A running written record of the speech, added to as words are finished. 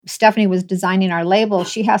Stephanie was designing our label,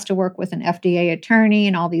 she has to work with an FDA attorney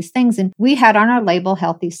and all these things. And we had on our label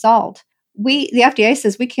healthy salt. The FDA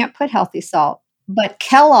says we can't put healthy salt, but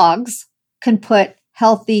Kellogg's can put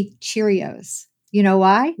healthy Cheerios. You know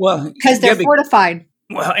why? Well, because they're fortified.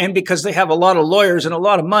 Well, and because they have a lot of lawyers and a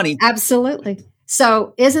lot of money. Absolutely.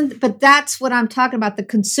 So but that's what I'm talking about. The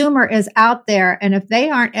consumer is out there. And if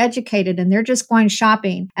they aren't educated and they're just going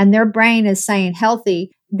shopping and their brain is saying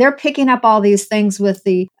healthy, they're picking up all these things with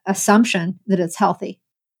the assumption that it's healthy.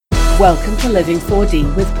 Welcome to Living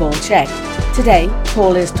 4D with Paul Chek. Today,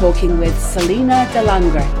 Paul is talking with Selena de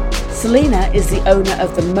Langre. Selena is the owner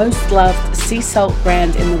of the most loved sea salt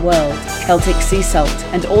brand in the world, Celtic Sea Salt,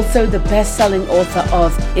 and also the best-selling author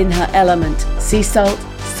of In Her Element, Sea Salt,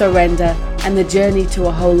 Surrender, and The Journey to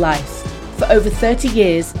a Whole Life. For over 30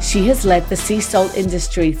 years, she has led the sea salt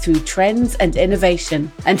industry through trends and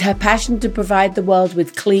innovation, and her passion to provide the world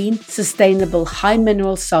with clean, sustainable,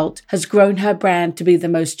 high-mineral salt has grown her brand to be the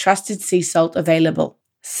most trusted sea salt available.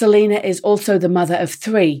 Selena is also the mother of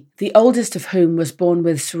 3, the oldest of whom was born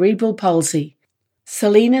with cerebral palsy.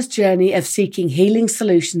 Selena's journey of seeking healing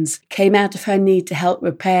solutions came out of her need to help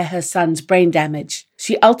repair her son's brain damage.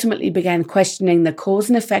 She ultimately began questioning the cause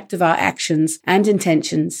and effect of our actions and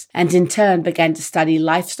intentions, and in turn began to study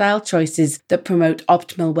lifestyle choices that promote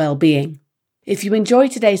optimal well-being. If you enjoy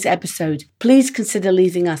today's episode, please consider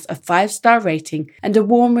leaving us a 5-star rating and a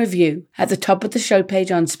warm review at the top of the show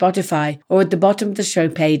page on Spotify or at the bottom of the show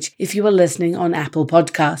page if you are listening on Apple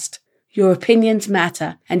Podcast. Your opinions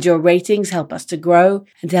matter, and your ratings help us to grow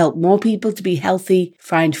and to help more people to be healthy,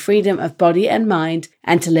 find freedom of body and mind,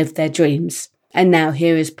 and to live their dreams. And now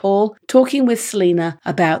here is Paul talking with Selena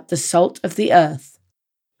about the salt of the earth.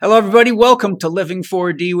 Hello, everybody. Welcome to Living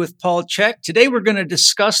 4D with Paul Chek. Today, we're going to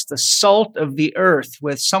discuss the salt of the earth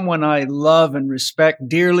with someone I love and respect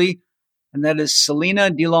dearly, and that is Selena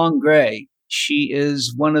de Langre. She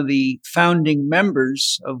is one of the founding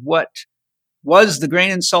members of what was the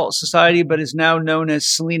Grain and Salt Society, but is now known as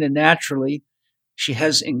Selena Naturally. She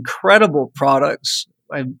has incredible products.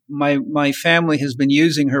 My family has been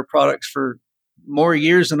using her products for more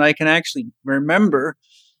years than I can actually remember.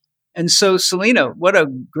 And so, Selena, what a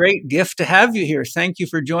great gift to have you here. Thank you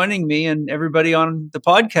for joining me and everybody on the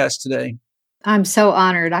podcast today. I'm so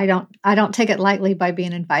honored. I don't take it lightly by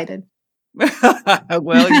being invited.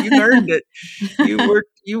 Well, you earned it.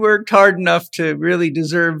 You worked hard enough to really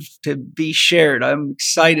deserve to be shared. I'm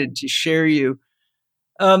excited to share you.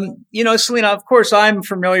 Selena, of course, I'm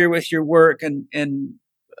familiar with your work and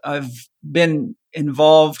I've been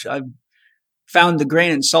involved. I've found the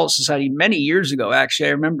Grain and Salt Society many years ago, actually.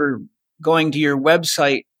 I remember going to your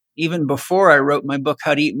website even before I wrote my book,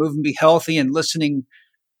 How to Eat, Move, and Be Healthy, and listening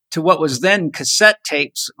to what was then cassette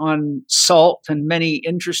tapes on salt and many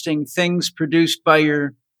interesting things produced by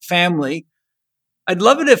your family. I'd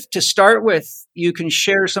love it if, to start with, you can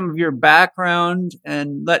share some of your background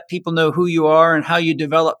and let people know who you are and how you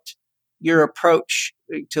developed your approach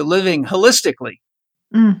to living holistically.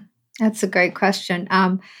 That's a great question.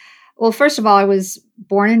 Well, first of all, I was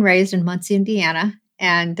born and raised in Muncie, Indiana.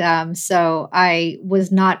 And so I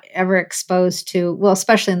was not ever exposed to, well,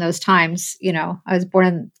 especially in those times, I was born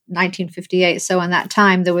in 1958. So in that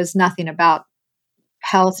time, there was nothing about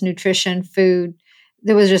health, nutrition, food.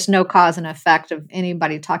 There was just no cause and effect of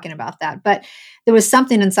anybody talking about that. But there was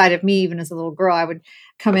something inside of me, even as a little girl. I would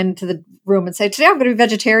come into the room and say, today I'm going to be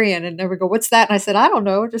vegetarian. And they would go, what's that? And I said, I don't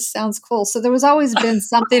know. It just sounds cool. So there was always been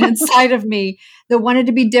something inside of me that wanted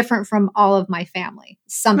to be different from all of my family.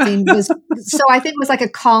 So I think it was like a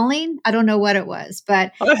calling. I don't know what it was,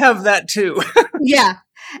 but I have that too. Yeah.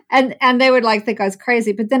 And they would think I was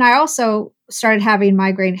crazy. But then I also started having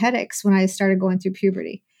migraine headaches when I started going through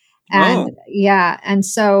puberty. And and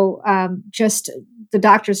so just the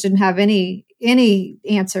doctors didn't have any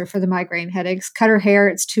answer for the migraine headaches. Cut her hair,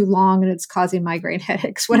 it's too long and it's causing migraine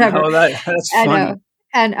headaches, whatever. Oh, that's funny.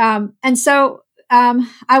 And so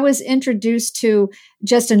I was introduced to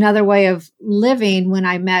just another way of living when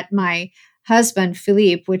I met my husband,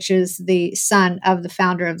 Philippe, which is the son of the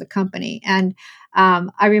founder of the company. And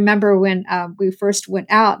I remember when we first went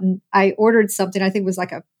out and I ordered something, I think it was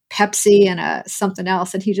like a Pepsi and something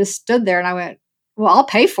else. And he just stood there and I went, well, I'll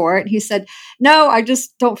pay for it. And he said, no, I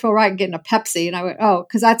just don't feel right getting a Pepsi. And I went, oh,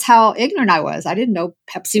 because that's how ignorant I was. I didn't know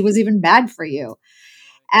Pepsi was even bad for you.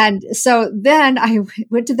 And so then I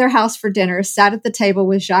went to their house for dinner, sat at the table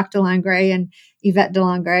with Jacques de Langre and Yvette de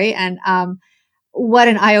Langre. And what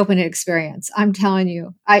an eye-opening experience. I'm telling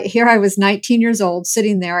you, I was 19 years old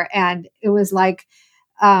sitting there and it was like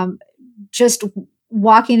just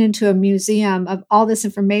walking into a museum of all this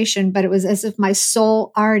information, but it was as if my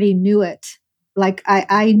soul already knew it Like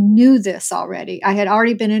I knew this already. I had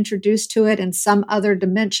already been introduced to it in some other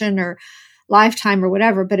dimension or lifetime or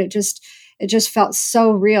whatever, but it just felt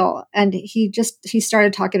so real. And he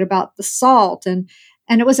started talking about the salt, and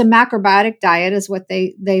it was a macrobiotic diet is what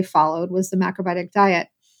they followed, was the macrobiotic diet.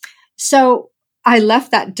 So I left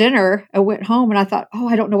that dinner and went home, and I thought, oh,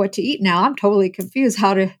 I don't know what to eat now. I'm totally confused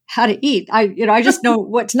how to eat. I just know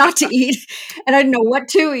what not to eat, and I didn't know what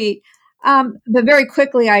to eat. But very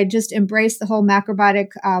quickly, I just embraced the whole macrobiotic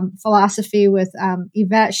philosophy with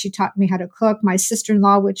Yvette. She taught me how to cook. My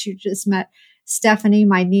sister-in-law, which you just met, Stephanie,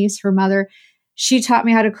 my niece, her mother, she taught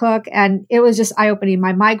me how to cook, and it was just eye-opening.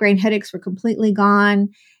 My migraine headaches were completely gone,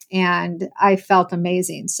 and I felt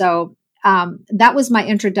amazing. So that was my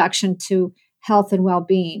introduction to health and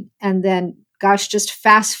well-being. And then, gosh, just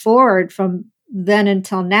fast forward from then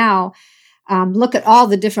until now, look at all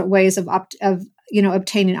the different ways of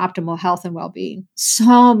obtaining optimal health and well-being.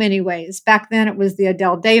 So many ways. Back then it was the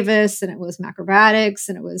Adele Davis, and it was macrobiotics,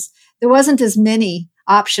 and there wasn't as many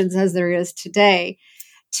options as there is today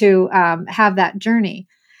to have that journey.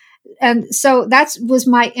 And so that was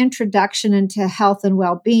my introduction into health and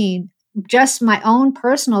well-being. Just my own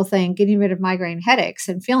personal thing, getting rid of migraine headaches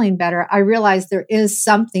and feeling better. I realized there is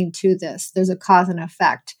something to this. There's a cause and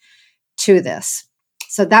effect to this.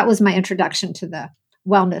 So that was my introduction to the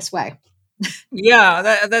wellness way.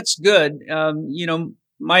 Yeah, that's good.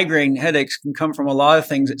 Migraine headaches can come from a lot of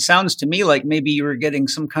things. It sounds to me like maybe you were getting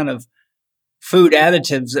some kind of food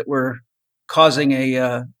additives that were causing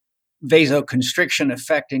a vasoconstriction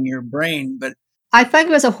effect in your brain. But I think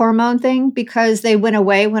it was a hormone thing because they went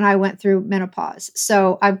away when I went through menopause.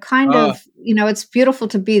 So I'm kind of, it's beautiful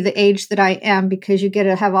to be the age that I am because you get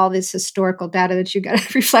to have all this historical data that you got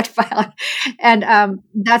to reflect back on. And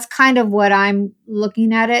that's kind of what I'm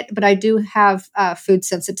looking at it. But I do have food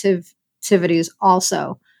sensitivities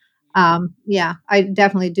also. I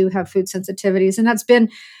definitely do have food sensitivities. And that's been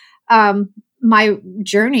my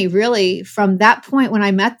journey really from that point when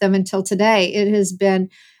I met them until today. It has been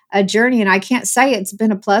a journey, and I can't say it's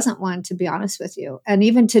been a pleasant one, to be honest with you. And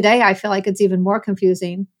even today, I feel like it's even more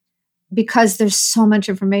confusing because there's so much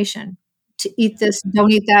information to eat this,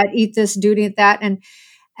 don't eat that, eat this, do eat that. And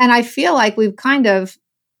I feel like we've kind of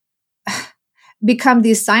become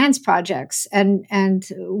these science projects, and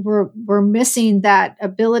we're missing that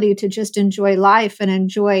ability to just enjoy life and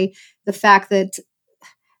enjoy the fact that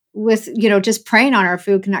with, just preying on our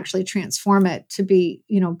food can actually transform it to be,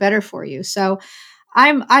 better for you. So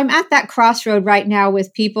I'm at that crossroad right now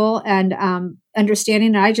with people and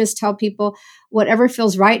understanding. And I just tell people, whatever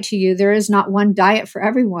feels right to you, there is not one diet for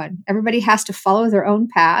everyone. Everybody has to follow their own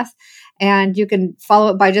path. And you can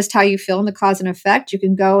follow it by just how you feel and the cause and effect. You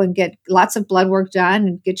can go and get lots of blood work done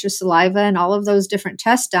and get your saliva and all of those different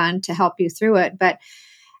tests done to help you through it. But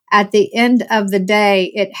at the end of the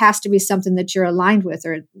day, it has to be something that you're aligned with,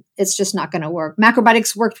 or it's just not going to work.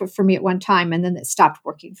 Macrobiotics worked for me at one time, and then it stopped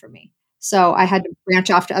working for me. So I had to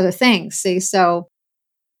branch off to other things. See, so.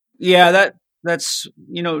 Yeah, that's,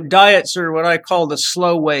 diets are what I call the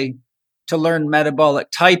slow way to learn metabolic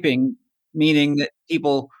typing, meaning that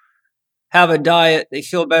people have a diet, they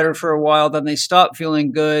feel better for a while, then they stop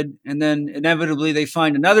feeling good. And then inevitably they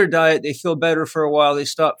find another diet, they feel better for a while, they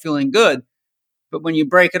stop feeling good. But when you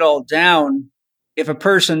break it all down, if a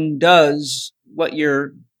person does what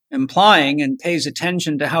you're implying and pays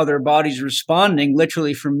attention to how their body's responding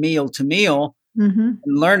literally from meal to meal, and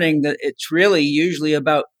learning that it's really usually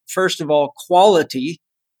about, first of all, quality.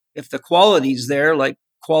 If the quality's there, like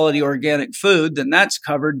quality organic food, then that's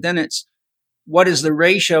covered. Then it's what is the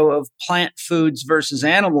ratio of plant foods versus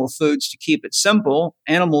animal foods, to keep it simple.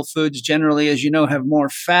 Animal foods generally, as you know, have more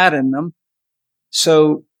fat in them.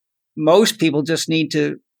 So most people just need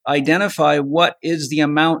to identify what is the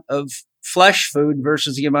amount of flesh food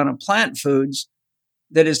versus the amount of plant foods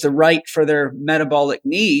that is the right for their metabolic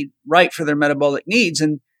needs,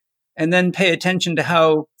 and then pay attention to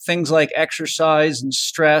how things like exercise and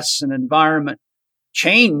stress and environment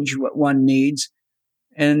change what one needs.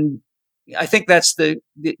 And I think that's the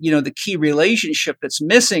key relationship that's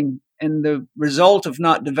missing. And the result of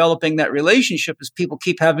not developing that relationship is people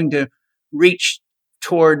keep having to reach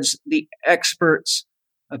towards the experts'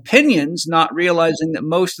 opinions, not realizing that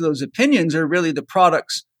most of those opinions are really the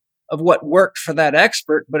products of what worked for that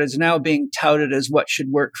expert, but is now being touted as what should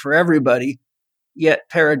work for everybody. Yet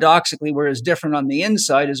paradoxically, we're as different on the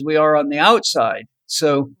inside as we are on the outside.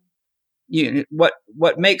 So what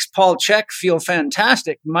makes Paul Chek feel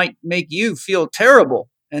fantastic might make you feel terrible,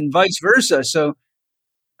 and vice versa. So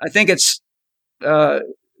I think it's the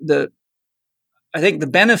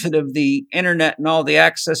benefit of the internet and all the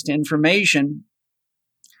access to information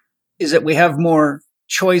is that we have more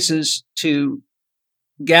choices to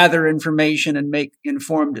gather information and make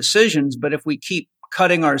informed decisions. But if we keep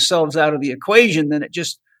cutting ourselves out of the equation,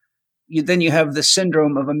 then you have the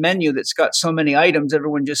syndrome of a menu that's got so many items.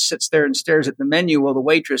 Everyone just sits there and stares at the menu while the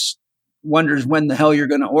waitress wonders when the hell you're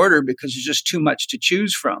going to order because there's just too much to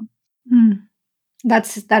choose from.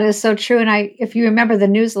 That is so true. And if you remember the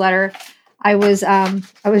newsletter, I was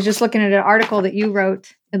just looking at an article that you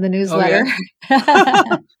wrote in the newsletter.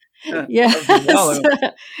 Oh, yeah? Yes.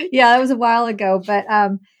 Yeah, that was a while ago. But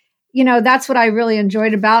that's what I really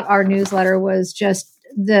enjoyed about our newsletter was just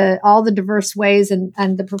all the diverse ways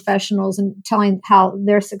and the professionals and telling how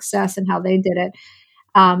their success and how they did it.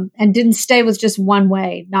 And didn't stay with just one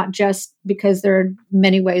way, not just because there are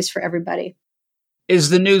many ways for everybody.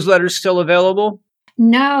 Is the newsletter still available?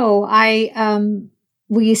 No,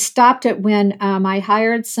 we stopped it when I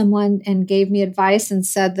hired someone and gave me advice and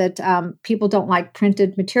said that people don't like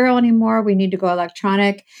printed material anymore. We need to go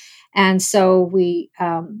electronic. And so we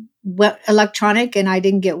went electronic, and I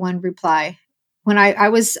didn't get one reply. When I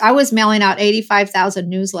was mailing out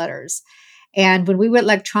 85,000 newsletters. And when we went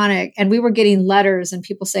electronic, and we were getting letters, and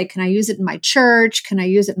people say, can I use it in my church? Can I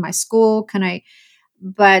use it in my school?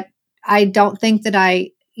 But I don't think that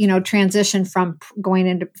I transition from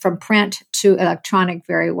print to electronic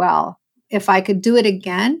very well. If I could do it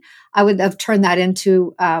again, I would have turned that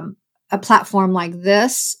into a platform like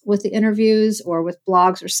this with the interviews or with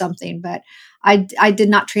blogs or something. But I did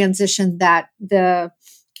not transition the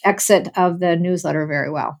exit of the newsletter very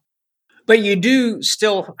well. But you do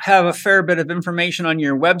still have a fair bit of information on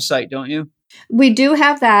your website, don't you? We do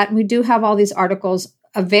have that. We do have all these articles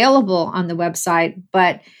available on the website,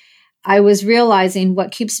 but I was realizing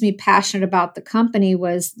what keeps me passionate about the company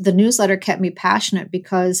was the newsletter kept me passionate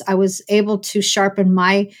because I was able to sharpen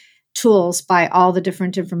my tools by all the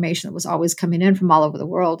different information that was always coming in from all over the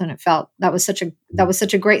world. And it felt that was such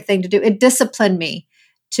a great thing to do. It disciplined me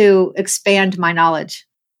to expand my knowledge.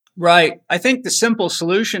 Right. I think the simple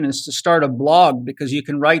solution is to start a blog because you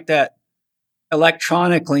can write that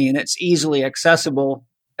electronically and it's easily accessible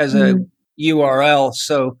as a URL.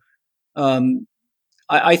 So,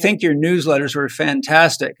 I think your newsletters were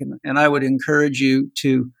fantastic, and I would encourage you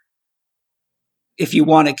to, if you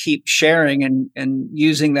want to keep sharing and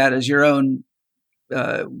using that as your own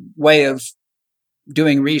way of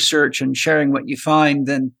doing research and sharing what you find,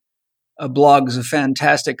 then a blog is a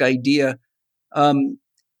fantastic idea.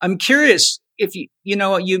 I'm curious if you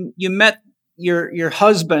met your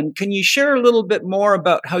husband. Can you share a little bit more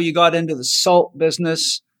about how you got into the salt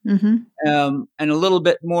business? Mm-hmm. And a little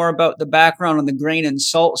bit more about the background on the Grain and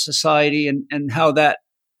Salt Society and how that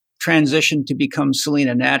transitioned to become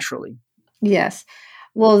Salina naturally. Yes.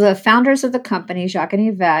 Well, the founders of the company, Jacques and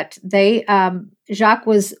Yvette, Jacques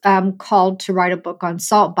was called to write a book on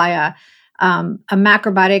salt by a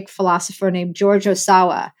macrobiotic philosopher named George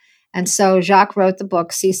Osawa. And so Jacques wrote the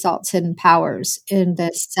book, Sea Salt's Hidden Powers, in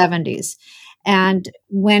the 70s. And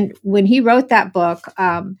when he wrote that book,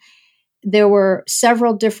 there were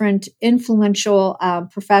several different influential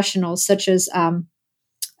professionals, such as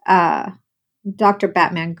Dr.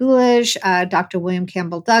 Batman Gulish, Dr. William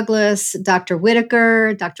Campbell Douglas, Dr.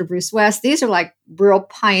 Whitaker, Dr. Bruce West. These are like real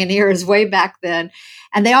pioneers way back then,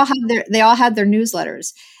 and they all had their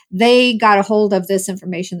newsletters. They got a hold of this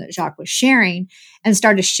information that Jacques was sharing and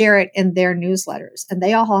started to share it in their newsletters. And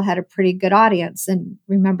they all had a pretty good audience. And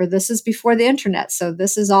remember, this is before the internet, so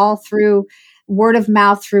this is all through word of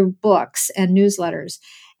mouth, through books and newsletters.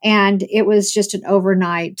 And it was just an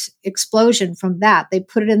overnight explosion from that. They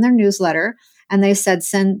put it in their newsletter and they said,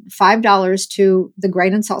 send $5 to the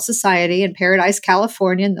Grain and Salt Society in Paradise,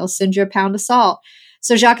 California, and they'll send you a pound of salt.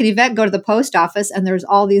 So Jacques and Yvette go to the post office and there's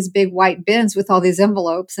all these big white bins with all these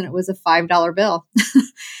envelopes, and it was a $5 bill.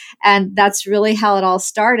 And that's really how it all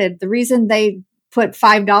started. The reason they put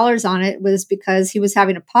 $5 on it was because he was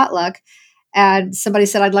having a potluck. And somebody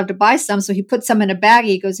said, I'd love to buy some. So he put some in a baggie.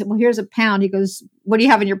 He goes, well, here's a pound. He goes, what do you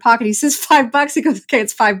have in your pocket? He says, $5. He goes, okay,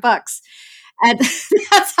 it's $5. And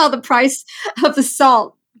that's how the price of the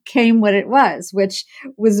salt came what it was, which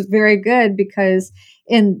was very good because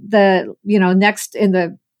in the, in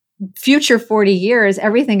the future 40 years,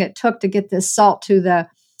 everything it took to get this salt to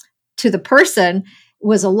the person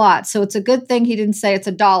was a lot. So it's a good thing he didn't say it's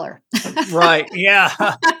 $1. Right.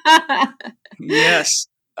 Yeah. Yes.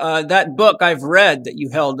 That book I've read that you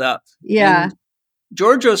held up. Yeah. And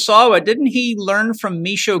George Osawa, didn't he learn from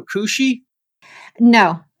Michio Kushi?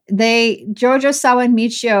 No, George Osawa and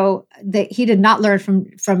Michio, he did not learn from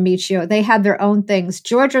Michio. They had their own things.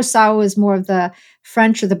 George Osawa was more of the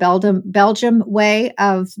French or the Belgium way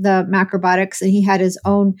of the macrobiotics, and he had his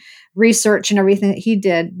own research and everything that he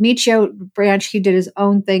did. Michio Branch, he did his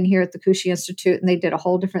own thing here at the Kushi Institute, and they did a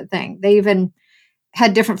whole different thing. They even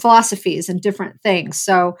had different philosophies and different things.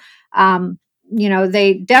 So,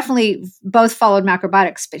 they definitely both followed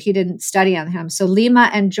macrobiotics, but he didn't study on him. So Lima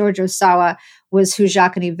and George Osawa was who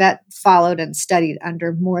Jacques and Yvette followed and studied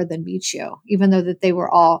under more than Michio, even though that they were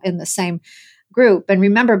all in the same group. And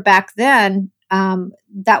remember back then,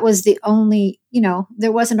 that was the only,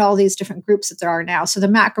 there wasn't all these different groups that there are now. So the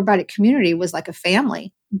macrobiotic community was like a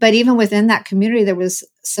family. But even within that community, there was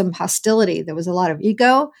some hostility. There was a lot of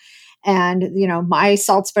ego. And, my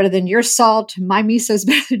salt's better than your salt. My miso's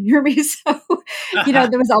better than your miso.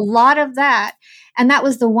 There was a lot of that. And that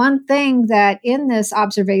was the one thing that in this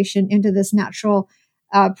observation into this natural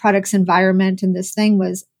products environment and this thing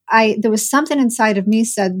was, there was something inside of me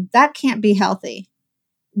said, that can't be healthy.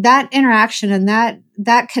 That interaction and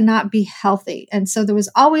that cannot be healthy. And so there was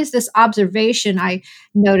always this observation I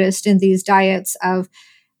noticed in these diets of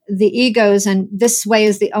the egos, and this way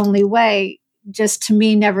is the only way, just to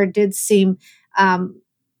me never did seem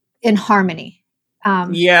in harmony.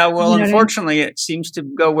 Unfortunately, it seems to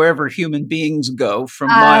go wherever human beings go from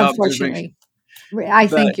my observation. I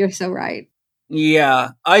think you're so right. Yeah,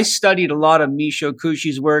 I studied a lot of Michio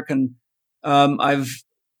Kushi's work, and I've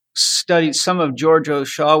studied some of George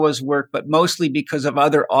Osawa's work, but mostly because of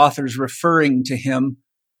other authors referring to him.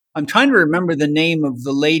 I'm trying to remember the name of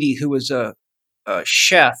the lady who was a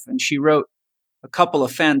chef, and she wrote a couple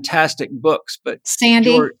of fantastic books. But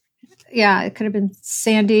Sandy, it could have been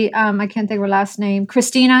Sandy. I can't think of her last name.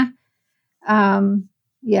 Christina. I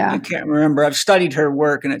can't remember. I've studied her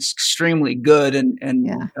work, and it's extremely good,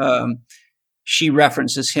 and she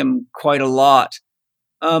references him quite a lot.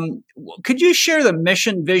 Could you share the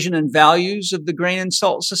mission, vision, and values of the Grain and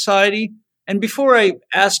Salt Society? And before I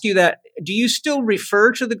ask you that, do you still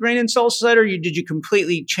refer to the Grain and Salt Society, or did you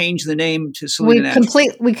completely change the name to Salina?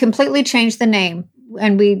 We completely changed the name,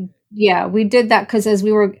 and we did that because as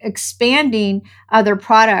we were expanding other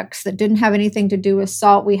products that didn't have anything to do with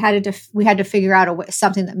salt, we had to figure out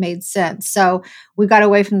something that made sense. So we got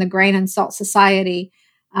away from the Grain and Salt Society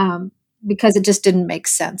because it just didn't make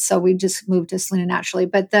sense. So we just moved to Salina Naturally.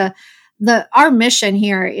 But our mission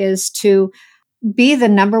here is to be the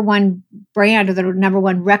number one brand or the number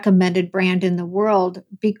one recommended brand in the world,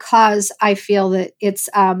 because I feel that it's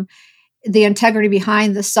the integrity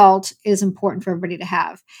behind the salt is important for everybody to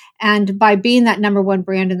have. And by being that number one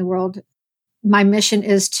brand in the world, my mission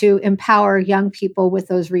is to empower young people with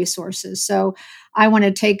those resources. So I want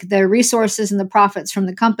to take the resources and the profits from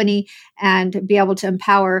the company and be able to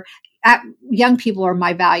empower young people. Are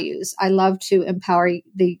my values. I love to empower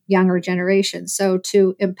the younger generation. So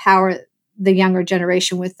to empower the younger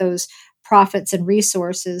generation with those profits and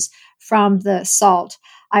resources from the salt.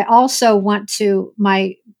 I also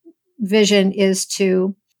my vision is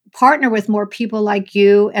to partner with more people like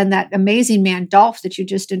you and that amazing man, Dolph, that you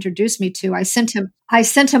just introduced me to. I sent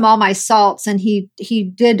him all my salts, and he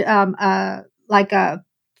did like a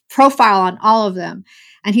profile on all of them.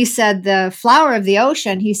 And he said the flower of the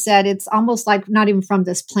ocean, he said, it's almost like not even from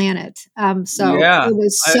this planet. It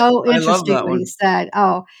was so interesting what he said.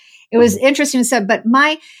 Oh, it was interesting. Said, but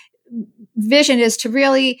my vision is to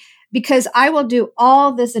really, because I will do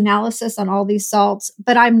all this analysis on all these salts,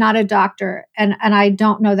 but I'm not a doctor and I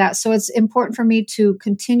don't know that. So it's important for me to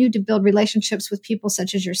continue to build relationships with people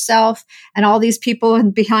such as yourself and all these people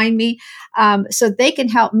behind me, so they can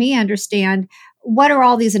help me understand what do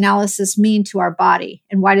all these analysis mean to our body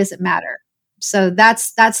and why does it matter? So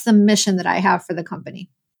that's the mission that I have for the company.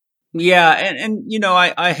 Yeah. And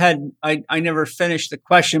I never finished the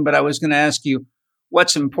question, but I was going to ask you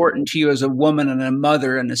what's important to you as a woman and a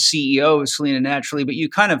mother and a CEO of Salina Naturally, but you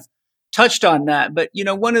kind of touched on that. But,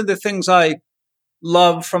 one of the things I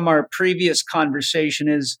love from our previous conversation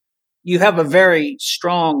is you have a very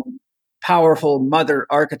strong, powerful mother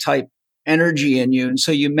archetype energy in you. And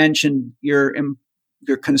so you mentioned your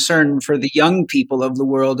concern for the young people of the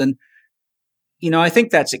world. And, I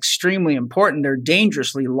think that's extremely important. They're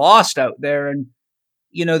dangerously lost out there. And,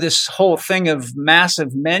 this whole thing of massive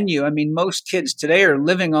menu. I mean, most kids today are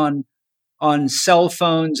living on cell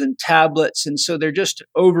phones and tablets. And so they're just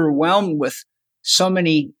overwhelmed with so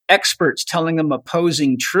many experts telling them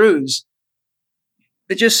opposing truths.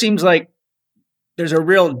 It just seems like there's a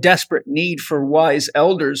real desperate need for wise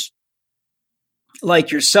elders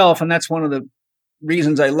like yourself. And that's one of the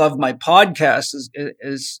reasons I love my podcast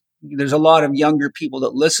is there's a lot of younger people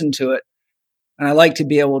that listen to it. And I like to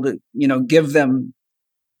be able to, give them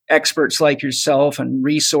experts like yourself and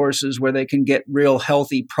resources where they can get real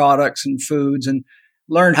healthy products and foods and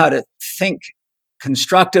learn how to think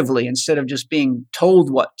constructively instead of just being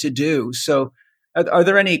told what to do. So are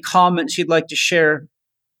there any comments you'd like to share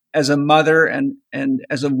as a mother and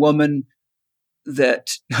as a woman that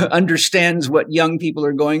understands what young people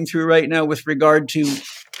are going through right now with regard to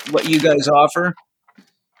what you guys offer?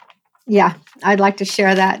 Yeah, I'd like to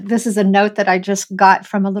share that. This is a note that I just got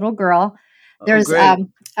from a little girl. There's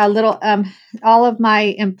a little, all of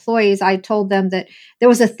my employees, I told them that there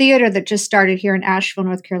was a theater that just started here in Asheville,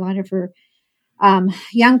 North Carolina for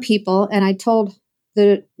young people. And I told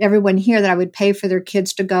everyone here that I would pay for their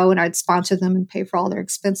kids to go and I'd sponsor them and pay for all their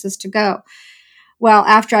expenses to go. Well,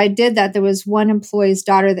 after I did that, there was one employee's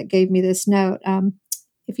daughter that gave me this note.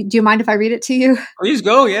 Do you mind if I read it to you? Please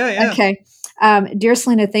go. Yeah. Okay. Dear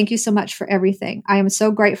Selena, thank you so much for everything. I am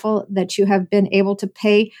so grateful that you have been able to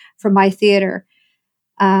pay for my theater.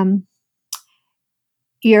 You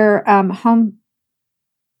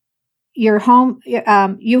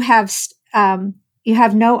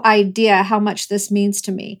have no idea how much this means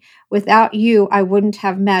to me. Without you, I wouldn't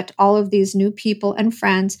have met all of these new people and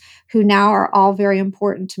friends who now are all very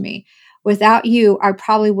important to me. Without you, I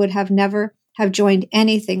probably would have never have joined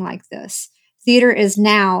anything like this. Theater is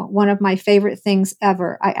now one of my favorite things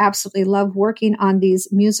ever. I absolutely love working on these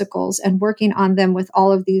musicals and working on them with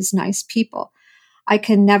all of these nice people. I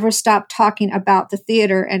can never stop talking about the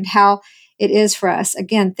theater and how it is for us.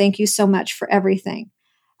 Again, thank you so much for everything.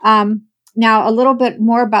 Now, a little bit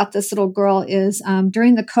more about this little girl is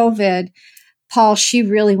during the COVID, Paul, she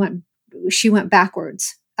went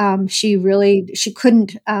backwards. She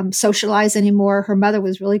couldn't socialize anymore. Her mother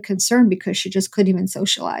was really concerned because she just couldn't even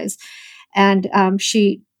socialize. And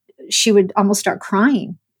she would almost start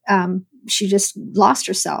crying. She just lost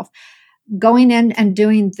herself. Going in and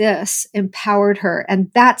doing this empowered her. And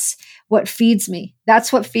that's what feeds me.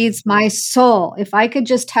 That's what feeds my soul. If I could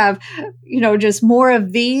just have, just more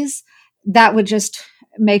of these, that would just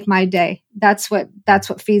make my day. That's what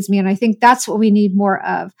feeds me. And I think that's what we need more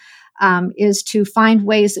of, is to find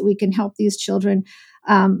ways that we can help these children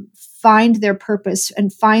find their purpose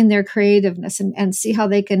and find their creativeness and see how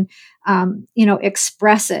they can,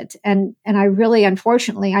 express it. And I really,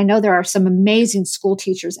 unfortunately, I know there are some amazing school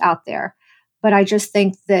teachers out there, but I just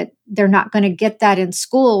think that they're not going to get that in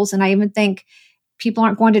schools. And I even think people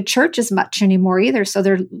aren't going to church as much anymore either. So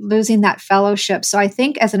they're losing that fellowship. So I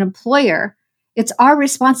think as an employer, it's our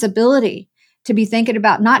responsibility to be thinking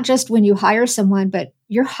about not just when you hire someone, but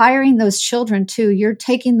you're hiring those children too. You're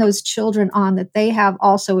taking those children on that they have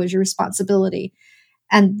also as your responsibility.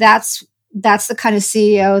 And that's the kind of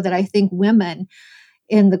CEO that I think women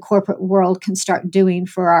in the corporate world can start doing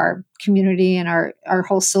for our community and our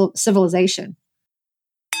whole civilization.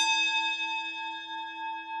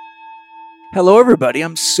 Hello, everybody.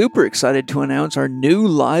 I'm super excited to announce our new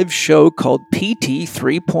live show called PT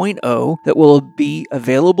 3.0 that will be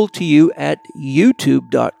available to you at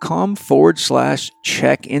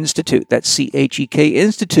youtube.com/Chek Institute. That's CHEK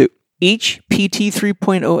Institute. Each PT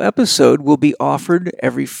 3.0 episode will be offered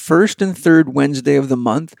every first and third Wednesday of the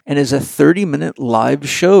month and is a 30-minute live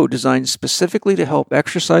show designed specifically to help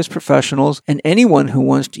exercise professionals and anyone who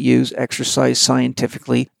wants to use exercise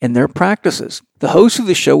scientifically in their practices. The host of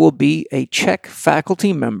the show will be a Chek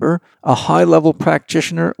faculty member, a high-level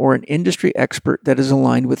practitioner, or an industry expert that is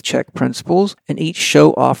aligned with Chek principles, and each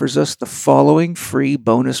show offers us the following free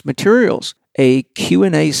bonus materials: a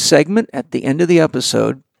Q&A segment at the end of the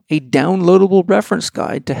episode, a downloadable reference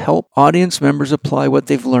guide to help audience members apply what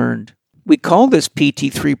they've learned. We call this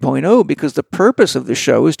PT 3.0 because the purpose of the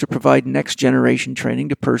show is to provide next-generation training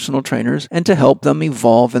to personal trainers and to help them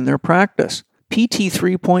evolve in their practice. PT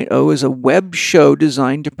 3.0 is a web show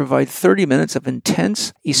designed to provide 30 minutes of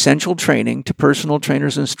intense, essential training to personal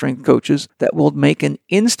trainers and strength coaches that will make an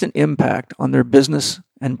instant impact on their business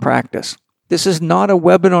and practice. This is not a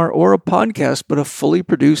webinar or a podcast, but a fully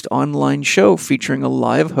produced online show featuring a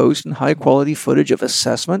live host and high-quality footage of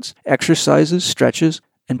assessments, exercises, stretches,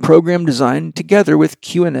 and program design together with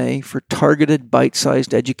Q&A for targeted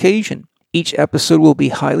bite-sized education. Each episode will be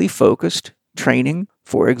highly focused, training,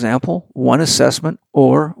 for example, one assessment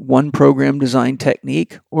or one program design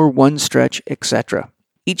technique or one stretch, etc.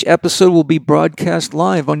 Each episode will be broadcast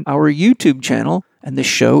live on our YouTube channel, and the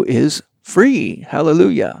show is free.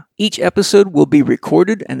 Hallelujah. Each episode will be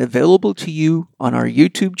recorded and available to you on our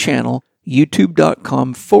YouTube channel,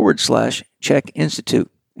 youtube.com/Chek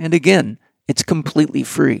Institute. And again, it's completely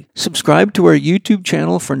free. Subscribe to our YouTube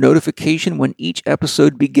channel for notification when each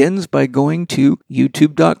episode begins by going to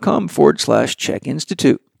youtube.com/Chek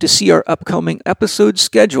Institute. To see our upcoming episode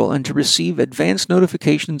schedule and to receive advance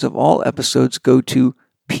notifications of all episodes, go to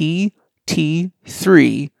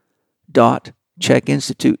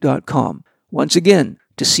pt3.checkinstitute.com. Once again,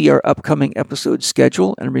 to see our upcoming episode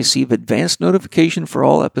schedule and receive advance notification for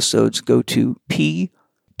all episodes, go to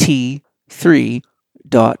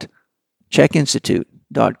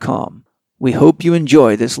pt3.checkinstitute.com. We hope you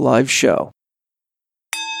enjoy this live show.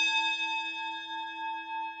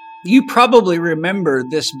 You probably remember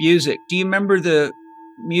this music. Do you remember the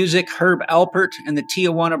music Herb Alpert and the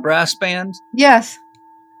Tijuana Brass Band? Yes.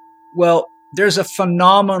 Well, there's a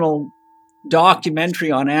phenomenal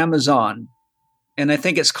documentary on Amazon, and I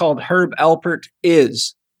think it's called Herb Alpert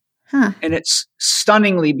Is. Huh. And it's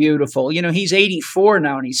stunningly beautiful. You know, he's 84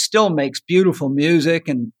 now, and he still makes beautiful music,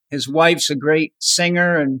 and his wife's a great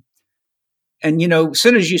singer. And you know, as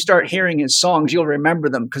soon as you start hearing his songs, you'll remember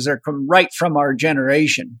them because they're right from our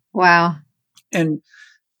generation. Wow. And,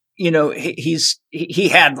 you know, he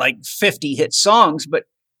had like 50 hit songs, but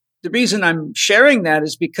the reason I'm sharing that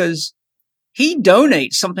is because he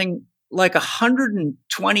donates something like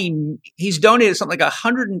he's donated something like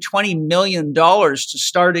 $120 million to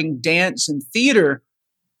starting dance and theater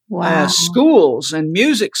schools and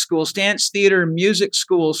music schools, dance, theater, music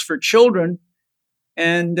schools for children.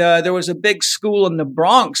 And there was a big school in the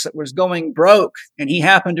Bronx that was going broke, and he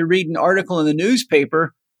happened to read an article in the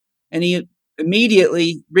newspaper, and he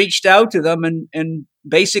immediately reached out to them and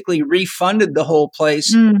basically refunded the whole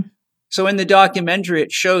place. So in the documentary,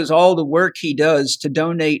 it shows all the work he does to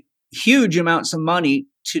donate huge amounts of money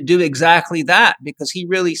to do exactly that, because he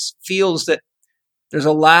really feels that there's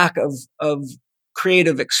a lack of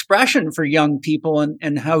creative expression for young people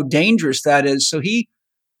and how dangerous that is. So he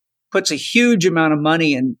puts a huge amount of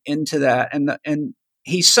money into that. And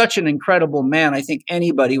he's such an incredible man. I think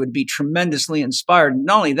anybody would be tremendously inspired.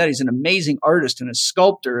 Not only that, he's an amazing artist and a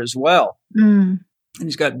sculptor as well. And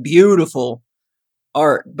he's got beautiful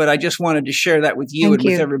art. But I just wanted to share that with you with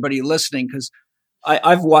everybody listening, because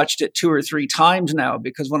I've watched it 2 or 3 times now,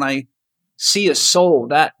 because when I see a soul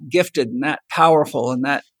that gifted and that powerful and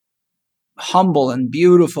that humble and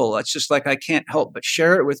beautiful, it's just like I can't help but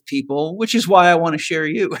share it with people, which is why I want to share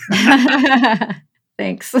you.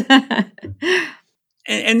 Thanks.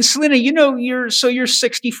 And Selena, you know, you're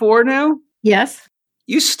 64 now? Yes.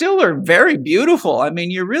 You still are very beautiful. I mean,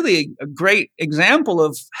 you're really a great example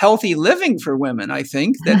of healthy living for women. I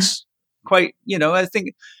think that's quite, you know, I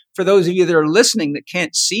think for those of you that are listening that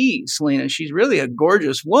can't see Selena, she's really a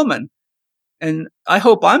gorgeous woman. And I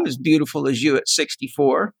hope I'm as beautiful as you at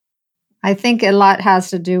 64. I think a lot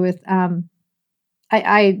has to do with,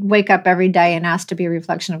 I wake up every day and ask to be a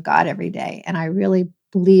reflection of God every day. And I really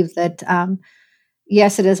believe that,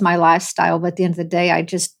 yes, it is my lifestyle, but at the end of the day, I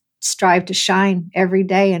just strive to shine every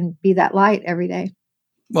day and be that light every day.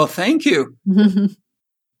 Well, thank you.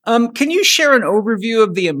 Can you share an overview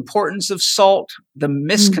of the importance of salt, the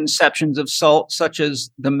misconceptions of salt, such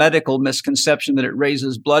as the medical misconception that it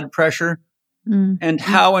raises blood pressure, and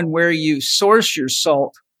how and where you source your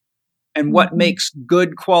salt, and what makes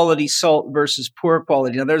good quality salt versus poor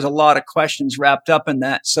quality? Now, there's a lot of questions wrapped up in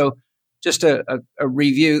that. So just a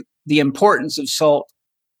review, the importance of salt,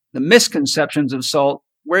 the misconceptions of salt,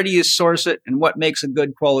 where do you source it, and what makes a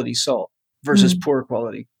good quality salt versus poor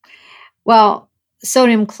quality? Well,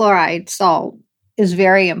 sodium chloride salt is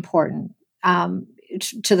very important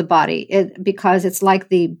to the body because it's like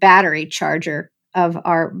the battery charger of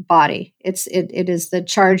our body. It is the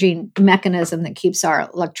charging mechanism that keeps our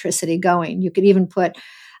electricity going. You could even put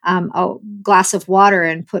a glass of water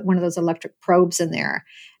and put one of those electric probes in there,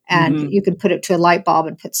 and you can put it to a light bulb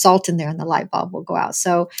and put salt in there, and the light bulb will go out.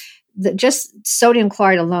 So just sodium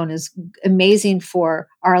chloride alone is amazing for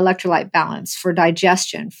our electrolyte balance, for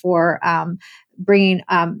digestion, for bringing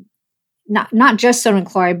not just sodium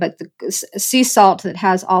chloride, but the sea salt that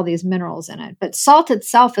has all these minerals in it. But salt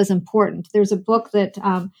itself is important. There's a book that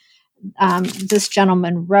this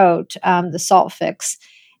gentleman wrote, The Salt Fix.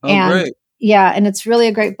 Great. Yeah, and it's really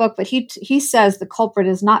a great book. But he says the culprit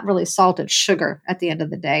is not really salt, it's sugar at the end of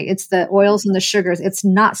the day. It's the oils and the sugars. It's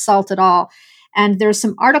not salt at all. And there's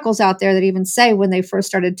some articles out there that even say when they first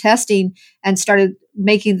started testing and started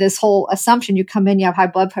making this whole assumption, you come in, you have high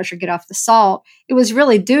blood pressure, get off the salt. It was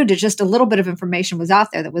really due to just a little bit of information was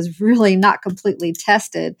out there that was really not completely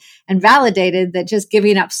tested and validated that just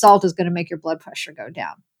giving up salt is going to make your blood pressure go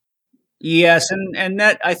down. Yes. And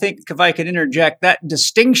that, I think, if I could interject, that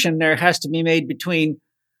distinction there has to be made between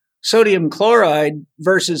sodium chloride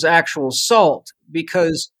versus actual salt,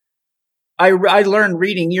 because I learned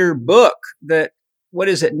reading your book that what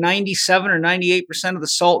is it, 97 or 98% of the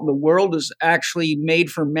salt in the world is actually made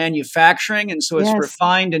for manufacturing. And so it's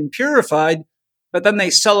refined and purified, but then they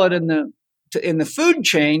sell it in the food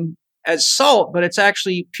chain as salt, but it's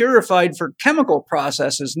actually purified for chemical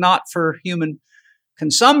processes, not for human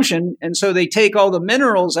consumption. And so they take all the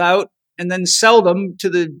minerals out and then sell them to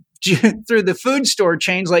through the food store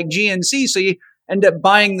chains like GNC. So you end up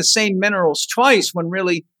buying the same minerals twice, when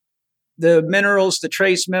really the minerals, the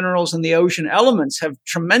trace minerals, and the ocean elements have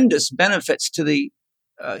tremendous benefits to the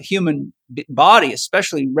human body,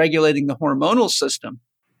 especially regulating the hormonal system.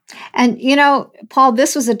 And, Paul,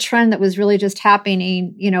 this was a trend that was really just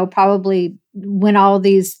happening, probably when all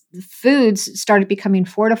these foods started becoming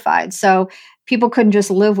fortified. So people couldn't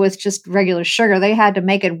just live with just regular sugar. They had to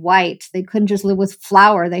make it white. They couldn't just live with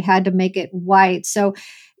flour. They had to make it white. So,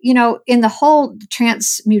 in the whole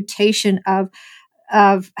transmutation of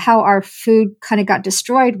how our food kind of got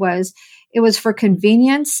destroyed it was for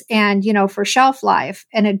convenience and, for shelf life.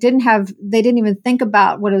 And they didn't even think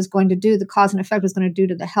about what it was going to do, the cause and effect was going to do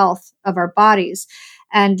to the health of our bodies.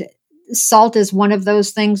 And salt is one of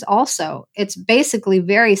those things also. It's basically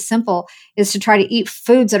very simple, is to try to eat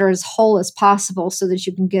foods that are as whole as possible so that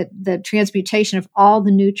you can get the transmutation of all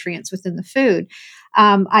the nutrients within the food.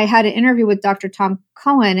 I had an interview with Dr. Tom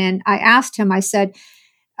Cohen, and I asked him, I said,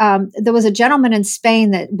 there was a gentleman in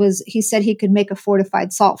Spain he said he could make a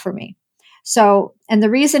fortified salt for me. So, and the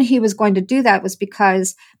reason he was going to do that was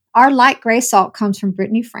because our light gray salt comes from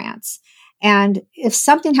Brittany, France. And if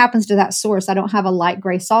something happens to that source, I don't have a light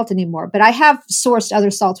gray salt anymore, but I have sourced other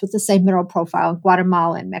salts with the same mineral profile in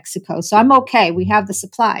Guatemala and Mexico. So I'm okay. We have the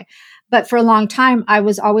supply. But for a long time, I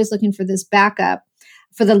was always looking for this backup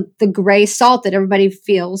for the gray salt that everybody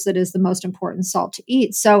feels that is the most important salt to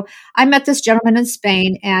eat. So I met this gentleman in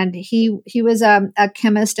Spain, and he was a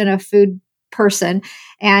chemist and a food person,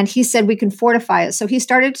 and he said we can fortify it. So he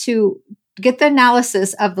started to get the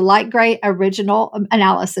analysis of the light gray original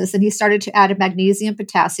analysis, and he started to add magnesium,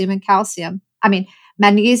 potassium, and calcium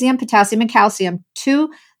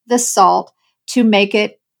to the salt to make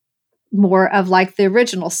it more of like the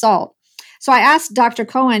original salt. So I asked Dr.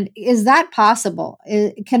 Cohen, is that possible?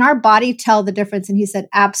 Can our body tell the difference? And he said,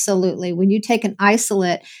 absolutely. When you take an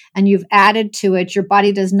isolate and you've added to it, your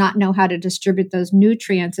body does not know how to distribute those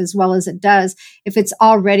nutrients as well as it does if it's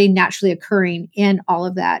already naturally occurring in all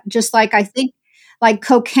of that. Just like I think like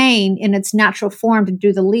cocaine in its natural form to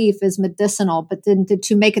do the leaf is medicinal, but then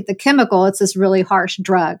to make it the chemical, it's this really harsh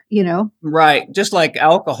drug, Right. Just like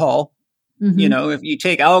alcohol. Mm-hmm. If you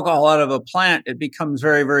take alcohol out of a plant, it becomes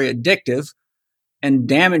very, very addictive and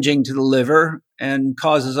damaging to the liver and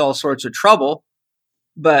causes all sorts of trouble.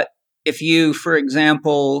 But if you, for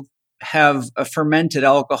example, have a fermented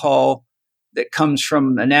alcohol that comes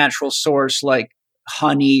from a natural source like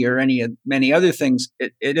honey or many other things,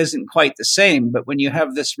 it isn't quite the same. But when you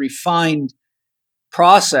have this refined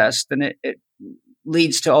process, then it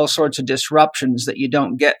leads to all sorts of disruptions that you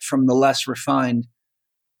don't get from the less refined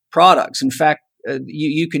products. In fact,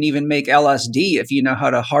 you can even make LSD if you know how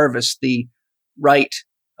to harvest the right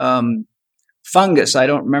fungus. I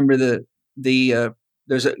don't remember you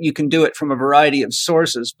can do it from a variety of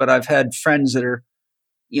sources, but I've had friends that are,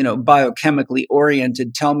 biochemically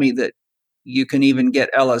oriented tell me that you can even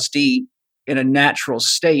get LSD in a natural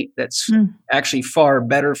state that's actually far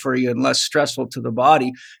better for you and less stressful to the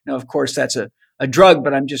body. Now, of course, that's a drug,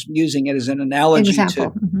 but I'm just using it as an analogy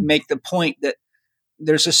to make the point that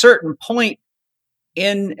there's a certain point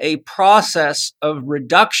in a process of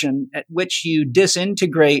reduction at which you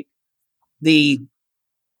disintegrate what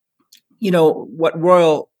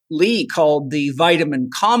Royal Lee called the vitamin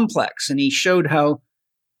complex. And he showed how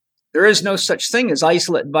there is no such thing as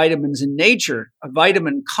isolate vitamins in nature. A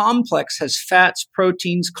vitamin complex has fats,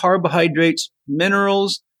 proteins, carbohydrates,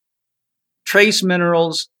 minerals, trace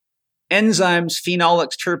minerals, enzymes,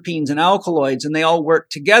 phenolics, terpenes, and alkaloids, and they all work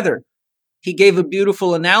together. He gave a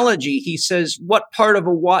beautiful analogy. He says, what part of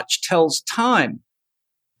a watch tells time?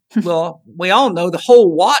 Well, we all know the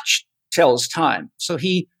whole watch tells time. So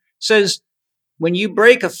he says, when you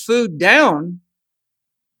break a food down,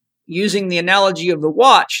 using the analogy of the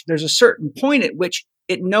watch, there's a certain point at which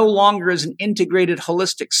it no longer is an integrated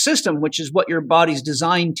holistic system, which is what your body's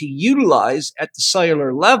designed to utilize at the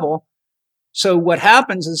cellular level. So what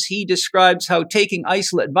happens is he describes how taking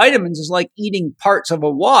isolate vitamins is like eating parts of a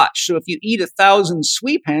watch. So if you eat 1,000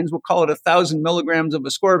 sweet pans, we'll call it 1,000 milligrams of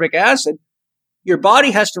ascorbic acid, your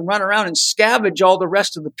body has to run around and scavenge all the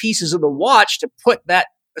rest of the pieces of the watch to put that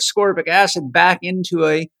ascorbic acid back into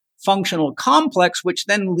a functional complex, which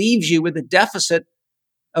then leaves you with a deficit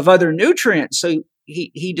of other nutrients. So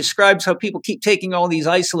he describes how people keep taking all these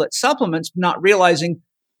isolate supplements, not realizing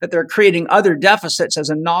that they're creating other deficits as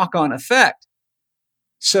a knock-on effect.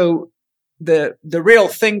 So the real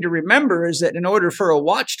thing to remember is that in order for a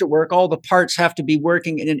watch to work, all the parts have to be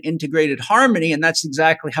working in an integrated harmony. And that's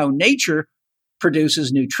exactly how nature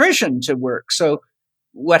produces nutrition to work. So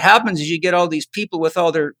what happens is you get all these people with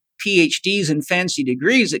all their PhDs and fancy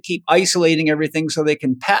degrees that keep isolating everything so they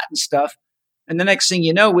can patent stuff. And the next thing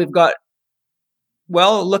you know, we've got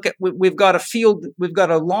a field, we've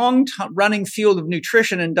got a long running field of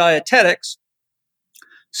nutrition and dietetics,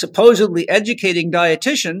 supposedly educating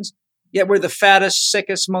dietitians, yet we're the fattest,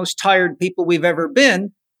 sickest, most tired people we've ever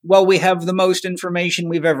been, while we have the most information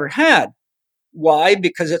we've ever had. Why?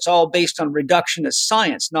 Because it's all based on reductionist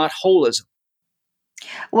science, not holism.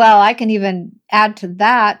 Well, I can even add to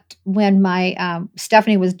that. When my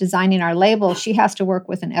Stephanie was designing our label, she has to work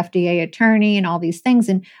with an FDA attorney and all these things.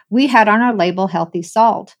 And we had on our label healthy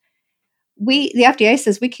salt. The FDA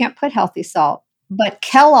says we can't put healthy salt, but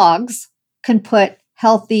Kellogg's can put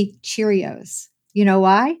healthy Cheerios. You know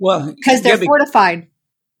why? Well, because they're fortified.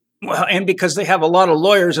 Well, and because they have a lot of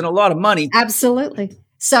lawyers and a lot of money. Absolutely.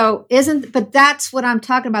 So but that's what I'm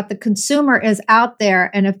talking about. The consumer is out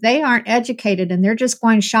there, and if they aren't educated and they're just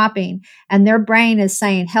going shopping and their brain is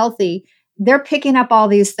saying healthy, they're picking up all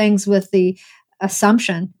these things with the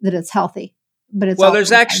assumption that it's healthy. But it's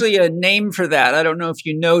there's actually a name for that. I don't know if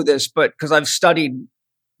you know this, but because I've studied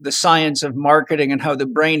the science of marketing and how the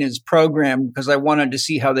brain is programmed, because I wanted to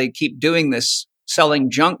see how they keep doing this,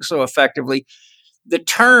 selling junk so effectively. The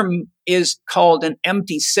term is called an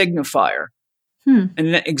empty signifier.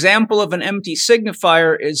 An example of an empty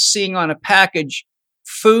signifier is seeing on a package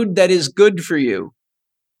food that is good for you,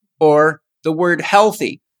 or the word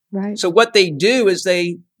healthy. Right. So what they do is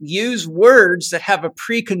they use words that have a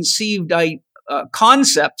preconceived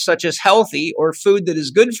concept, such as healthy or food that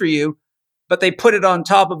is good for you, but they put it on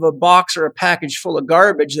top of a box or a package full of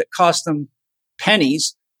garbage that costs them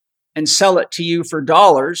pennies and sell it to you for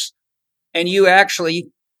dollars. And you actually,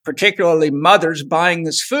 particularly mothers buying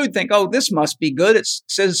this food, think, oh, this must be good. It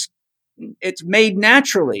says it's made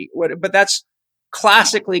naturally, but that's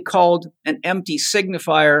classically called an empty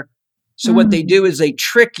signifier. So what they do is they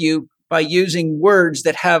trick you by using words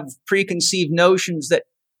that have preconceived notions that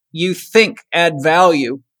you think add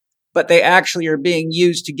value, but they actually are being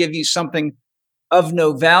used to give you something of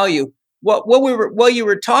no value. While you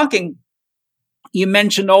were talking, you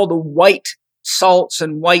mentioned all the white salts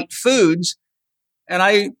and white foods. And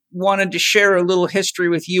I wanted to share a little history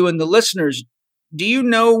with you and the listeners. Do you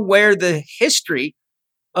know where the history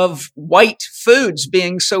of white foods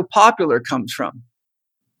being so popular comes from?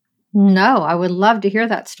 No, I would love to hear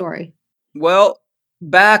that story. Well,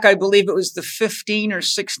 back, I believe it was the 15 or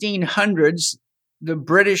 1600s, the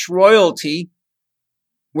British royalty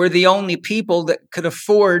were the only people that could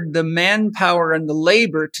afford the manpower and the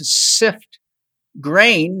labor to sift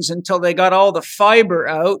grains until they got all the fiber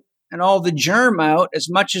out and all the germ out as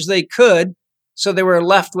much as they could. So they were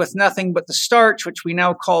left with nothing but the starch, which we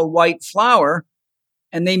now call white flour.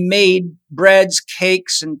 And they made breads,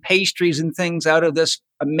 cakes, and pastries and things out of this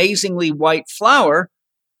amazingly white flour.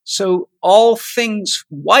 So all things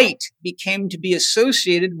white became to be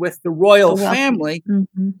associated with the royal family.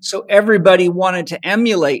 Mm-hmm. So everybody wanted to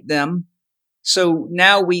emulate them. So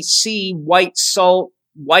now we see white salt,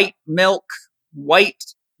 white milk, white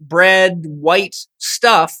bread, white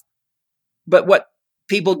stuff. But what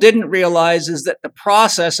people didn't realize is that the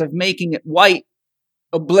process of making it white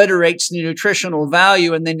obliterates the nutritional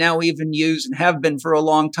value. And they now even use, and have been for a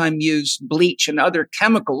long time, use bleach and other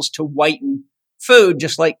chemicals to whiten food,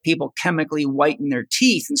 just like people chemically whiten their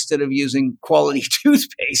teeth instead of using quality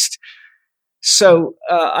toothpaste. So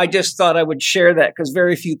I just thought I would share that because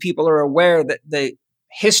very few people are aware that the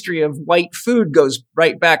history of white food goes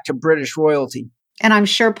right back to British royalty. And I'm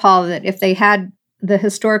sure, Paul, that if they had the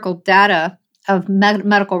historical data of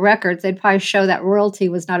medical records, they'd probably show that royalty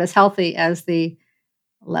was not as healthy as the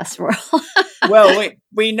less royal. Well,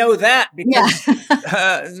 we know that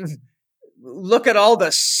because look at all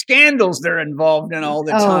the scandals they're involved in all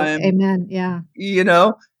the time. Amen. Yeah. You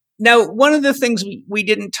know, now, one of the things we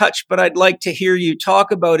didn't touch, but I'd like to hear you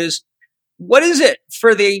talk about is what is it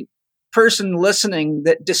for the person listening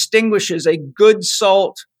that distinguishes a good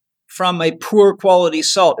salt from a poor quality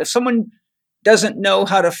salt? If someone doesn't know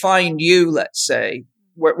how to find you, let's say,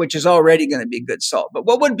 which is already going to be good salt, but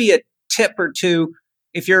what would be a tip or two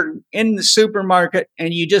if you're in the supermarket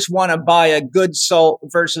and you just want to buy a good salt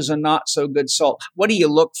versus a not so good salt? What do you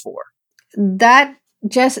look for? That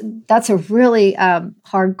Just that's a really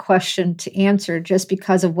hard question to answer, just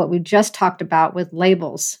because of what we just talked about with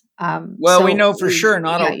labels. Well, we know for sure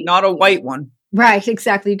yeah, not a white one. right,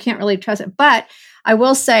 exactly. You can't really trust it. But I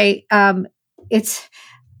will say, it's.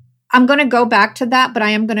 I'm going to go back to that, but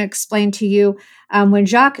I am going to explain to you when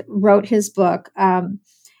Jacques wrote his book,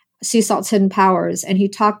 Sea Salt's Hidden Powers, and he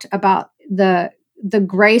talked about the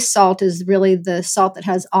gray salt is really the salt that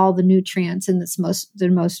has all the nutrients, and it's the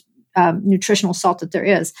most nutritional salt that there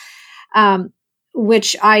is,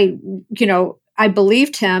 which I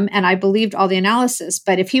believed him, and I believed all the analysis.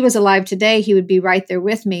 But if he was alive today, he would be right there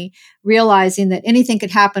with me, realizing that anything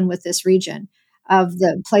could happen with this region of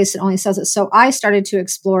the place that only sells it. So I started to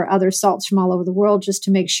explore other salts from all over the world, just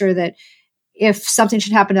to make sure that if something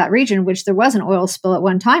should happen to that region, which there was an oil spill at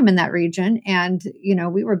one time in that region, and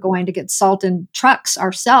we were going to get salt in trucks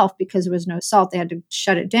ourselves because there was no salt, they had to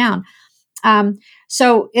shut it down.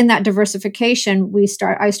 So in that diversification,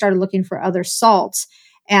 I started looking for other salts.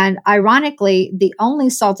 And ironically, the only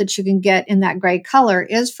salt that you can get in that gray color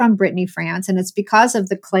is from Brittany, France. And it's because of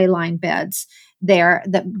the clay line beds there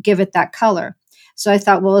that give it that color. So I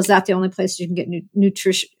thought, well, is that the only place you can get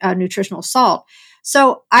nutritional salt?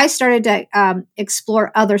 So I started to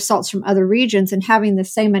explore other salts from other regions, and having the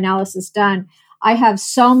same analysis done. I have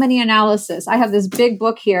so many analysis. I have this big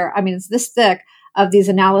book here. I mean, it's this thick of these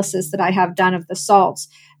analysis that I have done of the salts,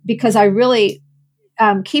 because I really,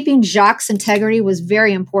 keeping Jacques' integrity was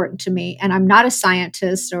very important to me. And I'm not a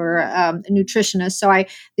scientist or a nutritionist. So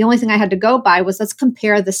the only thing I had to go by was, let's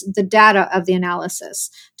compare the data of the analysis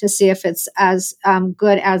to see if it's as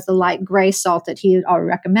good as the light gray salt that he would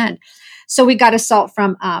recommend. So we got a salt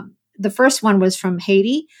from, the first one was from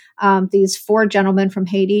Haiti. These 4 gentlemen from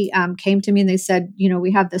Haiti came to me and they said,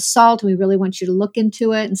 we have this salt and we really want you to look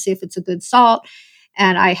into it and see if it's a good salt.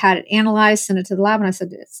 And I had it analyzed, sent it to the lab, and I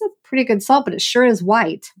said, it's a pretty good salt, but it sure is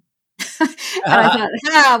white. And I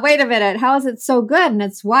thought, wait a minute, how is it so good and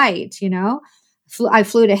it's white? I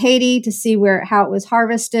flew to Haiti to see how it was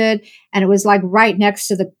harvested, and it was like right next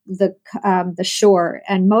to the shore.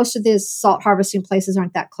 And most of these salt harvesting places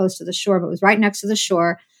aren't that close to the shore, but it was right next to the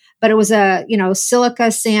shore. But it was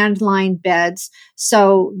silica sand lined beds,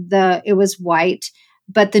 so it was white.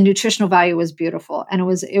 But the nutritional value was beautiful. And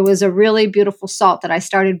it was a really beautiful salt that I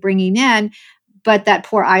started bringing in, but that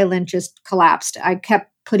poor island just collapsed. I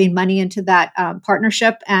kept putting money into that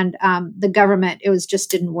partnership, and the government,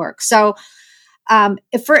 just didn't work. So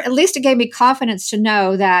at least it gave me confidence to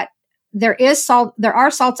know that there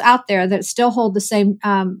are salts out there that still hold the same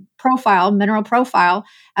mineral profile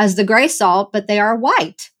as the gray salt, but they are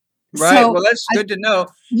white. Right. So well, that's good to know.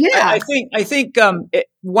 Yeah. I think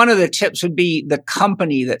one of the tips would be the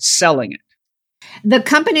company that's selling it. The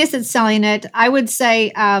companies that's selling it, I would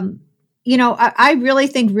say, I really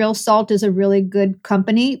think Real Salt is a really good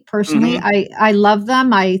company. Personally, mm-hmm. I love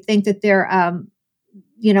them. I think that they're,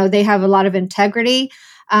 they have a lot of integrity.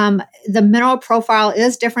 The mineral profile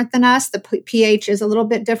is different than us. The pH is a little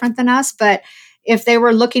bit different than us. But if they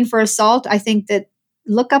were looking for a salt, I think that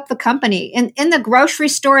look up the company. In the grocery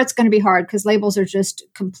store, it's going to be hard because labels are just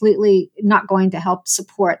completely not going to help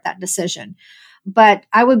support that decision. But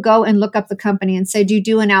I would go and look up the company and say, do you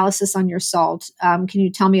do analysis on your salt? Can you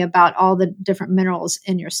tell me about all the different minerals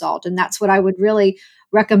in your salt? And that's what I would really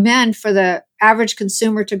recommend for the average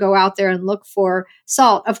consumer, to go out there and look for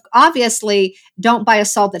salt. Obviously, don't buy a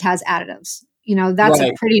salt that has additives. That's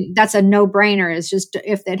right. That's a no-brainer. It's just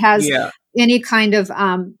if it has any kind of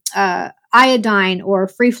iodine or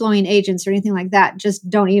free-flowing agents or anything like that, just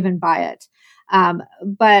don't even buy it.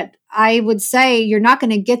 But I would say you're not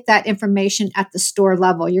going to get that information at the store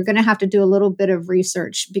level. You're going to have to do a little bit of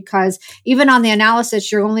research, because even on the analysis,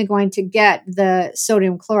 you're only going to get the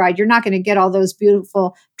sodium chloride. You're not going to get all those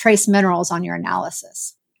beautiful trace minerals on your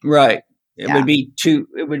analysis. Right. It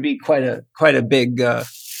would be quite a big,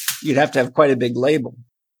 you'd have to have quite a big label.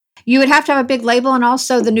 You would have to have a big label, and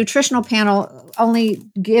also the nutritional panel only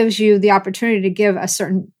gives you the opportunity to give a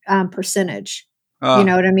certain percentage. You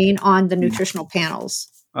know what I mean, on the nutritional panels.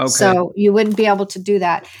 Okay. So you wouldn't be able to do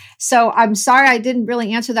that. So I'm sorry I didn't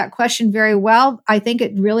really answer that question very well. I think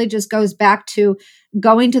it really just goes back to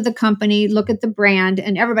going to the company, look at the brand,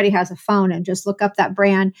 and everybody has a phone, and just look up that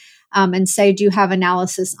brand and say, do you have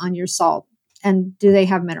analysis on your salt? And do they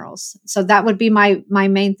have minerals? So that would be my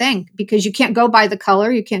main thing, because you can't go by the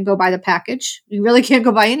color. You can't go by the package. You really can't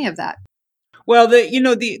go by any of that. Well,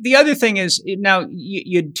 the other thing is, now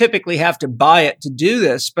you'd typically have to buy it to do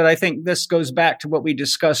this, but I think this goes back to what we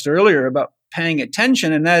discussed earlier about paying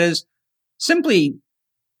attention, and that is simply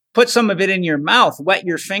put some of it in your mouth, wet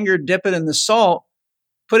your finger, dip it in the salt,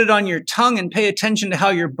 put it on your tongue, and pay attention to how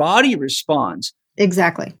your body responds.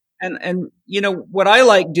 Exactly. And what I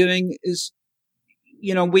like doing is,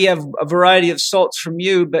 we have a variety of salts from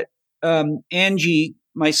you, but Angie,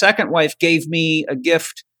 my second wife, gave me a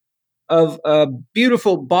gift of a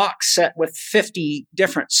beautiful box set with 50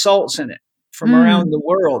 different salts in it from around the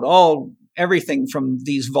world, everything from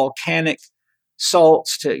these volcanic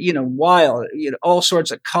salts to, wild, all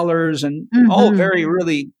sorts of colors and all very,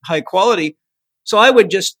 really high quality. So I would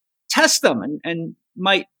just test them and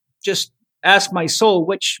might just ask my soul,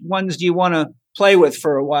 which ones do you want to play with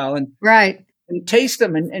for a while and taste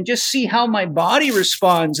them and just see how my body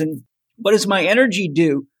responds and what does my energy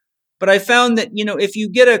do. But I found that, if you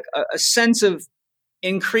get a sense of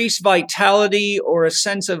increased vitality or a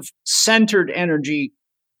sense of centered energy,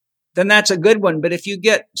 then that's a good one. But if you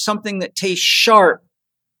get something that tastes sharp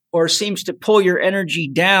or seems to pull your energy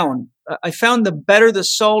down, I found the better the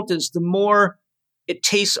salt is, the more it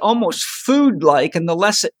tastes almost food-like and the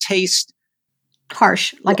less it tastes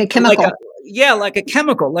harsh, like a chemical. Like a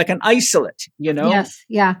chemical, like an isolate, Yes.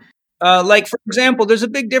 Yeah. Like, for example, there's a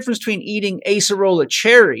big difference between eating acerola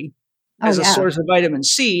cherry as a source of vitamin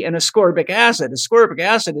C and ascorbic acid. Ascorbic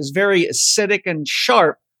acid is very acidic and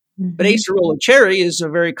sharp, but acerola cherry is a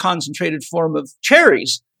very concentrated form of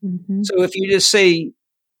cherries. So if you just say,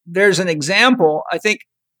 there's an example, I think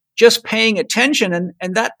just paying attention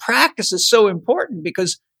and that practice is so important,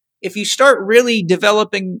 because if you start really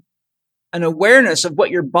developing an awareness of what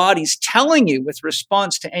your body's telling you with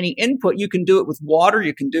response to any input, you can do it with water,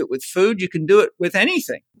 you can do it with food, you can do it with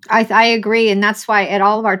anything. I agree. And that's why at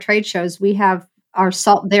all of our trade shows, we have our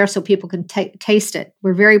salt there so people can taste it.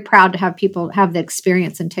 We're very proud to have people have the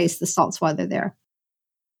experience and taste the salts while they're there.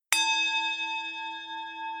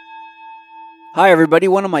 Hi, everybody.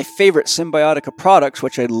 One of my favorite Symbiotica products,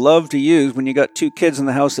 which I love to use when you got two kids in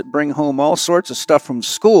the house that bring home all sorts of stuff from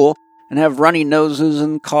school and have runny noses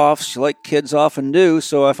and coughs like kids often do.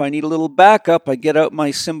 So if I need a little backup, I get out my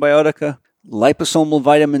Symbiotica liposomal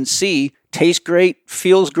vitamin C. Tastes great,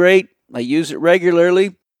 feels great. I use it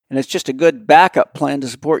regularly, and it's just a good backup plan to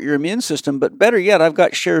support your immune system. But better yet, I've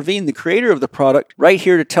got Shervine, the creator of the product, right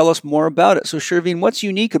here to tell us more about it. So Shervine, what's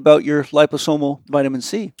unique about your liposomal vitamin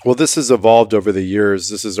C? Well, this has evolved over the years.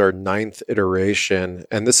 This is our 9th iteration,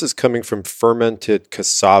 and this is coming from fermented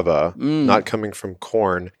cassava, not coming from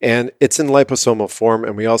corn. And it's in liposomal form,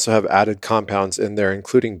 and we also have added compounds in there,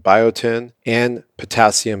 including biotin and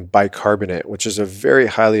potassium bicarbonate, which is a very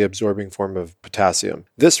highly absorbing form of potassium.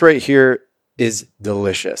 This right here is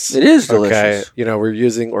delicious. It is delicious. Okay. We're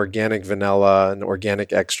using organic vanilla and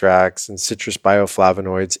organic extracts and citrus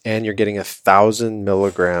bioflavonoids, and you're getting 1,000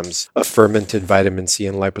 milligrams of fermented vitamin C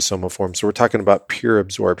in liposomal form. So we're talking about pure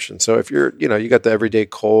absorption. So if you're, you got the everyday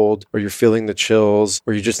cold, or you're feeling the chills,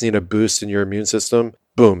 or you just need a boost in your immune system,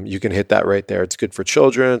 boom, you can hit that right there. It's good for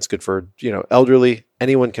children. It's good for, elderly.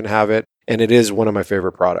 Anyone can have it. And it is one of my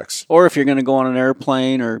favorite products. Or if you're going to go on an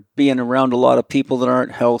airplane or being around a lot of people that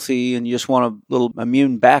aren't healthy and you just want a little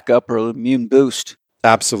immune backup or immune boost.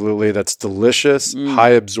 Absolutely. That's delicious,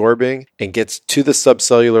 high absorbing, and gets to the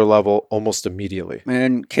subcellular level almost immediately.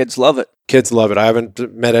 And kids love it. Kids love it. I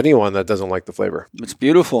haven't met anyone that doesn't like the flavor. It's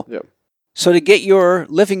beautiful. Yep. So to get your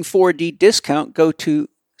Living 4D discount, go to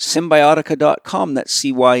Symbiotica.com. That's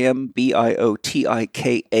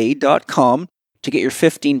Symbiotika.com. To get your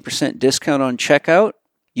 15% discount on checkout,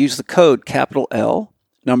 use the code capital L,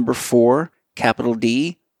 number 4, capital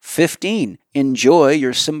D, 15. Enjoy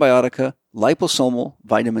your Symbiotica liposomal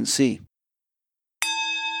vitamin C.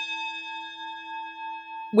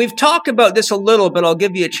 We've talked about this a little, but I'll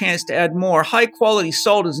give you a chance to add more. High quality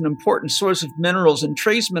salt is an important source of minerals and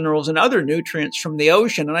trace minerals and other nutrients from the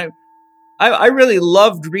ocean. And I really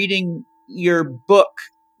loved reading your book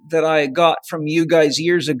that I got from you guys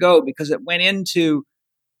years ago, because it went into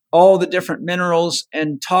all the different minerals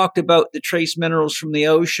and talked about the trace minerals from the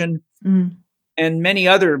ocean and many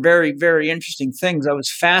other very, very interesting things. I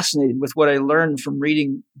was fascinated with what I learned from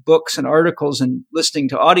reading books and articles and listening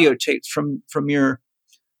to audio tapes from your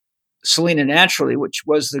Selena Naturally, which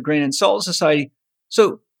was the Grain and Salt Society.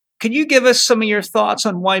 So could you give us some of your thoughts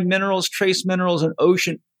on why minerals, trace minerals, and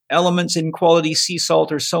ocean elements in quality sea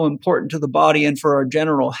salt are so important to the body and for our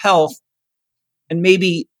general health, and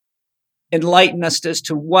maybe enlighten us as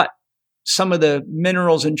to what some of the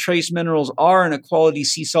minerals and trace minerals are in a quality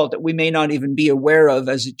sea salt that we may not even be aware of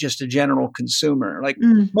as just a general consumer? Like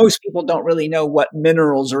most people don't really know what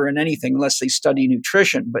minerals are in anything unless they study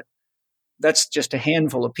nutrition, but that's just a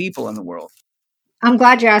handful of people in the world. I'm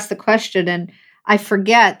glad you asked the question, and I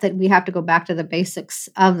forget that we have to go back to the basics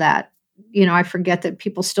of that. I forget that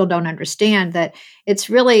people still don't understand that it's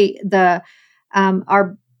really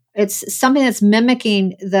it's something that's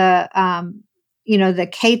mimicking the the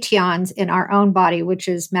cations in our own body, which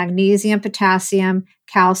is magnesium, potassium,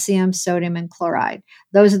 calcium, sodium, and chloride.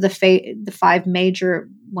 Those are the 5 major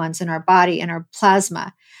ones in our body and our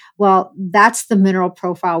plasma. Well, that's the mineral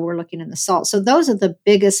profile we're looking in the salt. So those are the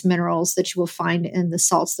biggest minerals that you will find in the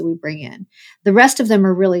salts that we bring in. The rest of them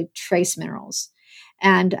are really trace minerals.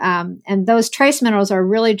 And those trace minerals are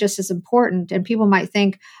really just as important. And people might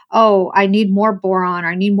think, oh, I need more boron, or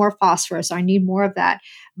I need more phosphorus, or I need more of that.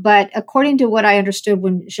 But according to what I understood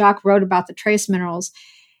when Jacques wrote about the trace minerals,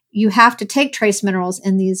 you have to take trace minerals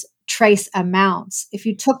in these trace amounts. If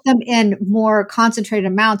you took them in more concentrated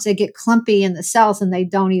amounts, they get clumpy in the cells and they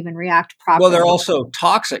don't even react properly. Well, they're also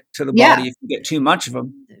toxic to the body if you get too much of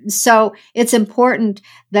them. So it's important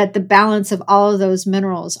that the balance of all of those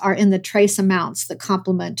minerals are in the trace amounts that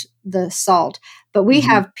complement the salt. But we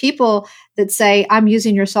have people that say, I'm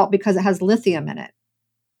using your salt because it has lithium in it.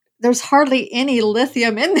 There's hardly any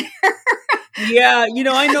lithium in there. Yeah,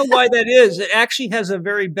 I know why that is. It actually has a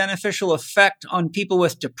very beneficial effect on people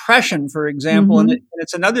with depression, for example. And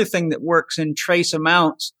it's another thing that works in trace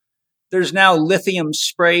amounts. There's now lithium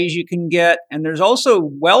sprays you can get, and there's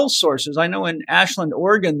also well sources. I know in Ashland,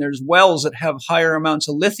 Oregon, there's wells that have higher amounts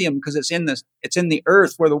of lithium because it's in the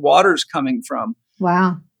earth where the water's coming from.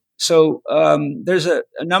 Wow. So there's a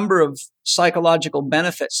number of psychological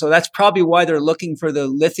benefits. So that's probably why they're looking for the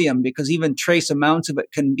lithium, because even trace amounts of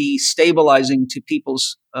it can be stabilizing to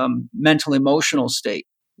people's mental, emotional state.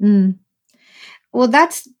 Mm. Well,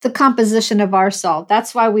 that's the composition of our salt.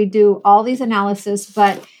 That's why we do all these analyses.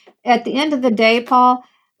 But at the end of the day, Paul,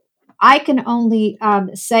 I can only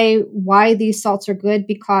say why these salts are good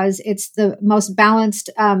because it's the most balanced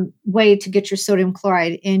way to get your sodium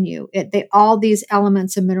chloride in you. All these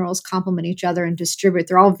elements and minerals complement each other and distribute.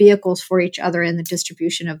 They're all vehicles for each other in the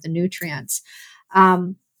distribution of the nutrients.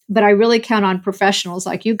 But I really count on professionals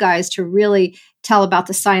like you guys to really tell about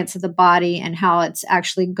the science of the body and how it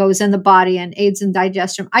actually goes in the body and aids in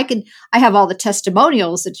digestion. I have all the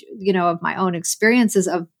testimonials that, of my own experiences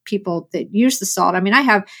of people that use the salt. I mean, I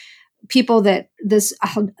have people the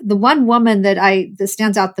one woman that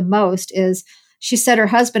stands out the most is she said her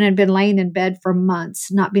husband had been laying in bed for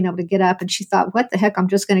months, not being able to get up. And she thought, what the heck? I'm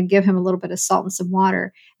just going to give him a little bit of salt and some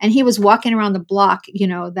water. And he was walking around the block,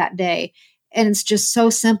 that day. And it's just so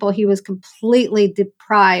simple. He was completely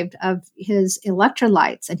deprived of his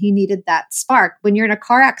electrolytes and he needed that spark. When you're in a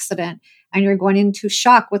car accident and you're going into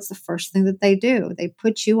shock, what's the first thing that they do? They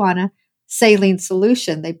put you on a saline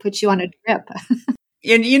solution. They put you on a drip.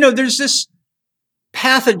 And, there's this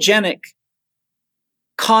pathogenic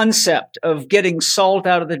concept of getting salt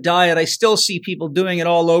out of the diet. I still see people doing it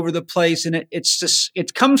all over the place. And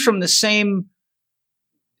it comes from the same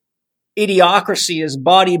idiocracy as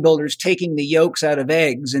bodybuilders taking the yolks out of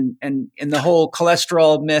eggs and the whole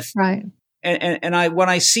cholesterol myth. Right. And when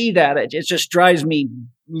I see that, it just drives me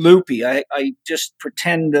loopy. I just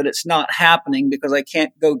pretend that it's not happening because I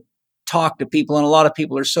can't go talk to people. And a lot of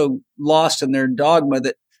people are so lost in their dogma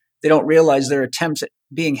that they don't realize their attempts at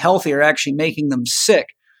being healthy are actually making them sick.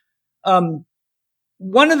 One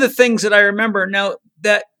of the things that I remember now,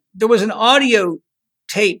 that there was an audio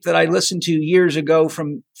tape that I listened to years ago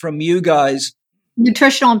from you guys.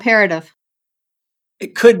 Nutritional Imperative.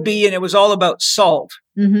 It could be, and it was all about salt.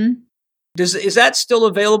 Mm-hmm. Is that still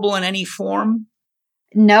available in any form?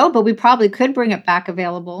 No, but we probably could bring it back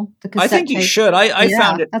available. I think you should. I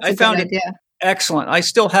found it. That's I found it idea. Excellent. I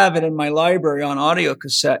still have it in my library on audio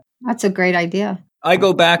cassette. That's a great idea. I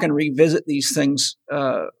go back and revisit these things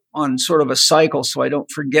on sort of a cycle, so I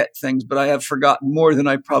don't forget things. But I have forgotten more than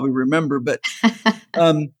I probably remember. But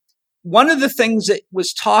one of the things that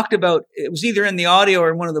was talked about, it was either in the audio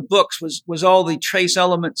or in one of the books, was all the trace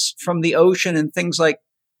elements from the ocean and things like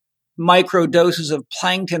micro doses of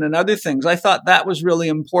plankton and other things. I thought that was really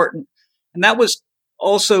important. And that was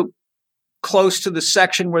also close to the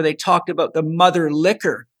section where they talked about the mother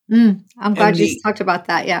liquor. I'm glad you talked about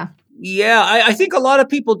that. Yeah. Yeah. I think a lot of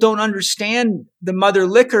people don't understand the mother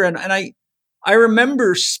liquor. And I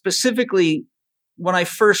remember specifically when I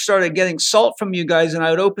first started getting salt from you guys and I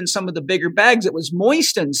would open some of the bigger bags, it was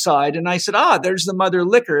moist inside. And I said, there's the mother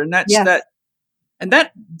liquor. And that's that. And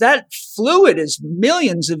that fluid is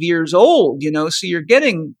millions of years old, so you're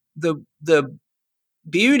getting the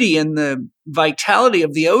beauty and the vitality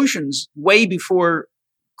of the oceans way before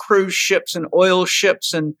cruise ships and oil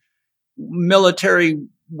ships and military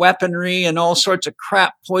weaponry and all sorts of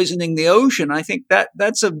crap poisoning the ocean. I think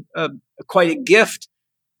that's quite a gift.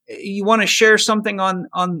 You want to share something on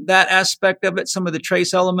that aspect of it, some of the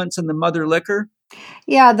trace elements and the mother liquor?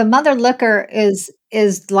 Yeah, the mother liquor is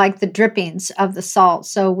like the drippings of the salt.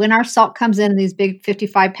 So when our salt comes in these big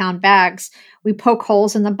 55-pound bags, we poke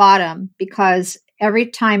holes in the bottom because every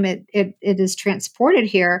time it is transported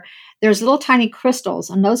here, there's little tiny crystals,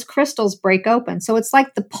 and those crystals break open. So it's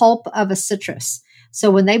like the pulp of a citrus. So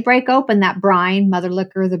when they break open that brine, mother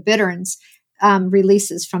liquor, the bitterns,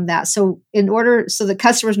 releases from that. So so the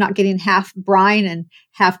customer's not getting half brine and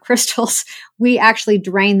half crystals, we actually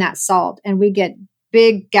drain that salt and we get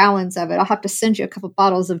big gallons of it. I'll have to send you a couple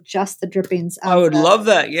bottles of just the drippings. I would love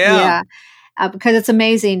that. Yeah. Because it's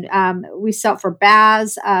amazing. We sell it for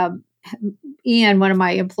baths. Ian, one of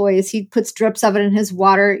my employees, he puts drips of it in his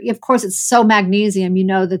water. Of course, it's so magnesium,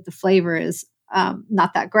 that the flavor is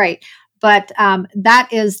not that great. But that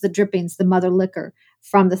is the drippings, the mother liquor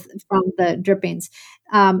from the drippings.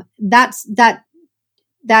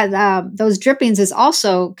 Those drippings is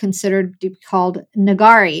also considered to be called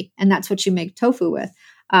nagari, and that's what you make tofu with.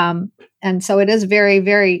 And so it is very,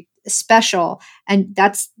 very special. And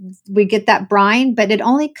we get that brine, but it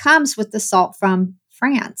only comes with the salt from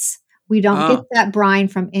France. We don't get that brine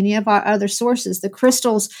from any of our other sources. The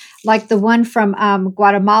crystals, like the one from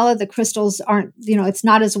Guatemala, the crystals aren't, it's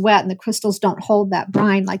not as wet, and the crystals don't hold that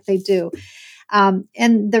brine like they do.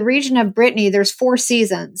 In the region of Brittany, there's 4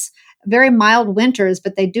 seasons, very mild winters,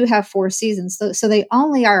 but they do have 4 seasons. So they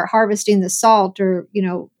only are harvesting the salt or,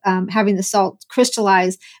 having the salt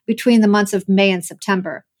crystallize between the months of May and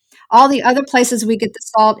September. All the other places we get the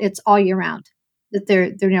salt, it's all year round that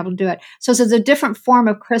they're able to do it. So it's a different form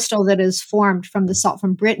of crystal that is formed from the salt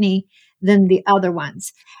from Brittany than the other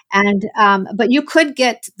ones. And, but you could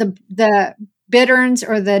get the bitterns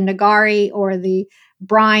or the nagari or the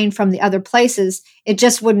brine from the other places. It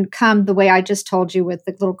just wouldn't come the way I just told you with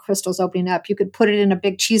the little crystals opening up. You could put it in a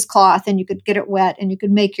big cheesecloth and you could get it wet and you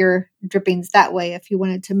could make your drippings that way if you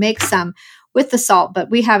wanted to make some with the salt, but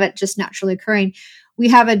we have it just naturally occurring. We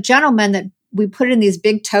have a gentleman that we put it in these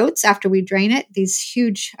big totes after we drain it, these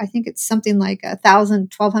huge, I think it's something like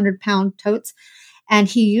 1,200 pound totes. And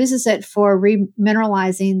he uses it for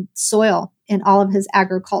remineralizing soil in all of his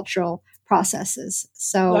agricultural processes.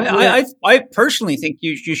 So I personally think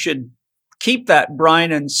you should keep that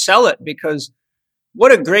brine and sell it, because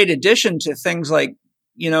what a great addition to things like,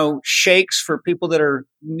 shakes for people that are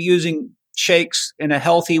using shakes in a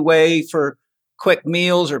healthy way for quick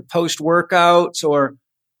meals or post workouts, or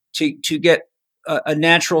to get a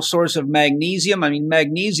natural source of magnesium. I mean,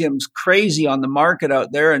 magnesium's crazy on the market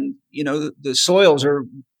out there, and the soils are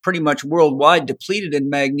pretty much worldwide depleted in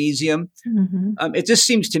magnesium. Mm-hmm. It just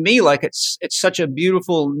seems to me like it's such a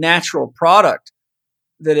beautiful natural product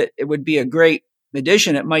that it would be a great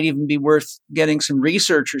addition. It might even be worth getting some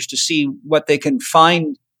researchers to see what they can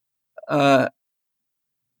find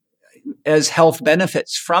as health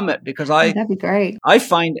benefits from it, because that'd be great. I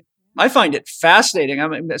find it fascinating. I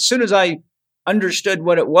mean, as soon as I understood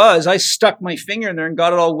what it was, I stuck my finger in there and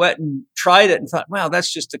got it all wet and tried it and thought, wow,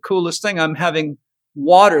 that's just the coolest thing. I'm having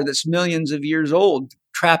water that's millions of years old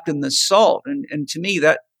trapped in the salt. And to me,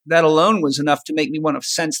 that alone was enough to make me want to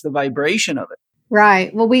sense the vibration of it.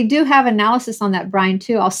 Right. Well, we do have analysis on that brine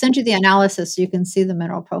too. I'll send you the analysis so you can see the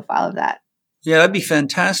mineral profile of that. Yeah, that'd be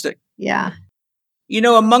fantastic. Yeah.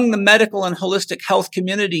 Among the medical and holistic health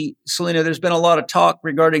community, Selena, there's been a lot of talk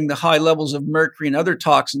regarding the high levels of mercury and other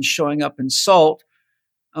toxins showing up in salt.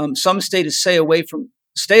 Some stay away from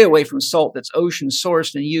salt that's ocean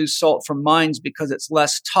sourced and use salt from mines because it's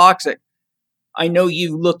less toxic. I know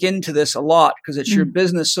you look into this a lot because it's your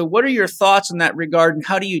business. So what are your thoughts in that regard, and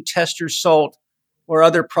how do you test your salt or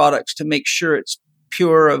other products to make sure it's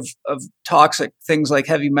pure of toxic things like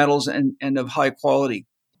heavy metals and of high quality?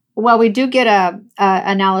 Well, we do get a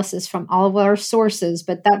analysis from all of our sources,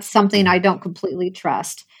 but that's something I don't completely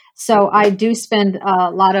trust. So I do spend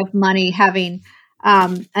a lot of money having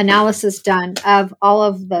analysis done of all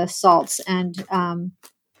of the salts, and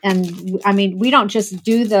I mean, we don't just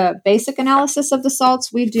do the basic analysis of the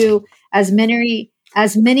salts. We do as many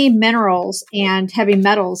minerals and heavy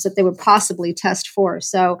metals that they would possibly test for.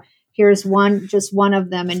 So here's just one of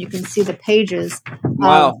them, and you can see the pages.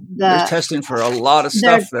 Wow, they're testing for a lot of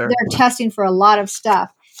stuff there. They're testing for a lot of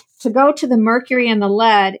stuff. To go to the mercury and the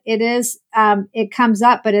lead, it comes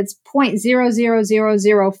up, but it's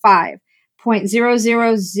 0.00005,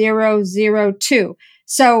 0.00002.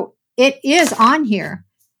 So it is on here,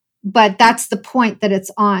 but that's the point that it's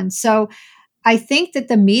on. So I think that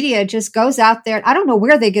the media just goes out there. I don't know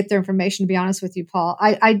where they get their information, to be honest with you, Paul.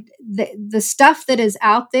 The stuff that is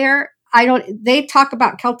out there, they talk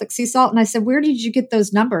about Celtic sea salt. And I said, where did you get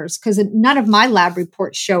those numbers? Because none of my lab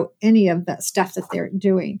reports show any of that stuff that they're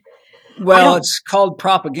doing. Well, it's called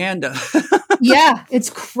propaganda. Yeah, it's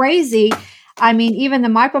crazy. I mean, even the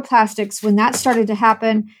microplastics, when that started to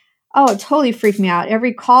happen, oh, it totally freaked me out.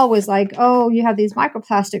 Every call was like, oh, you have these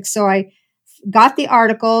microplastics. So I got the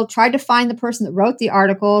article, tried to find the person that wrote the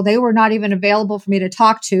article. They were not even available for me to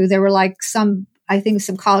talk to. They were like I think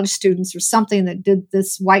some college students or something that did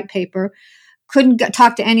this white paper. Couldn't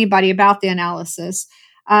talk to anybody about the analysis.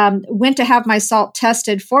 Went to have my salt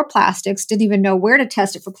tested for plastics. Didn't even know where to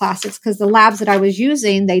test it for plastics because the labs that I was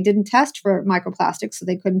using, they didn't test for microplastics, so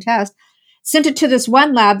they couldn't test. Sent it to this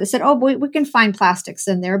one lab that said, oh, we can find plastics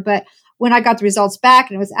in there. But when I got the results back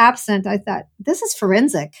and it was absent, I thought, this is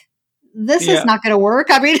forensic. This is not going to work.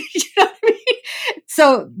 I mean, you know what I mean?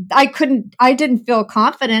 So I didn't feel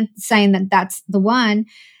confident saying that that's the one.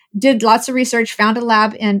 Did lots of research, found a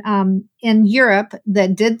lab in Europe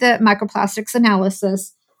that did the microplastics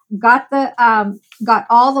analysis, got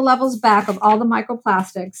all the levels back of all the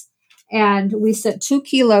microplastics, and we sent 2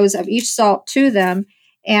 kilos of each salt to them,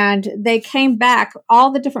 and they came back.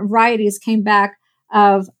 All the different varieties came back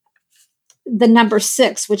of the number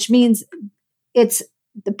 6, which means it's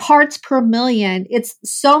the parts per million. It's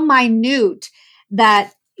so minute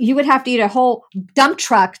that you would have to eat a whole dump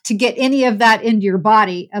truck to get any of that into your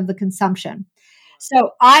body of the consumption.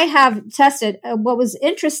 So I have tested. What was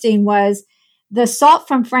interesting was the salt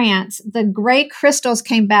from France, the gray crystals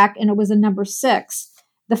came back and it was a number 6.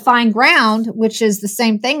 The fine ground, which is the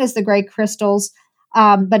same thing as the gray crystals,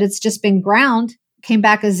 but it's just been ground, came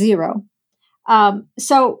back as 0.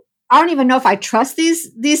 So I don't even know if I trust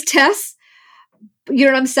these tests. You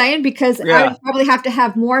know what I'm saying? Because I would probably have to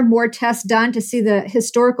have more and more tests done to see the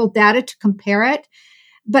historical data to compare it.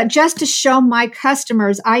 But just to show my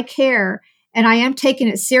customers I care and I am taking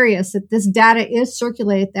it serious that this data is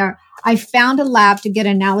circulated there, I found a lab to get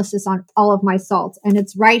analysis on all of my salts. And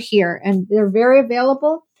it's right here. And they're very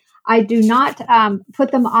available. I do not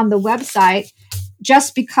put them on the website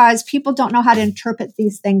just because people don't know how to interpret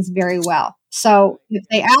these things very well. So if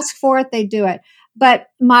they ask for it, they do it. But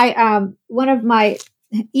my one of my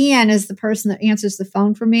Ian is the person that answers the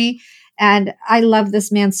phone for me, and I love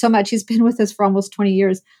this man so much. He's been with us for almost 20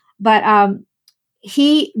 years, but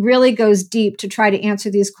he really goes deep to try to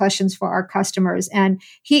answer these questions for our customers. And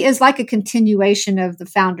he is like a continuation of the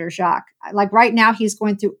founder, Jacques. Like right now, he's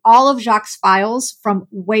going through all of Jacques' files from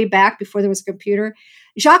way back before there was a computer.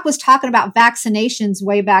 Jacques was talking about vaccinations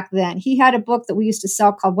way back then. He had a book that we used to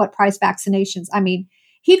sell called What Price Vaccinations? I mean,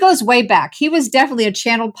 he goes way back. He was definitely a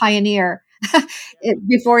channel pioneer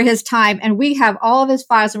before his time. And we have all of his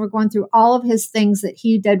files and we're going through all of his things that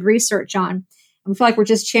he did research on. And we feel like we're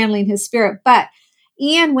just channeling his spirit. But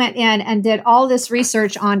Ian went in and did all this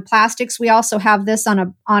research on plastics. We also have this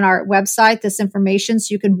on our website, this information,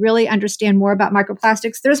 so you can really understand more about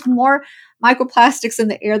microplastics. There's more microplastics in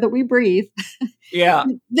the air that we breathe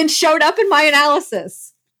than showed up in my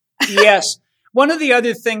analysis. Yes. One of the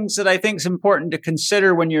other things that I think is important to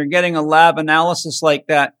consider when you're getting a lab analysis like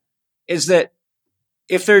that is that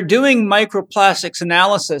if they're doing microplastics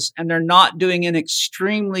analysis and they're not doing an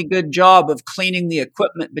extremely good job of cleaning the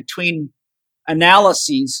equipment between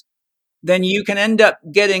analyses, then you can end up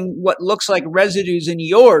getting what looks like residues in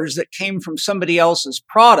yours that came from somebody else's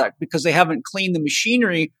product because they haven't cleaned the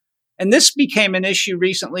machinery. And this became an issue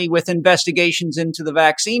recently with investigations into the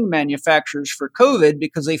vaccine manufacturers for COVID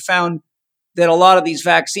because they found that a lot of these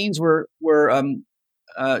vaccines were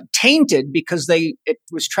tainted because it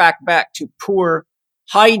was tracked back to poor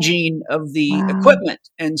hygiene of the equipment.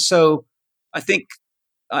 And so I think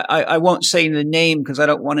I won't say the name because I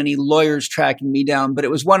don't want any lawyers tracking me down, but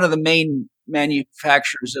it was one of the main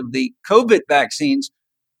manufacturers of the COVID vaccines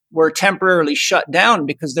were temporarily shut down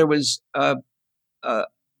because there was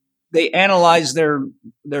they analyzed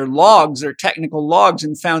their logs, their technical logs,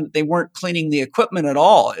 and found that they weren't cleaning the equipment at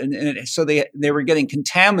all. And so they were getting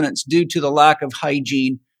contaminants due to the lack of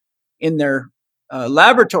hygiene in their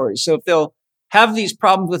laboratories. So if they'll have these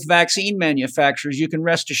problems with vaccine manufacturers, you can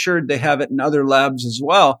rest assured they have it in other labs as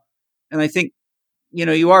well. And I think,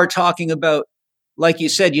 you are talking about, like you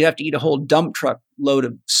said, you have to eat a whole dump truck load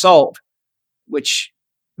of salt, which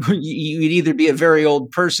you'd either be a very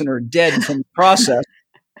old person or dead from the process.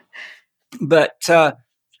 But,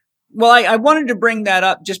 I wanted to bring that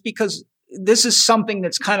up just because this is something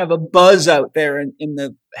that's kind of a buzz out there in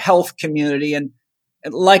the health community. And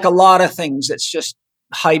like a lot of things, it's just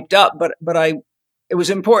hyped up. But it was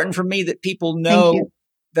important for me that people know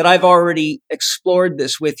that I've already explored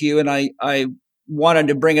this with you. And I wanted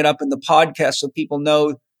to bring it up in the podcast so people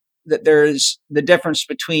know that there is the difference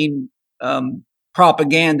between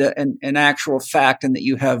propaganda and actual fact, and that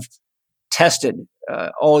you have tested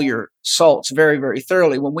all your salts very, very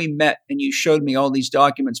thoroughly. When we met and you showed me all these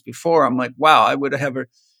documents before, I'm like, wow,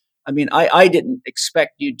 I didn't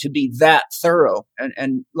expect you to be that thorough.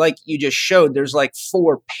 And like you just showed, there's like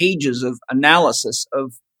 4 pages of analysis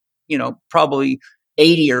of, probably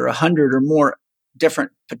 80 or 100 or more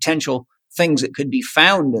different potential things that could be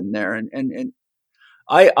found in there. And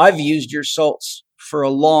I've used your salts for a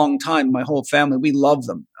long time. My whole family, we love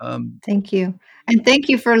them. Thank you. And thank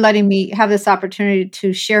you for letting me have this opportunity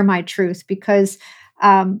to share my truth, because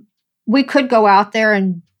we could go out there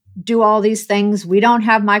and do all these things. We don't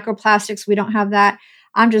have microplastics. We don't have that.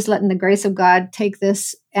 I'm just letting the grace of God take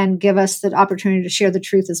this and give us the opportunity to share the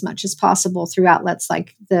truth as much as possible through outlets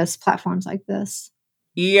like this, platforms like this.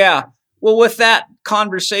 Yeah. Well, with that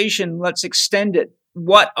conversation, let's extend it.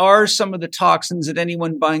 What are some of the toxins that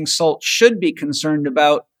anyone buying salt should be concerned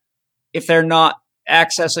about if they're not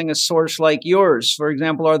accessing a source like yours? For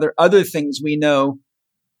example, are there other things we know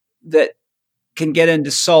that can get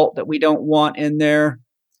into salt that we don't want in there?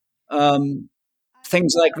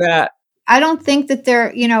 Things like that. I don't think that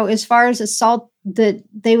they're, as far as a salt, that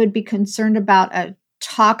they would be concerned about a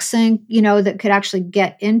toxin, that could actually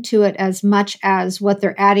get into it as much as what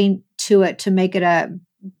they're adding to it to make it a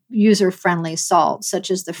user-friendly salt, such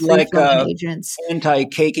as the free-flowing agents.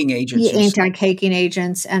 Anti-caking agents. The anti-caking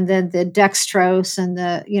agents, and then the dextrose and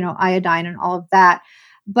the, iodine and all of that.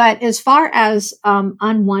 But as far as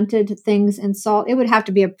unwanted things in salt, it would have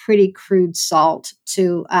to be a pretty crude salt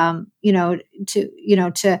to have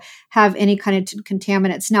any kind of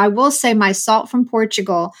contaminants. Now, I will say my salt from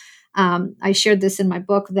Portugal, I shared this in my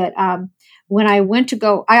book, that when I went to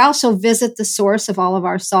go, I also visit the source of all of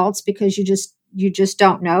our salts, because you just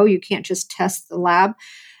don't know. You can't just test the lab.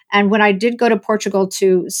 And when I did go to Portugal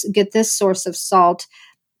to get this source of salt,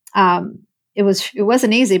 it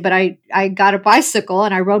wasn't easy, but I got a bicycle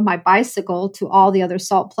and I rode my bicycle to all the other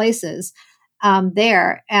salt places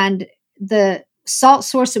there. And the salt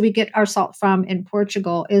source that we get our salt from in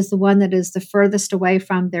Portugal is the one that is the furthest away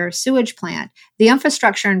from their sewage plant. The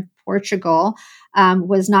infrastructure in Portugal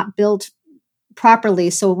was not built properly.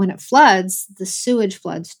 So when it floods, the sewage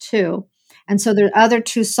floods too. And so there are other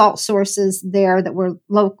 2 salt sources there that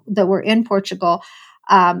were in Portugal.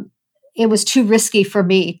 It was too risky for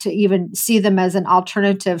me to even see them as an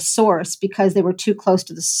alternative source because they were too close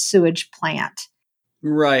to the sewage plant.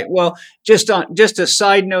 Right. Well, just a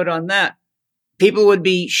side note on that, people would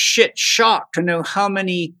be shit shocked to know how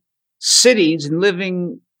many cities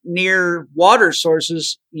living near water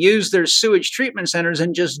sources use their sewage treatment centers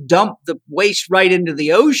and just dump the waste right into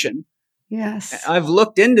the ocean. Yes. I've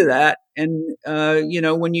looked into that. And,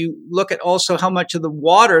 when you look at also how much of the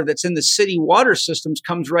water that's in the city water systems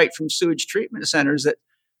comes right from sewage treatment centers that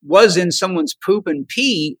was in someone's poop and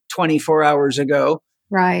pee 24 hours ago.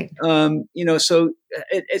 Right. So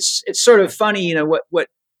it's sort of funny,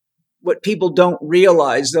 what people don't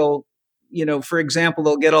realize. They'll, for example,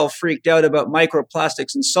 they'll get all freaked out about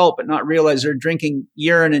microplastics and salt, but not realize they're drinking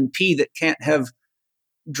urine and pee that can't have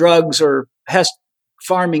drugs or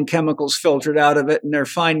farming chemicals filtered out of it, and they're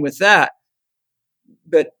fine with that.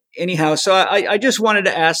 But anyhow, so I just wanted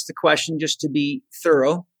to ask the question just to be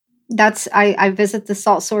thorough. I visit the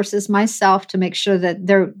salt sources myself to make sure that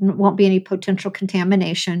there won't be any potential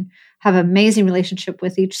contamination. Have an amazing relationship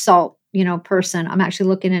with each salt, person. I'm actually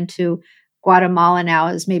looking into Guatemala now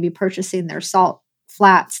as maybe purchasing their salt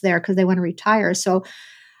flats there because they want to retire. So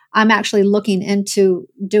I'm actually looking into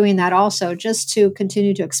doing that also, just to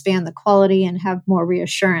continue to expand the quality and have more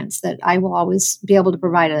reassurance that I will always be able to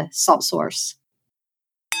provide a salt source.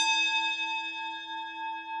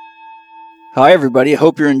 Hi, everybody. I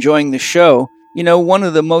hope you're enjoying the show. One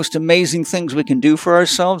of the most amazing things we can do for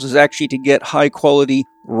ourselves is actually to get high quality,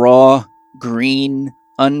 raw, green,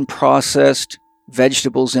 unprocessed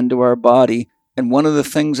vegetables into our body. And one of the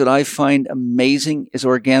things that I find amazing is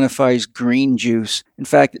Organifi's green juice. In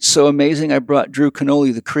fact, it's so amazing, I brought Drew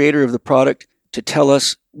Canoli, the creator of the product, to tell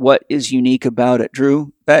us what is unique about it.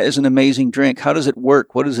 Drew, that is an amazing drink. How does it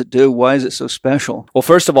work? What does it do? Why is it so special? Well,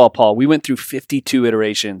 first of all, Paul, we went through 52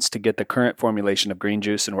 iterations to get the current formulation of green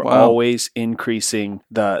juice, and we're always increasing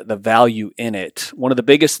the value in it. One of the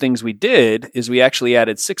biggest things we did is we actually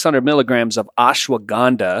added 600 milligrams of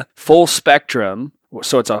ashwagandha, full spectrum.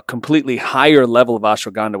 So it's a completely higher level of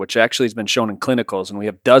ashwagandha, which actually has been shown in clinicals, and we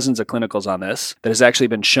have dozens of clinicals on this, that has actually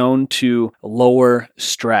been shown to lower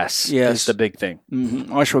stress. Yes. Is the big thing.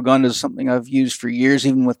 Mm-hmm. Ashwagandha is something I've used for years,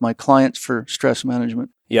 even with my clients for stress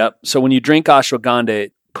management. Yep. So when you drink ashwagandha,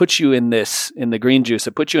 it puts you in the green juice,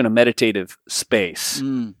 it puts you in a meditative space.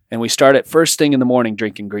 And we start at first thing in the morning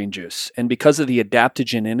drinking green juice. And because of the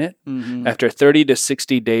adaptogen in it, after 30 to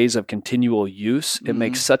 60 days of continual use, it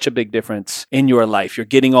makes such a big difference in your life. You're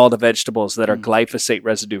getting all the vegetables that are glyphosate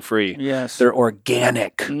residue free. Yes. They're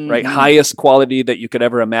organic, right? Highest quality that you could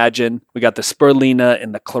ever imagine. We got the spirulina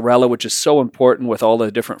and the chlorella, which is so important with all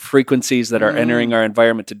the different frequencies that are entering our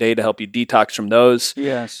environment today to help you detox from those.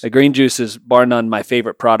 Yes. The green juice is bar none my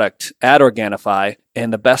favorite product at Organifi.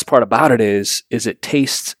 And the best part about it is it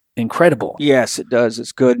tastes incredible. Yes, it does.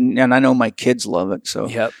 It's good. And I know my kids love it. So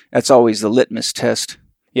that's always the litmus test.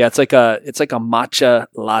 Yeah, it's like a matcha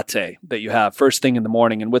latte that you have first thing in the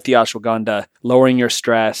morning. And with the ashwagandha, lowering your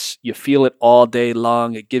stress, you feel it all day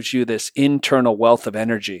long. It gives you this internal wealth of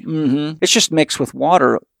energy. It's just mixed with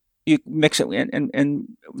water. You mix it, and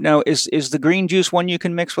now is the green juice one you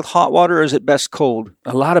can mix with hot water, or is it best cold?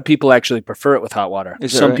 A lot of people actually prefer it with hot water.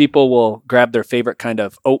 Some people will grab their favorite kind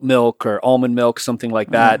of oat milk or almond milk, something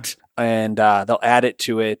like that, and they'll add it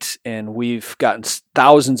to it. And we've gotten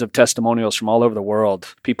thousands of testimonials from all over the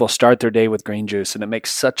world. People start their day with green juice, and it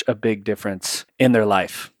makes such a big difference in their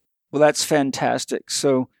life. Well, that's fantastic.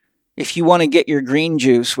 So if you want to get your green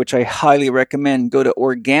juice, which I highly recommend, go to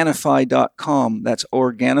Organifi.com. That's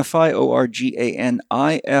Organifi,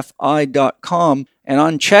 Organifi.com. And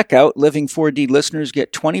on checkout, Living 4D listeners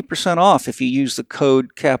get 20% off if you use the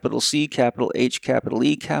code capital C, capital H, capital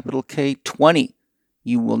E, capital K, 20.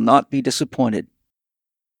 You will not be disappointed.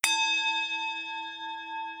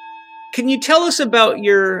 Can you tell us about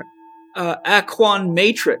your Aquan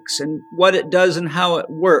Matrix and what it does and how it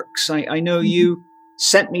works? I know you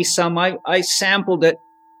sent me some. I sampled it,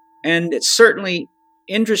 and it's certainly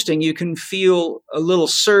interesting. You can feel a little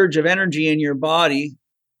surge of energy in your body.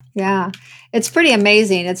 Yeah, it's pretty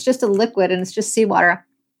amazing. It's just a liquid, and it's just seawater.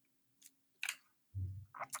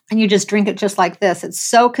 And you just drink it just like this. It's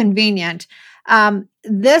so convenient.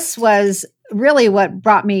 This was really what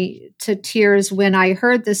brought me to tears when I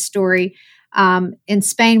heard this story in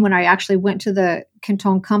Spain, when I actually went to the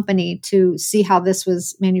Quinton company to see how this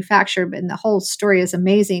was manufactured. And the whole story is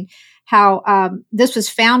amazing. How this was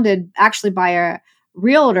founded actually by a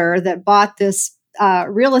realtor that bought this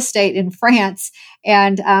real estate in France,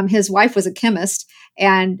 and his wife was a chemist,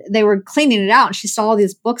 and they were cleaning it out. And she saw all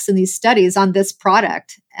these books and these studies on this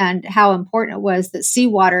product and how important it was that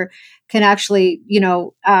seawater can actually,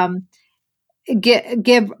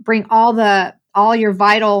 bring all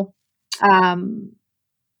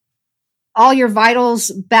your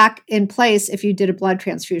vitals back in place if you did a blood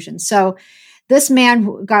transfusion. So this man,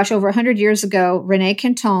 over 100 years ago, René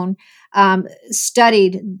Quinton,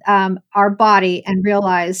 studied our body and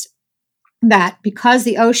realized that because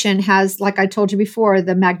the ocean has, like I told you before,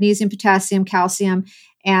 the magnesium, potassium, calcium,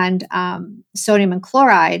 and sodium and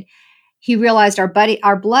chloride, he realized our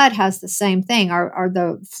blood has the same thing.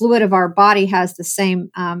 The fluid of our body has the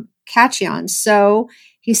same cations. So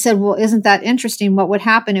he said, well, isn't that interesting? What would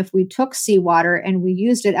happen if we took seawater and we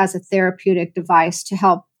used it as a therapeutic device to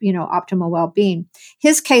help, optimal well-being?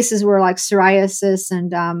 His cases were like psoriasis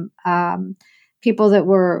and people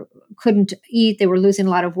that couldn't eat. They were losing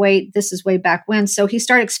a lot of weight. This is way back when. So he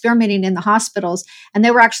started experimenting in the hospitals, and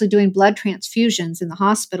they were actually doing blood transfusions in the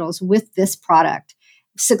hospitals with this product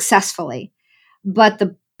successfully. But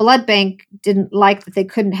the blood bank didn't like that they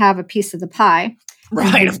couldn't have a piece of the pie.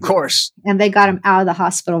 Right, of course. And they got him out of the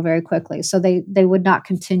hospital very quickly. So they would not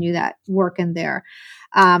continue that work in there.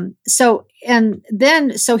 So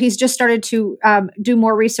he's just started to do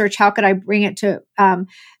more research. How could I bring it to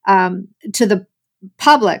the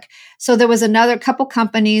public? So there was another couple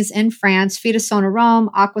companies in France,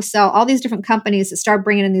 Phytosonarome, Aquacel, all these different companies that started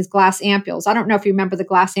bringing in these glass ampules. I don't know if you remember the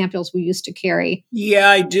glass ampules we used to carry. Yeah,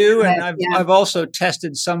 I do. And I've also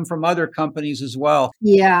tested some from other companies as well.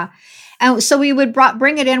 Yeah. And so we would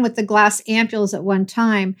bring it in with the glass ampules at one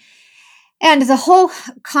time. And the whole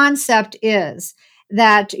concept is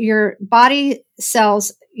that your body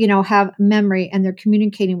cells, have memory and they're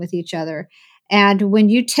communicating with each other. And when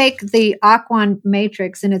you take the Aquan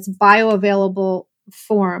Matrix in its bioavailable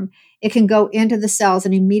form, it can go into the cells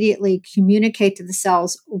and immediately communicate to the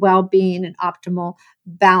cells well-being and optimal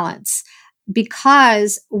balance.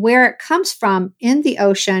 Because where it comes from in the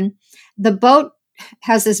ocean, the boat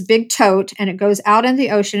has this big tote and it goes out in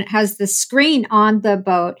the ocean. It has the screen on the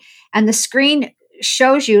boat, and the screen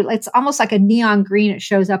shows you, it's almost like a neon green. It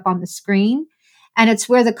shows up on the screen, and it's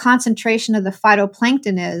where the concentration of the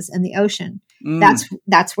phytoplankton is in the ocean.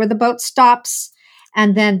 That's where the boat stops.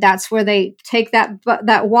 And then that's where they take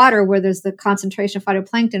that water where there's the concentration of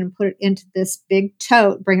phytoplankton and put it into this big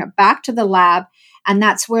tote, bring it back to the lab. And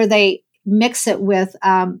that's where they mix it with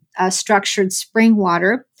a structured spring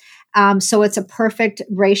water. So it's a perfect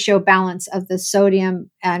ratio balance of the sodium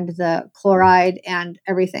and the chloride and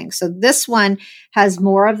everything. So this one has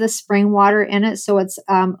more of the spring water in it. So it's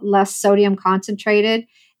less sodium concentrated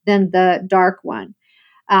than the dark one.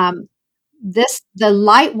 The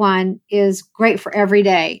light one is great for every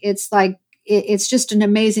day. It's like, it's just an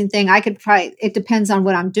amazing thing. It depends on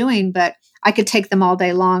what I'm doing, but I could take them all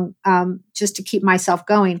day long just to keep myself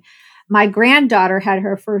going. My granddaughter had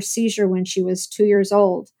her first seizure when she was 2 years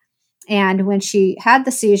old. And when she had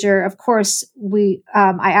the seizure, of course,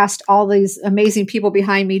 I asked all these amazing people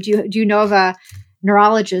behind me, do you know of a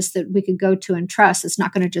neurologist that we could go to and trust that's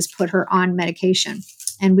not going to just put her on medication?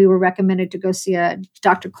 And we were recommended to go see a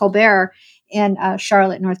Dr. Colbert in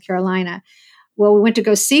Charlotte, North Carolina. Well, we went to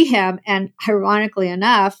go see him, and ironically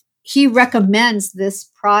enough, he recommends this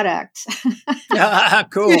product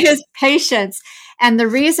Cool. to his patients. And the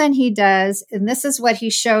reason he does, and this is what he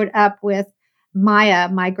showed up with Maya,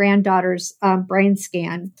 my granddaughter's brain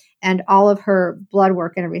scan and all of her blood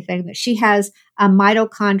work and everything, that she has a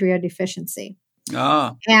mitochondria deficiency.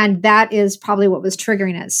 And that is probably what was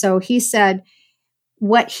triggering it. So he said,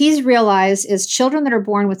 what he's realized is children that are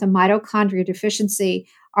born with a mitochondria deficiency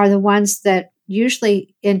are the ones that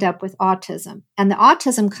usually end up with autism. And the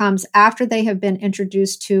autism comes after they have been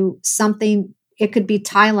introduced to something. It could be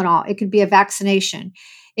Tylenol. It could be a vaccination.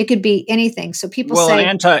 It could be anything. So people say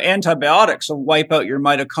antibiotics will wipe out your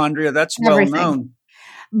mitochondria. That's everything. Well known.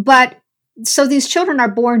 But so these children are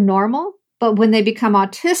born normal, but when they become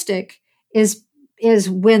autistic is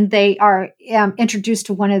when they are introduced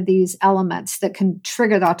to one of these elements that can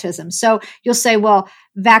trigger the autism. So you'll say, well,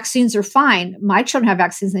 vaccines are fine. My children have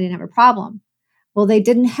vaccines. They didn't have a problem. Well, they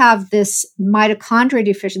didn't have this mitochondria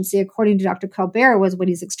deficiency, according to Dr. Colbert, was what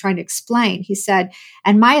he's trying to explain. He said,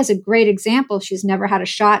 and Maya's a great example. She's never had a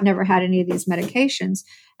shot, never had any of these medications.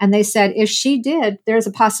 And they said, if she did, there's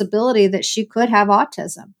a possibility that she could have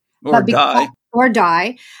autism. Or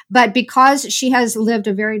die. But because she has lived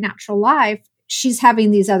a very natural life, she's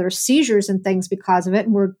having these other seizures and things because of it.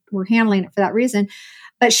 And we're handling it for that reason.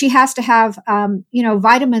 But she has to have,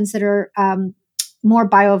 vitamins that are more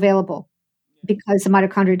bioavailable, because the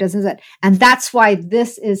mitochondria doesn't it. And that's why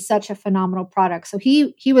this is such a phenomenal product. So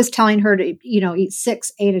he was telling her to, eat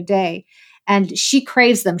 6-8 a day, and she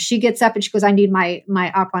craves them. She gets up and she goes, I need my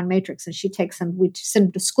Aquan Matrix. And she takes them. We send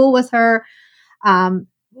them to school with her.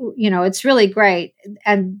 It's really great.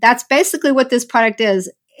 And that's basically what this product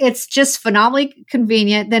is. It's just phenomenally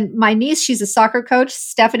convenient. Then my niece, she's a soccer coach.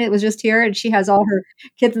 Stephanie was just here, and she has all her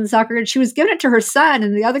kids in soccer, and she was giving it to her son,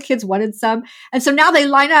 and the other kids wanted some. And so now they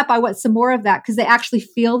line up. I want some more of that because they actually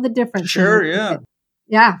feel the difference. Sure. Yeah.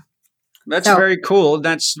 Yeah. That's very cool.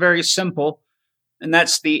 That's very simple. And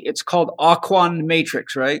it's called Aquan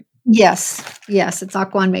Matrix, right? Yes. It's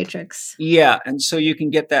Aquan Matrix. Yeah. And so you can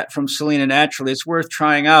get that from Selena naturally. It's worth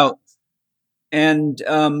trying out. And,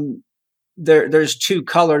 there's two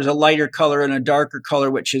colors, a lighter color and a darker color,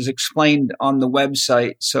 which is explained on the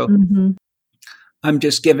website. So I'm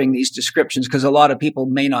just giving these descriptions because a lot of people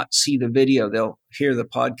may not see the video. They'll hear the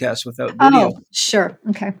podcast without video. Oh, sure.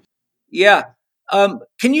 Okay. Yeah.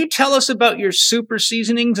 Can you tell us about your super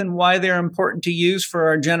seasonings and why they're important to use for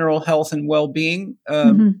our general health and well-being?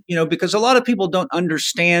 Because a lot of people don't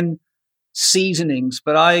understand seasonings,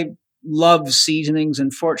 but I love seasonings.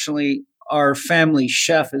 And fortunately, our family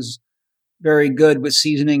chef is very good with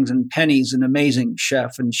seasonings, and Penny's an amazing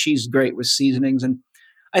chef, and she's great with seasonings. And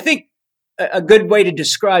I think a good way to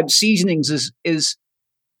describe seasonings is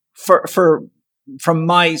from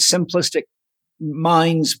my simplistic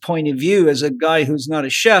mind's point of view as a guy who's not a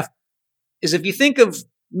chef, is if you think of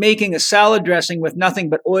making a salad dressing with nothing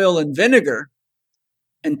but oil and vinegar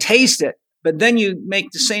and taste it, but then you make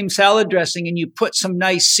the same salad dressing and you put some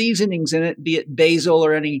nice seasonings in it, be it basil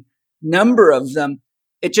or any number of them,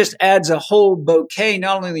 it just adds a whole bouquet,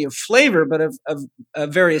 not only of flavor, but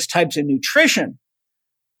of various types of nutrition.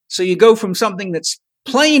 So you go from something that's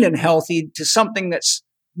plain and healthy to something that's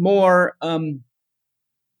more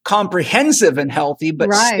comprehensive and healthy,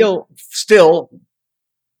 but still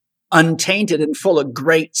untainted and full of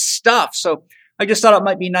great stuff. So I just thought it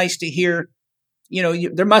might be nice to hear,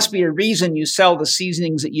 there must be a reason you sell the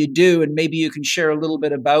seasonings that you do, and maybe you can share a little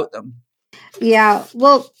bit about them. Yeah.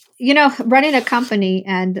 Well, running a company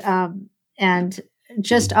and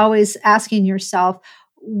just always asking yourself,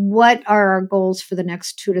 what are our goals for the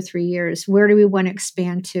next 2 to 3 years? Where do we want to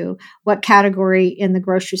expand to? What category in the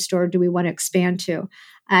grocery store do we want to expand to?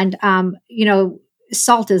 And,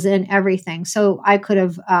 salt is in everything. So I could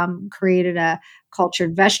have created a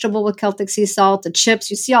cultured vegetable with Celtic sea salt, the chips.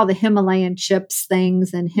 You see all the Himalayan chips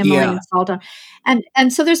things and Himalayan salt on.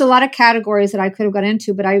 And so there's a lot of categories that I could have got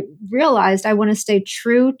into, but I realized I want to stay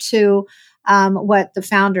true to what the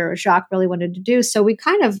founder, Jacques, really wanted to do. So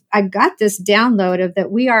I got this download of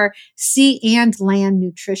that we are sea and land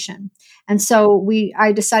nutrition. And so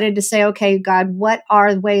I decided to say, okay, God, what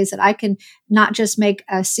are the ways that I can not just make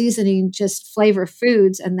a seasoning, just flavor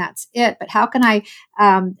foods and that's it, but how can I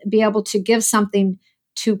be able to give something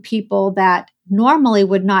to people that normally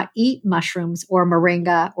would not eat mushrooms or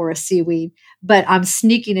moringa or a seaweed, but I'm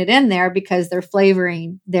sneaking it in there because they're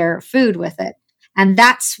flavoring their food with it. And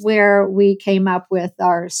that's where we came up with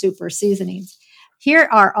our super seasonings. Here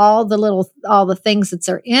are all the things that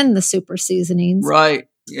are in the super seasonings. Right.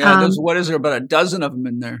 Yeah. What is there? About a dozen of them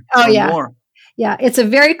in there. Oh, yeah. More. Yeah. It's a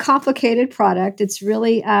very complicated product. It's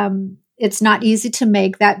really, it's not easy to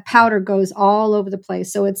make. That powder goes all over the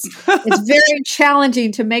place. So it's very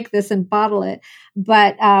challenging to make this and bottle it.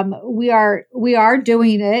 But we are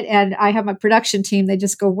doing it. And I have my production team. They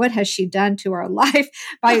just go, what has she done to our life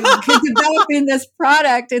by developing this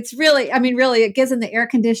product? It's really, it gives in the air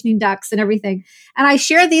conditioning ducts and everything. And I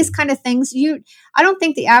share these kind of things. I don't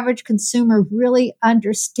think the average consumer really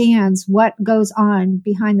understands what goes on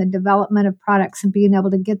behind the development of products and being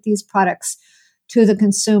able to get these products to the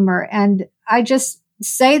consumer. And I just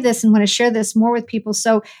say this and want to share this more with people.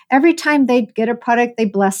 So every time they get a product, they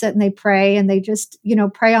bless it and they pray and they just,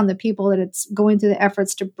 pray on the people that it's going through the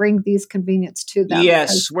efforts to bring these convenience to them.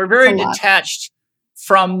 Yes, we're very detached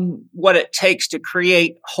from what it takes to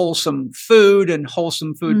create wholesome food and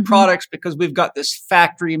wholesome food products because we've got this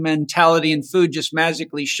factory mentality and food just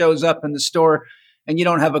magically shows up in the store and you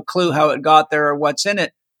don't have a clue how it got there or what's in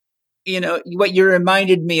it. What you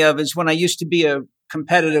reminded me of is when I used to be a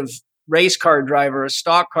competitive race car driver, a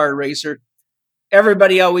stock car racer,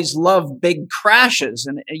 everybody always loved big crashes.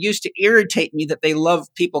 And it used to irritate me that they love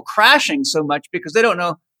people crashing so much because they don't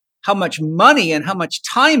know how much money and how much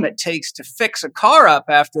time it takes to fix a car up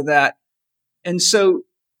after that. And so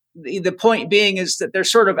the point being is that they're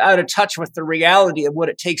sort of out of touch with the reality of what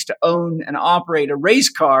it takes to own and operate a race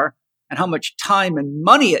car and how much time and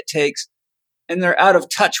money it takes. And they're out of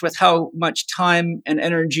touch with how much time and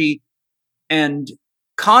energy and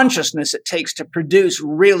consciousness it takes to produce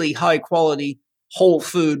really high quality whole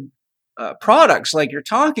food products like you're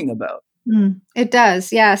talking about. It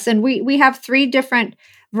does. Yes. And we have 3 different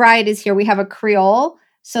varieties here. We have a Creole.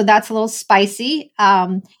 So that's a little spicy.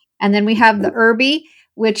 And then we have the Herby,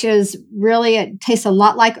 which is really, it tastes a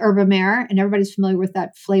lot like Herbe Mere, and everybody's familiar with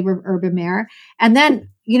that flavor of Herbe Mere. And then,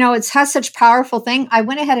 it has such powerful thing. I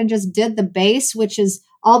went ahead and just did the base, which is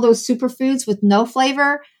all those superfoods with no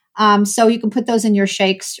flavor. So you can put those in your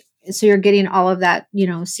shakes. So you're getting all of that,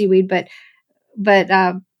 seaweed, but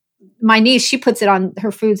my niece, she puts it on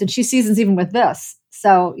her foods and she seasons even with this.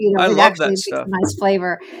 So, I it love actually that makes stuff. a nice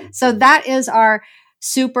flavor. So that is our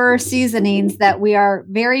super seasonings that we are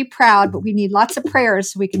very proud, but we need lots of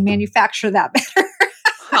prayers so we can manufacture that better.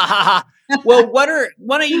 Well, why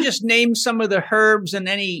don't you just name some of the herbs and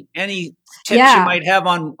any tips you might have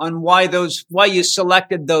on why you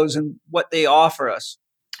selected those and what they offer us?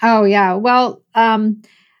 Oh yeah. Well,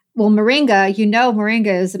 moringa,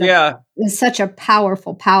 moringa is such a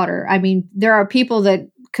powerful powder. I mean, there are people that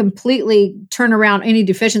completely turn around any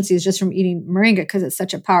deficiencies just from eating moringa because it's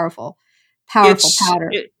such a powerful powder.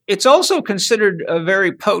 It's also considered a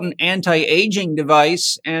very potent anti-aging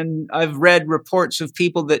device. And I've read reports of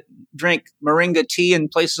people that drink moringa tea in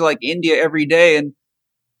places like India every day.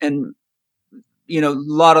 And a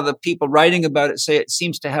lot of the people writing about it say it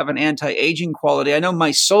seems to have an anti-aging quality. I know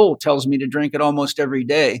my soul tells me to drink it almost every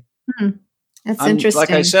day. That's interesting.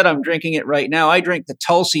 Like I said, I'm drinking it right now. I drink the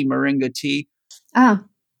Tulsi moringa tea. Oh,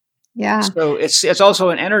 yeah. So it's also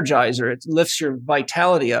an energizer. It lifts your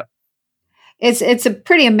vitality up. It's a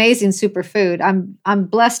pretty amazing superfood. I'm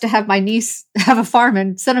blessed to have my niece have a farm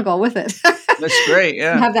in Senegal with it. That's great.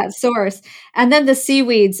 Yeah, have that source. And then the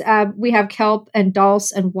seaweeds. We have kelp and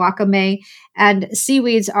dulse and wakame. And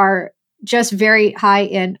seaweeds are just very high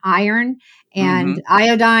in iron and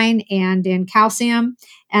iodine and in calcium.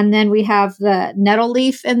 And then we have the nettle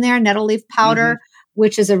leaf in there, nettle leaf powder,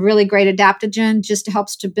 which is a really great adaptogen, just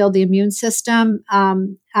helps to build the immune system.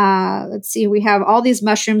 Let's see, we have all these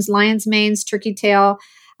mushrooms, lion's manes, turkey tail,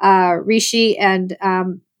 reishi, and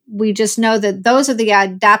we just know that those are the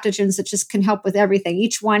adaptogens that just can help with everything.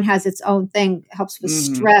 Each one has its own thing, helps with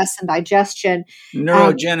stress and digestion.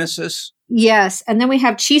 Neurogenesis. Yes. And then we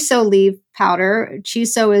have chiso leaf powder.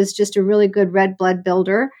 Chiso is just a really good red blood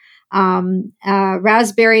builder.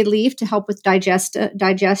 raspberry leaf to help with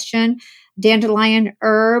digestion, dandelion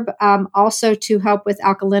herb, also to help with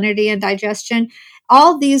alkalinity and digestion.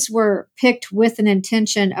 All these were picked with an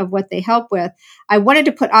intention of what they help with. I wanted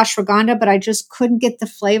to put ashwagandha, but I just couldn't get the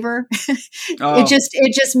flavor. Oh.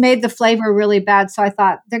 It just made the flavor really bad. So I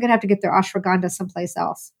thought they're going to have to get their ashwagandha someplace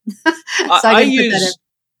else. So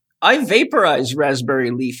I vaporize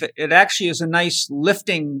raspberry leaf. It actually is a nice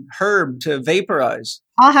lifting herb to vaporize.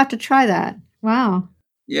 I'll have to try that. Wow.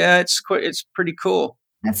 Yeah, it's pretty cool.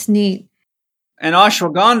 That's neat. And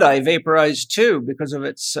ashwagandha I vaporize too because of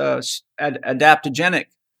its adaptogenic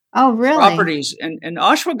properties. And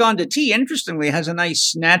ashwagandha tea, interestingly, has a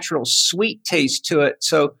nice natural sweet taste to it.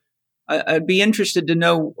 So I'd be interested to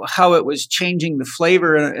know how it was changing the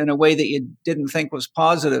flavor in a way that you didn't think was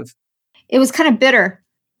positive. It was kind of bitter.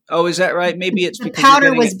 Oh, is that right? Maybe it's the because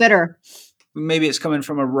powder was bitter. Maybe it's coming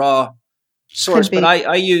from a raw source. But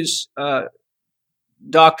I use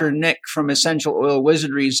Dr. Nick from Essential Oil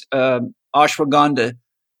Wizardry's ashwagandha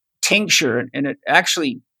tincture, and it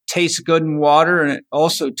actually tastes good in water, and it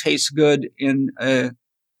also tastes good when I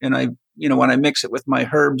mix it with my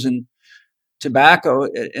herbs and tobacco,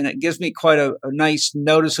 and it gives me quite a nice,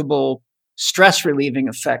 noticeable stress relieving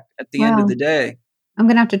effect at the end of the day. I'm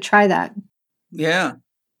going to have to try that. Yeah.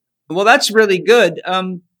 Well, that's really good.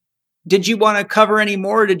 Did you want to cover any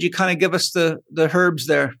more? Or did you kind of give us the herbs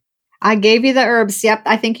there? I gave you the herbs. Yep.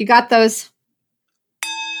 I think you got those.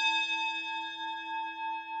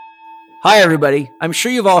 Hi, everybody. I'm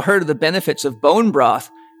sure you've all heard of the benefits of bone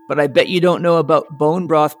broth, but I bet you don't know about bone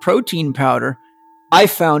broth protein powder. I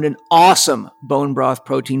found an awesome bone broth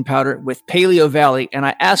protein powder with Paleo Valley, and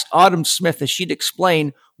I asked Autumn Smith if she'd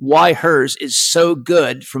explain why hers is so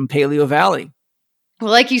good from Paleo Valley. Well,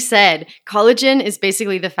 like you said, collagen is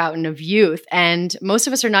basically the fountain of youth, and most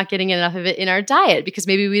of us are not getting enough of it in our diet because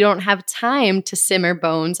maybe we don't have time to simmer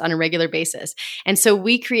bones on a regular basis. And so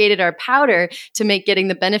we created our powder to make getting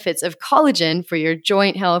the benefits of collagen for your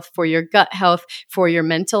joint health, for your gut health, for your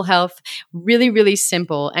mental health, really, really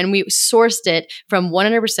simple. And we sourced it from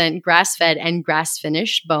 100% grass-fed and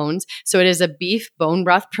grass-finished bones. So it is a beef bone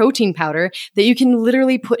broth protein powder that you can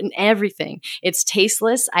literally put in everything. It's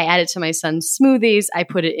tasteless. I add it to my son's smoothies. I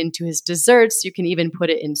put it into his desserts. You can even put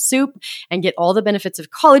it in soup and get all the benefits of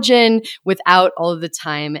collagen without all of the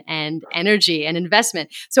time and energy and investment.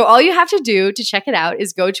 So all you have to do to check it out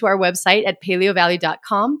is go to our website at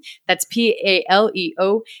paleovalley.com. That's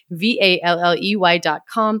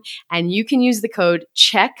PALEOVALLEY.com. And you can use the code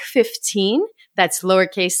CHECK15. That's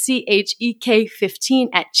lowercase CHEK 15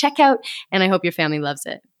 at checkout. And I hope your family loves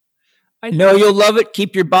it. I know you'll love it.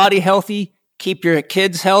 Keep your body healthy. Keep your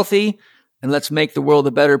kids healthy. And let's make the world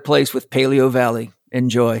a better place with Paleo Valley.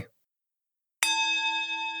 Enjoy.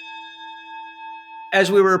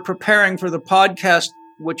 As we were preparing for the podcast,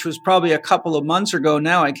 which was probably a couple of months ago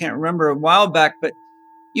now, I can't remember, a while back, but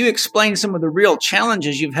you explained some of the real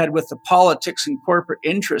challenges you've had with the politics and corporate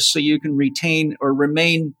interests so you can retain or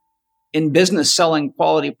remain in business selling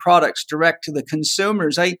quality products direct to the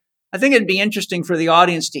consumers. I think it'd be interesting for the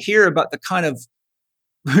audience to hear about the kind of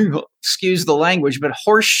excuse the language, but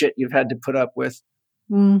horse shit you've had to put up with.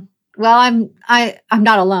 Well, I'm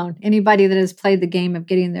not alone. Anybody that has played the game of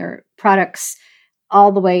getting their products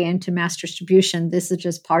all the way into mass distribution, this is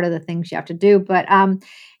just part of the things you have to do. But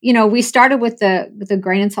we started with the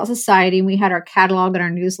Grain and Salt Society, and we had our catalog and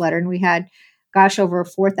our newsletter, and we had, over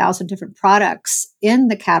 4,000 different products in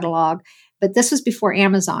the catalog. But this was before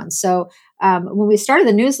Amazon. So when we started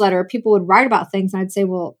the newsletter, people would write about things, and I'd say,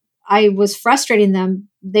 well, I was frustrating them.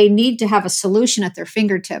 They need to have a solution at their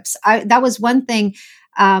fingertips. That was one thing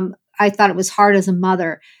I thought it was hard as a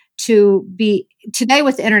mother to be. Today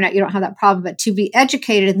with the internet, you don't have that problem, but to be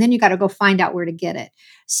educated, and then you got to go find out where to get it.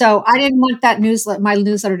 So I didn't want my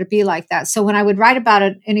newsletter to be like that. So when I would write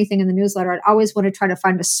about anything in the newsletter, I'd always want to try to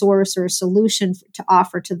find a source or a solution to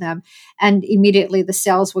offer to them. And immediately the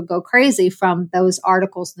sales would go crazy from those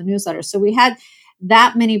articles in the newsletter. So we had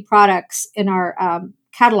that many products in our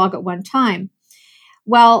catalog at one time.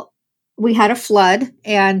 Well, we had a flood,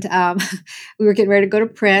 and we were getting ready to go to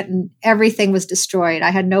print, and everything was destroyed.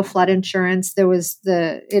 I had no flood insurance.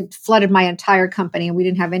 It flooded my entire company, and we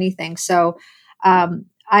didn't have anything. So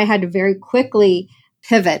I had to very quickly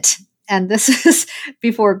pivot. And this is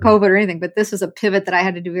before COVID or anything, but this was a pivot that I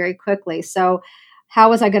had to do very quickly. So how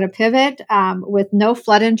was I going to pivot with no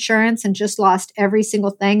flood insurance and just lost every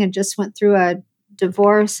single thing and just went through a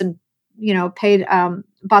divorce and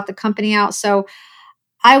bought the company out. So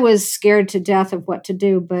I was scared to death of what to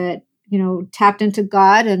do, but tapped into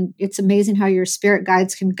God, and it's amazing how your spirit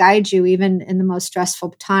guides can guide you even in the most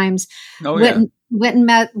stressful times. Went and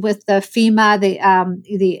met with the FEMA,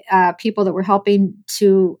 the people that were helping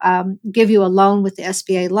to give you a loan with the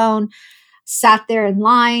SBA loan. Sat there in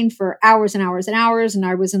line for hours and hours and hours, and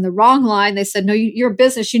I was in the wrong line. They said, "No, you're a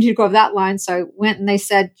business. You need to go over that line." So I went, and they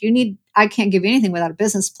said, I can't give you anything without a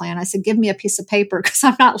business plan. I said, "Give me a piece of paper because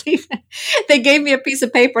I'm not leaving." They gave me a piece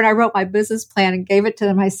of paper, and I wrote my business plan and gave it to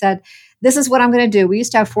them. I said, "This is what I'm going to do. We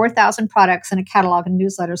used to have 4,000 products in a catalog and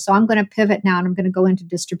newsletter. So I'm going to pivot now, and I'm going to go into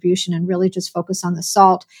distribution and really just focus on the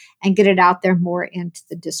salt and get it out there more into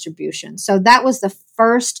the distribution." So that was the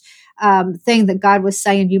first thing that God was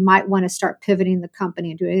saying, you might want to start pivoting the company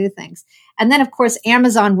and doing other things. And then, of course,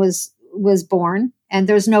 Amazon was born, and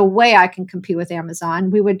there's no way I can compete with Amazon.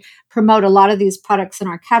 We would promote a lot of these products in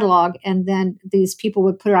our catalog, and then these people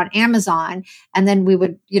would put it on Amazon, and then we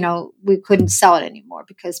would, we couldn't sell it anymore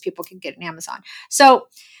because people could get it on Amazon. So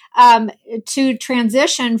to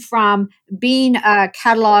transition from being a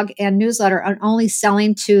catalog and newsletter and only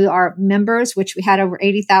selling to our members, which we had over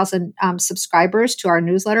 80,000 subscribers to our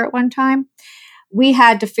newsletter at one time, we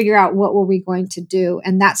had to figure out what were we going to do.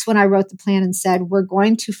 And that's when I wrote the plan and said, we're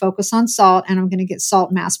going to focus on salt, and I'm going to get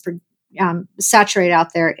salt saturated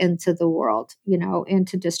out there into the world,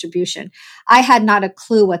 into distribution. I had not a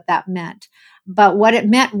clue what that meant, but what it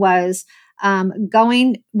meant was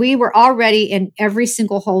we were already in every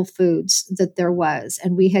single Whole Foods that there was,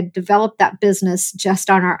 and we had developed that business just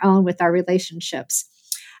on our own with our relationships.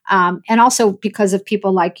 And also because of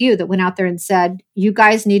people like you that went out there and said, you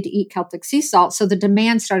guys need to eat Celtic sea salt. So the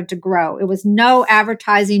demand started to grow. It was no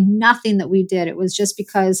advertising, nothing that we did. It was just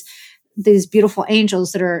because these beautiful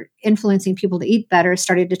angels that are influencing people to eat better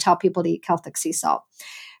started to tell people to eat Celtic sea salt.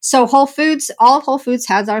 So all of Whole Foods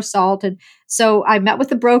has our salt. And so I met with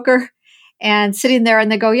the broker and sitting there,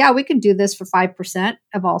 and they go, yeah, we can do this for 5%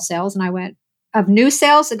 of all sales. And I went, of new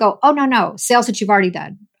sales? They go, oh, no, sales that you've already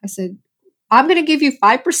done. I said, I'm going to give you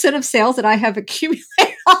 5% of sales that I have accumulated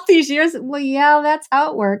all these years. Well, yeah, that's how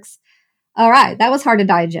it works. All right. That was hard to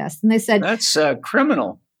digest. And they said, that's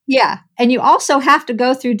criminal. Yeah. And you also have to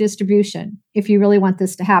go through distribution if you really want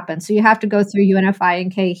this to happen. So you have to go through UNFI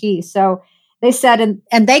and KeHE. So they said,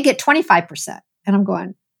 and they get 25%. And I'm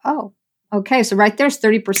going, oh, okay. So right there's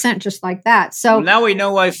 30% just like that. So now we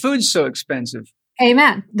know why food's so expensive.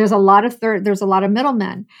 Amen. There's a lot of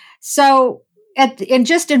middlemen. So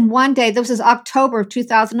in one day, this was October of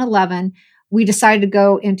 2011, we decided to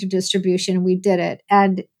go into distribution, and we did it.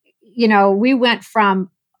 And, we went from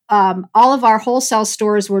all of our wholesale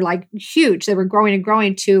stores were like huge. They were growing and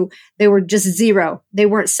growing to they were just zero. They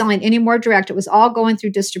weren't selling any more direct. It was all going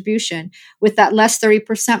through distribution with that less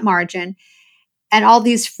 30% margin and all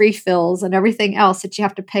these free fills and everything else that you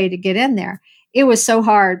have to pay to get in there. It was so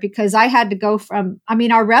hard because I had to go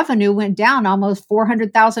our revenue went down almost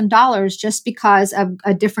 $400,000 just because of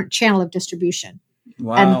a different channel of distribution.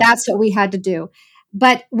 Wow. And that's what we had to do.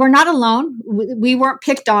 But we're not alone. We weren't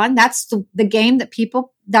picked on. That's the game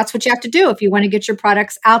that's what you have to do. If you want to get your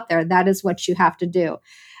products out there, that is what you have to do.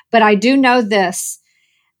 But I do know this,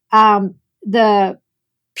 the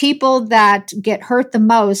people that get hurt the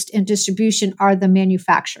most in distribution are the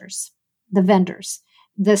manufacturers, the vendors.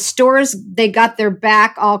 The stores, they got their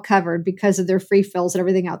back all covered because of their free fills and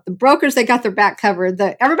everything else. The brokers, they got their back covered.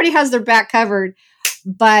 Everybody has their back covered,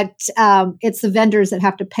 but it's the vendors that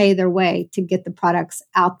have to pay their way to get the products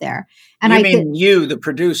out there. And the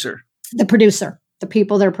producer. The producer. The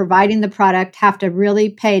people that are providing the product have to really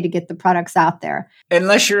pay to get the products out there.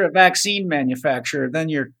 Unless you're a vaccine manufacturer, then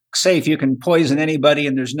you're safe. You can poison anybody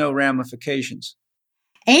and there's no ramifications.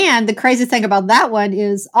 And the crazy thing about that one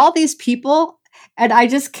is all these people, and I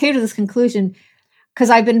just came to this conclusion because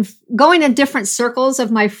I've been going in different circles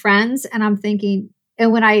of my friends, and I'm thinking,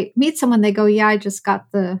 and when I meet someone, they go, yeah, I just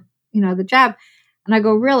got the jab. And I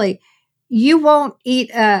go, really? You won't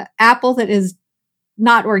eat an apple that is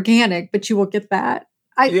not organic, but you will get that.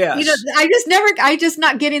 I just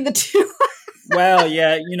not getting the two. Well,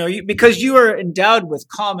 yeah, because you are endowed with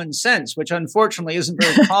common sense, which unfortunately isn't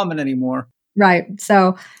very common anymore. Right.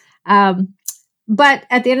 So, but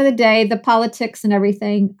at the end of the day, the politics and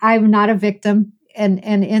everything, I'm not a victim. And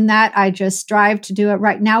in that, I just strive to do it.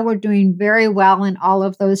 Right now, we're doing very well in all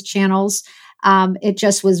of those channels. It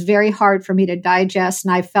just was very hard for me to digest.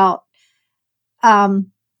 And I felt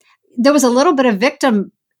there was a little bit of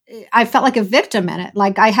victim. I felt like a victim in it.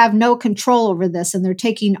 Like I have no control over this, and they're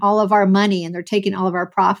taking all of our money and they're taking all of our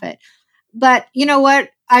profit. But you know what?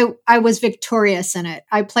 I was victorious in it.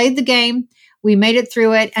 I played the game. We made it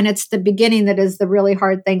through it. And it's the beginning that is the really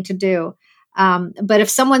hard thing to do. But if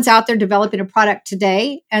someone's out there developing a product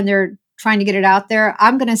today and they're trying to get it out there,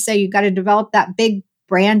 I'm going to say you got to develop that big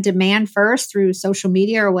brand demand first through social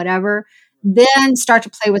media or whatever, then start to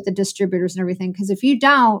play with the distributors and everything. Because if you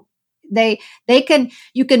don't,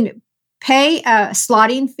 you can pay a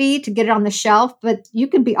slotting fee to get it on the shelf, but you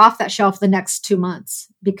can be off that shelf the next 2 months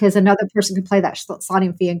because another person can play that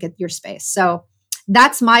slotting fee and get your space. So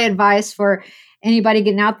that's my advice for anybody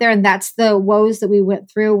getting out there. And that's the woes that we went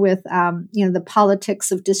through with, the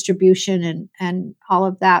politics of distribution and all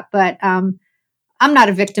of that. But I'm not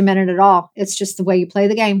a victim in it at all. It's just the way you play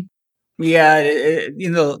the game. Yeah.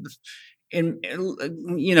 In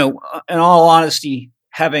all honesty,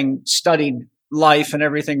 having studied life and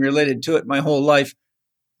everything related to it my whole life,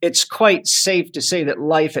 it's quite safe to say that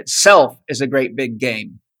life itself is a great big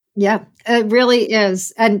game. Yeah, it really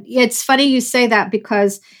is. And it's funny you say that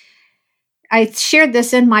because I shared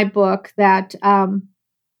this in my book that,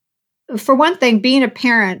 for one thing, being a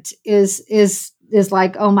parent is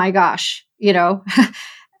like, oh my gosh,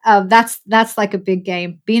 that's like a big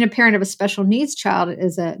game. Being a parent of a special needs child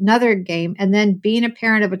is another game. And then being a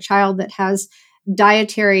parent of a child that has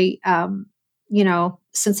dietary,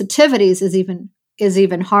 sensitivities is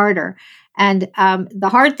even harder. And the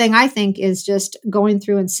hard thing, I think, is just going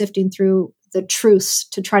through and sifting through the truths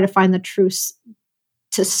to try to find the truths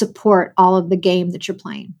to support all of the game that you're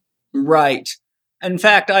playing. Right. In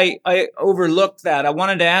fact, I overlooked that. I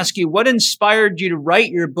wanted to ask you, what inspired you to write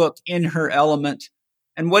your book, In Her Element?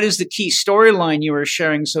 And what is the key storyline you are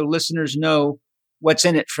sharing so listeners know what's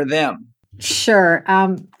in it for them? Sure.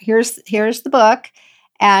 Here's the book.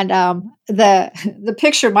 And the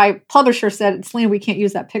picture, my publisher said, Selena, we can't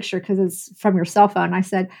use that picture because it's from your cell phone. I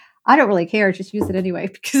said, I don't really care. Just use it anyway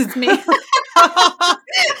because it's me.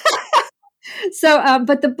 So,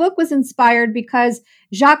 but the book was inspired because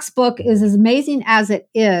Jacques' book is as amazing as it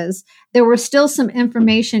is. There was still some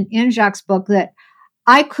information in Jacques' book that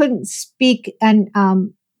I couldn't speak and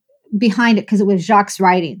behind it because it was Jacques'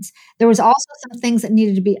 writings. There was also some things that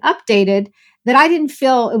needed to be updated that I didn't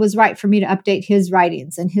feel it was right for me to update his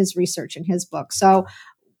writings and his research in his book. So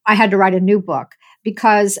I had to write a new book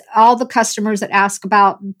because all the customers that ask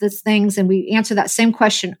about these things, and we answer that same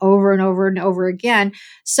question over and over and over again.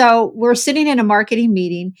 So we're sitting in a marketing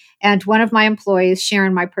meeting, and one of my employees,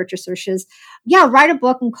 Sharon, my purchaser, says, yeah, write a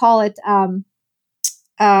book and call it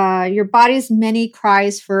Your Body's Many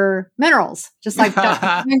Cries for Minerals, just like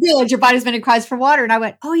Your Body's Many Cries for Water. And I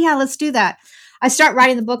went, oh yeah, let's do that. I start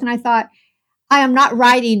writing the book and I thought, I am not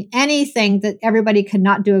writing anything that everybody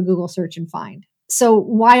cannot do a Google search and find. So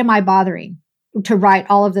why am I bothering to write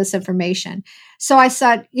all of this information? So I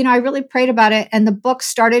said, I really prayed about it. And the book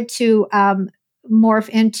started to morph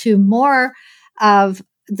into more of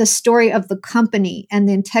the story of the company and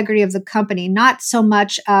the integrity of the company, not so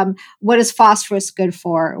much what is phosphorus good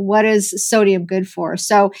for? What is sodium good for?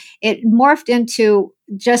 So it morphed into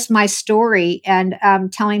just my story and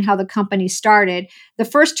telling how the company started. The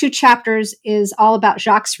first 2 chapters is all about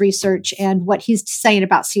Jacques' research and what he's saying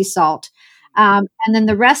about sea salt. And then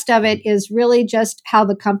the rest of it is really just how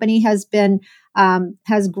the company has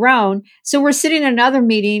grown. So we're sitting in another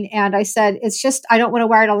meeting and I said, it's just, I don't want to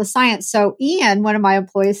write all the science. So Ian, one of my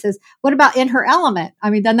employees, says, what about In Her Element? I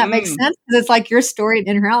mean, doesn't that make sense? Because it's like your story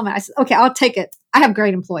In Her Element. I said, okay, I'll take it. I have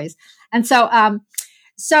great employees. And so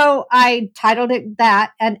I titled it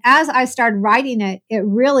that. And as I started writing it, it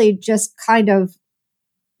really just kind of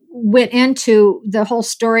went into the whole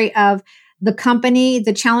story of the company,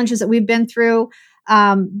 the challenges that we've been through,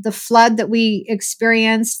 the flood that we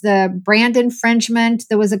experienced, the brand infringement.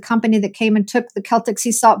 There was a company that came and took the Celtic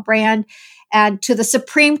Sea Salt brand and to the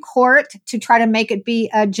Supreme Court to try to make it be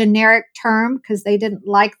a generic term because they didn't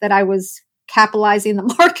like that I was capitalizing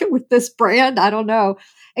the market with this brand. I don't know.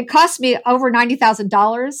 It cost me over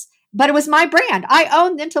 $90,000, but it was my brand. I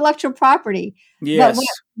own the intellectual property. Yes. But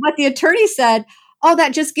what the attorney said, oh,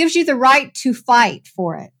 that just gives you the right to fight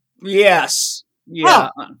for it. Yes. Yeah.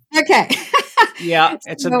 Oh, okay. Yeah.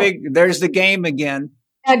 It's there's the game again.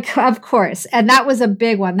 Of course. And that was a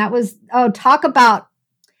big one. That was, talk about,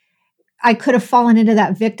 I could have fallen into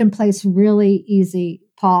that victim place really easy,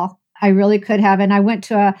 Paul. I really could have. And I went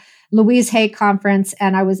to a Louise Hay conference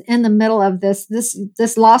and I was in the middle of this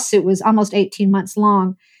lawsuit was almost 18 months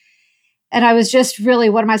long. And I was just really,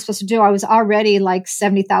 what am I supposed to do? I was already like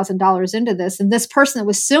 $70,000 into this. And this person that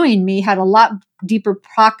was suing me had a lot deeper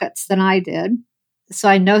pockets than I did. So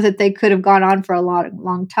I know that they could have gone on for a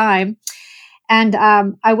long time. And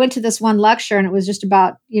I went to this one lecture and it was just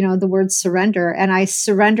about, the word surrender. And I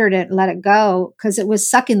surrendered it and let it go because it was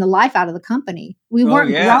sucking the life out of the company. We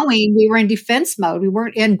weren't growing. We were in defense mode. We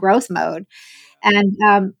weren't in growth mode.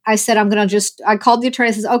 And I said, I called the attorney.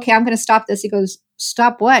 I says, okay, I'm going to stop this. He goes,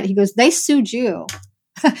 stop what? He goes, they sued you.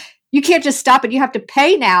 You can't just stop it. You have to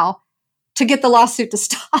pay now to get the lawsuit to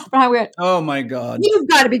stop. And I went, oh my God. You've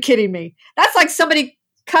got to be kidding me. That's like somebody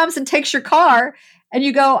comes and takes your car and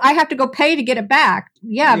you go, I have to go pay to get it back.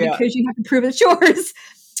 Yeah. Because you have to prove it's yours.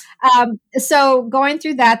 So going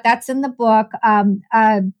through that's in the book.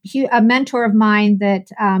 A mentor of mine that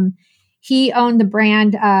he owned the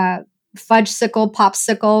brand Fudgesicle,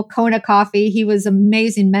 Popsicle, Kona Coffee. He was an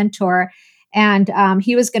amazing mentor, and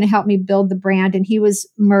he was going to help me build the brand, and he was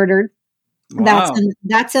murdered. Wow.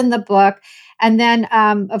 That's in the book. And then,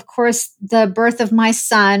 of course, the birth of my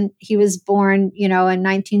son. He was born, in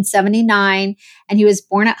 1979, and he was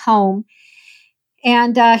born at home.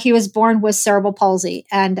 And he was born with cerebral palsy.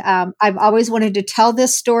 And I've always wanted to tell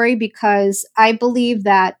this story because I believe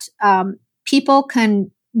that people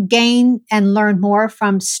can gain and learn more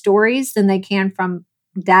from stories than they can from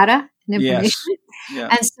data and information. Yes. Yeah.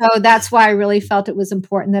 And so that's why I really felt it was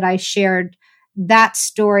important that I shared that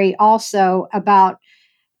story also about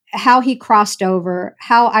how he crossed over,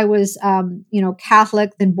 how I was,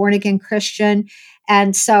 Catholic, then born again Christian.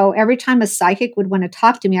 And so every time a psychic would want to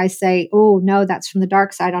talk to me, I say, oh, no, that's from the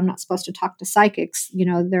dark side. I'm not supposed to talk to psychics.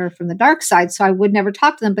 They're from the dark side. So I would never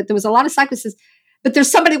talk to them. But there was a lot of psychics, but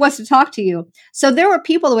there's somebody who wants to talk to you. So there were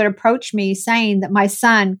people who would approach me saying that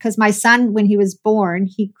because my son, when he was born,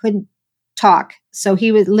 he couldn't talk. So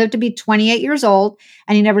he lived to be 28 years old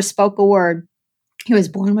and he never spoke a word. He was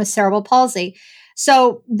born with cerebral palsy.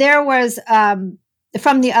 So there was,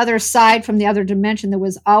 from the other side, from the other dimension, there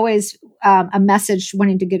was always a message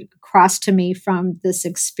wanting to get across to me from this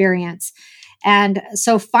experience. And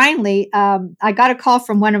so finally, I got a call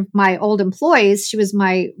from one of my old employees. She was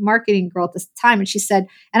my marketing girl at this time. And she said,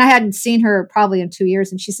 and I hadn't seen her probably in 2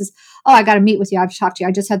 years. And she says, oh, I got to meet with you. I've talked to you.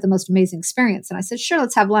 I just had the most amazing experience. And I said, sure,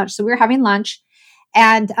 let's have lunch. So we were having lunch.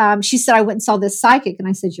 And she said, I went and saw this psychic. And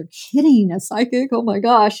I said, you're kidding, a psychic? Oh my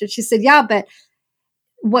gosh. And she said, yeah, but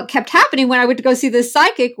what kept happening when I went to go see this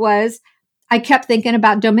psychic was I kept thinking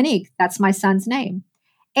about Dominique. That's my son's name.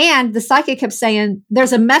 And the psychic kept saying,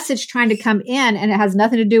 there's a message trying to come in and it has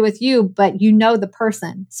nothing to do with you, but you know the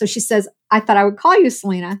person. So she says, I thought I would call you,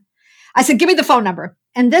 Selena. I said, give me the phone number.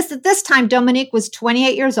 And at this time, Dominique was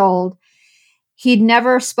 28 years old. He'd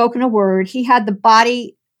never spoken a word. He had the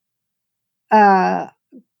body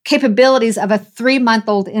capabilities of a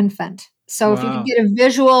 3-month-old infant. So if you could get a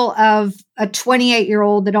visual of a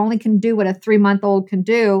 28-year-old that only can do what a 3-month-old can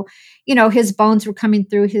do, his bones were coming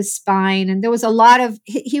through his spine. And there was a lot of,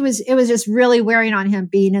 it was just really wearing on him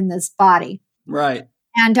being in this body. Right.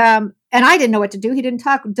 And I didn't know what to do. He didn't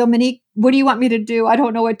talk. Dominique, what do you want me to do? I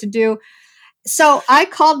don't know what to do. So I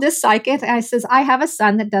called this psychic and I says, I have a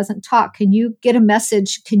son that doesn't talk. Can you get a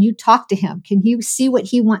message? Can you talk to him? Can you see what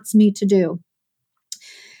he wants me to do?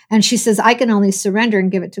 And she says, I can only surrender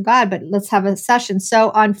and give it to God, but let's have a session.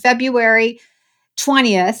 So on February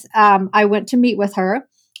 20th, I went to meet with her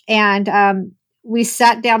and we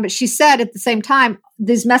sat down, but she said at the same time,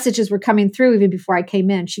 these messages were coming through even before I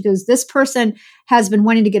came in. She goes, this person has been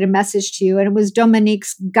wanting to get a message to you. And it was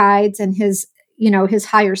Dominique's guides and his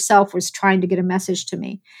higher self was trying to get a message to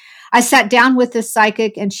me. I sat down with this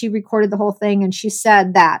psychic and she recorded the whole thing. And she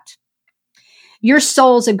said that your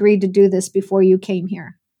souls agreed to do this before you came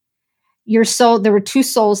here. Your soul, there were 2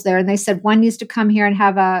 souls there, and they said one needs to come here and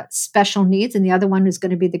have special needs, and the other one is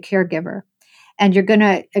going to be the caregiver. And you're going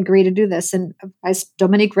to agree to do this. And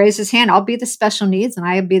Dominique raised his hand, I'll be the special needs, and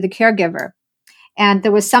I'll be the caregiver. And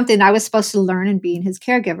there was something I was supposed to learn in being his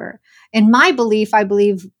caregiver. In my belief, I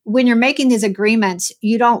believe when you're making these agreements,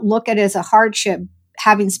 you don't look at it as a hardship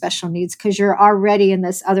having special needs because you're already in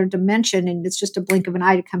this other dimension and it's just a blink of an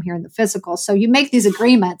eye to come here in the physical. So you make these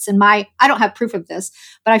agreements I don't have proof of this,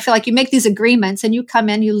 but I feel like you make these agreements and you come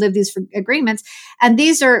in, you live these agreements, and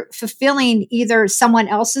these are fulfilling either someone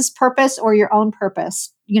else's purpose or your own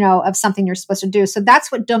purpose, of something you're supposed to do. So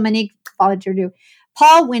that's what Dominique volunteered to do.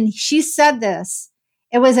 Paul, when she said this,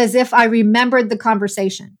 it was as if I remembered the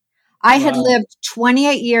conversation. I had lived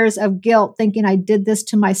 28 years of guilt thinking I did this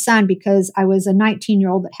to my son because I was a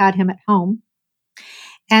 19-year-old that had him at home.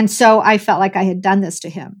 And so I felt like I had done this to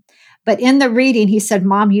him. But in the reading, he said,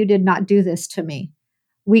 Mom, you did not do this to me.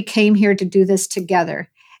 We came here to do this together.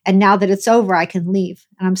 And now that it's over, I can leave.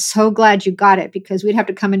 And I'm so glad you got it because we'd have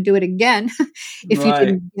to come and do it again if you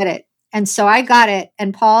didn't get it. And so I got it.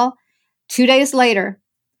 And Paul, 2 days later,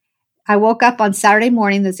 I woke up on Saturday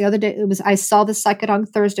morning. That's the other day. I saw the psychic on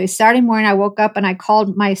Thursday. Saturday morning, I woke up and I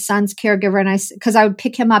called my son's caregiver because I would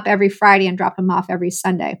pick him up every Friday and drop him off every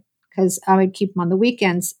Sunday because I would keep him on the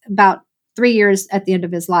weekends about 3 years at the end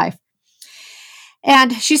of his life.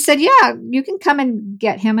 And she said, yeah, you can come and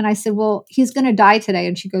get him. And I said, well, he's going to die today.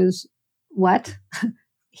 And she goes, what?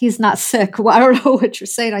 He's not sick. Well, I don't know what you're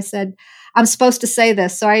saying. I said, I'm supposed to say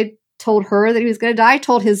this. So I told her that he was going to die. I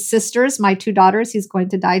told his sisters, my 2 daughters, he's going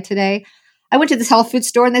to die today. I went to this health food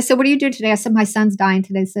store and they said, what do you do today? I said, my son's dying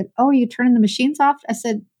today. They said, oh, are you turning the machines off? I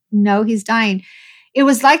said, no, he's dying. It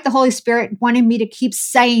was like the Holy Spirit wanted me to keep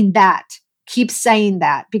saying that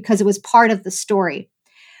because it was part of the story.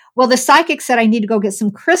 Well, the psychic said I need to go get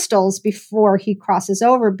some crystals before he crosses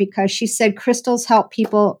over because she said crystals help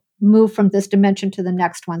people move from this dimension to the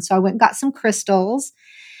next one. So I went and got some crystals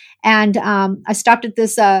and I stopped at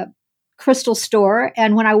this crystal store.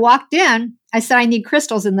 And when I walked in, I said, I need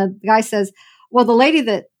crystals. And the guy says, well, the lady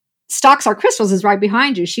that stocks our crystals is right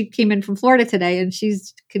behind you. She came in from Florida today and she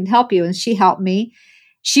can help you. And she helped me.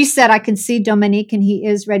 She said, I can see Dominique and he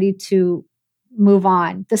is ready to move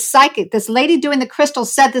on. The psychic, this lady doing the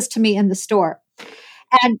crystals said this to me in the store.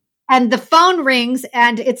 And the phone rings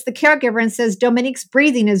and it's the caregiver and says, Dominique's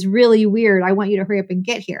breathing is really weird. I want you to hurry up and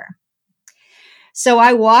get here. So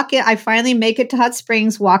I walk in, I finally make it to Hot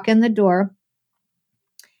Springs, walk in the door.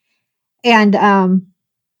 And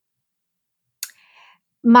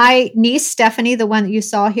my niece, Stephanie, the one that you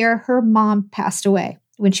saw here, her mom passed away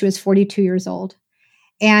when she was 42 years old.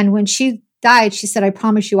 And when she died, she said, I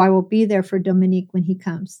promise you, I will be there for Dominique when he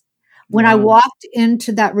comes. When I walked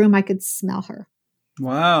into that room, I could smell her.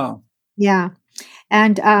 Wow. Yeah.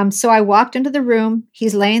 And so I walked into the room.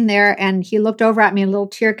 He's laying there and he looked over at me and a little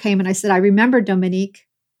tear came. And I said, I remember, Dominique,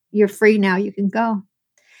 you're free now. You can go.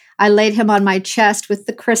 I laid him on my chest with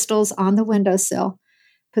the crystals on the windowsill,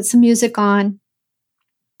 put some music on.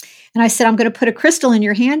 And I said, I'm going to put a crystal in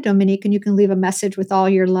your hand, Dominique, and you can leave a message with all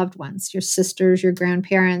your loved ones, your sisters, your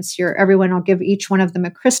grandparents, everyone. I'll give each one of them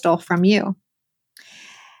a crystal from you.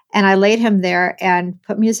 And I laid him there and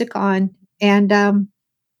put music on. And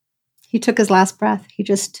he took his last breath. He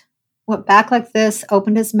just went back like this,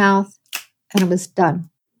 opened his mouth, and it was done.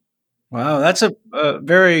 Wow, that's a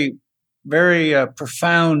very, very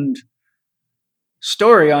profound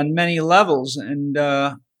story on many levels. And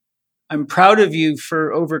I'm proud of you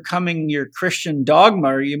for overcoming your Christian dogma,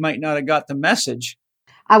 or you might not have got the message.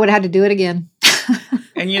 I would have had to do it again.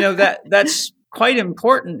 And that's quite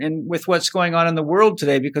important and with what's going on in the world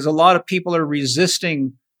today, because a lot of people are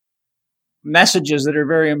resisting messages that are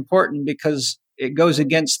very important because it goes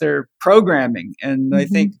against their programming. And I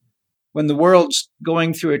think when the world's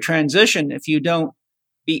going through a transition, if you don't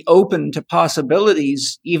be open to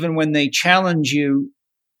possibilities, even when they challenge you,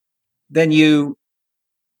 then you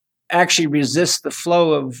actually resist the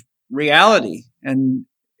flow of reality. And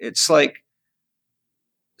it's like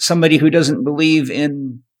somebody who doesn't believe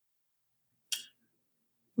in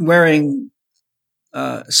wearing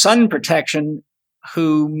sun protection,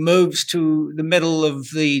 who moves to the middle of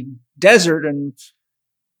the desert and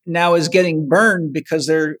now is getting burned because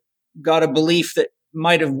they're got a belief that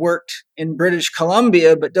might have worked in British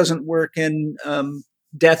Columbia, but doesn't work in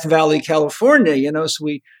Death Valley, California. So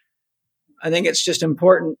I think it's just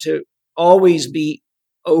important to always be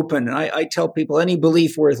open. And I tell people any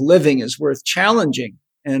belief worth living is worth challenging.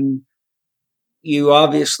 And you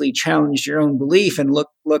obviously challenged your own belief, and look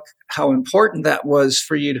how important that was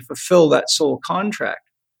for you to fulfill that soul contract.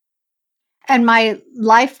 And my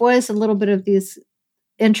life was a little bit of these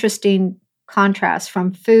interesting contrasts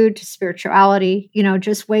from food to spirituality,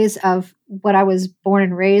 just ways of what I was born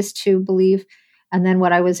and raised to believe, and then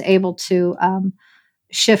what I was able to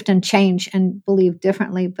shift and change and believe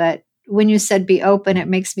differently. But when you said be open, it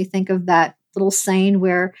makes me think of that little saying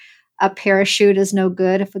where a parachute is no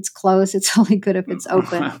good if it's closed. It's only good if it's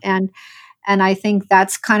open. And I think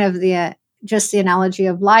that's kind of the analogy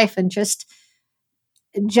of life. And just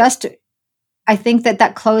I think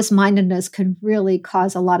that closed-mindedness could really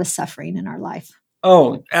cause a lot of suffering in our life.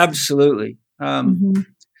 Oh, absolutely.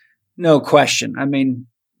 No question. I mean,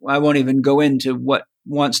 I won't even go into what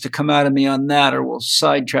wants to come out of me on that, or we'll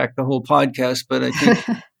sidetrack the whole podcast. But I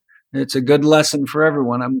think it's a good lesson for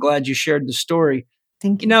everyone. I'm glad you shared the story.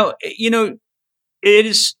 Thank you. It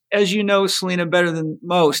is, as you know, Selena, better than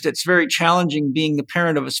most, it's very challenging being the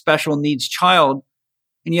parent of a special needs child.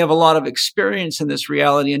 And you have a lot of experience in this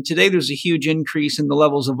reality. And today there's a huge increase in the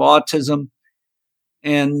levels of autism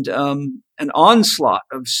and an onslaught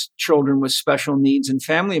of children with special needs and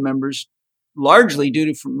family members, largely due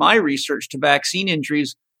to, from my research, to vaccine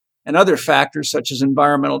injuries and other factors such as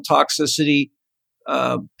environmental toxicity,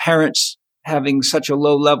 parents having such a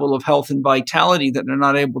low level of health and vitality that they're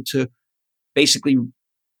not able to basically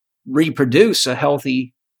reproduce a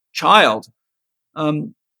healthy child.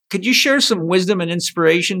 Could you share some wisdom and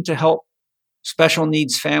inspiration to help special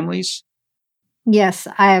needs families? Yes,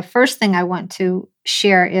 first thing I want to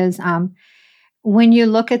share is when you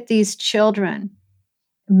look at these children,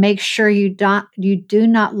 make sure you do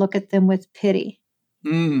not look at them with pity.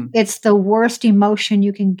 It's the worst emotion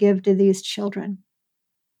you can give to these children.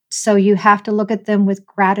 So you have to look at them with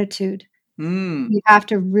gratitude. You have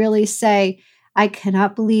to really say, I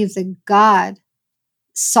cannot believe that God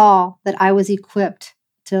saw that I was equipped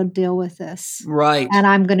to deal with this. Right. And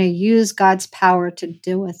I'm going to use God's power to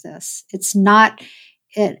deal with this. It's not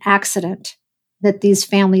an accident that these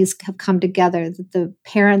families have come together, that the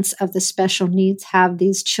parents of the special needs have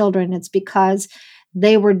these children. It's because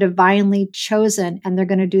they were divinely chosen and they're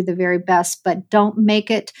going to do the very best. But don't make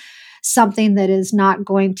it something that is not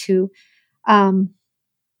going to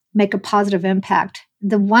make a positive impact.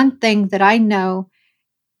 The one thing that I know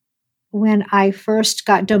when I first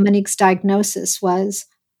got Dominique's diagnosis was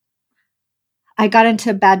I got into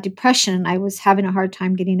a bad depression and I was having a hard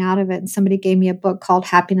time getting out of it. And somebody gave me a book called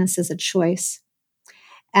Happiness is a Choice.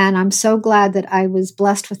 And I'm so glad that I was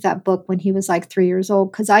blessed with that book when he was like 3 years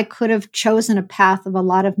old, because I could have chosen a path of a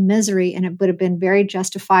lot of misery and it would have been very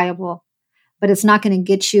justifiable, but it's not going to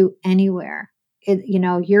get you anywhere.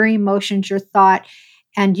 Your emotions, your thought,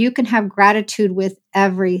 and you can have gratitude with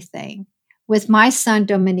everything. With my son,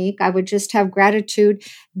 Dominique, I would just have gratitude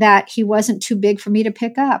that he wasn't too big for me to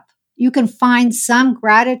pick up. You can find some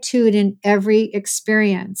gratitude in every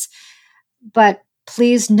experience, but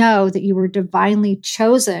please know that you were divinely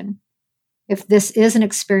chosen if this is an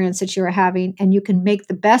experience that you're having, and you can make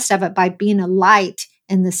the best of it by being a light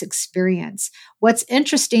in this experience. What's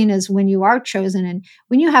interesting is when you are chosen and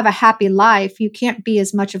when you have a happy life, you can't be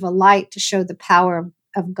as much of a light to show the power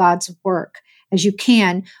of God's work as you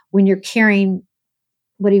can when you're carrying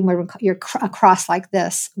a cross like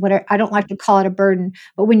this. I don't like to call it a burden,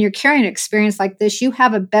 but when you're carrying an experience like this, you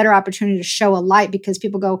have a better opportunity to show a light, because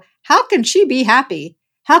people go, how can she be happy?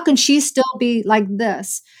 How can she still be like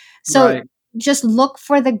this? So just look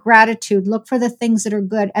for the gratitude, look for the things that are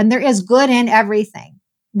good. And there is good in everything.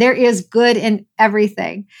 There is good in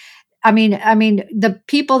everything. I mean, the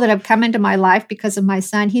people that have come into my life because of my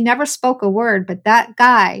son, he never spoke a word, but that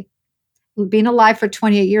guy, being alive for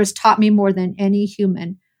 28 years, taught me more than any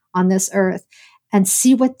human on this earth. And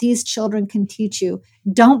see what these children can teach you.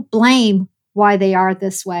 Don't blame why they are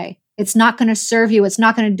this way. It's not going to serve you. It's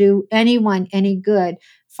not going to do anyone any good.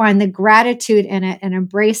 Find the gratitude in it and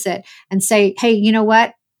embrace it and say, hey, you know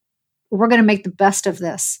what? We're going to make the best of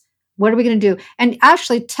this. What are we going to do? And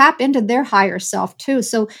actually tap into their higher self too.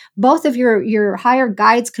 So both of your higher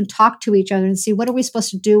guides can talk to each other and see, what are we supposed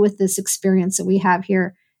to do with this experience that we have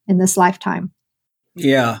here in this lifetime?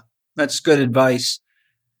 Yeah, that's good advice.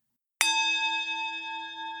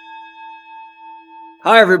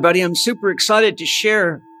 Hi, everybody. I'm super excited to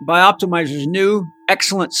share Bioptimizer's new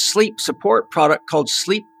excellent sleep support product called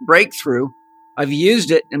Sleep Breakthrough. I've used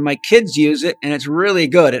it and my kids use it, and it's really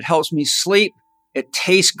good. It helps me sleep. It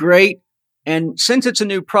tastes great. And since it's a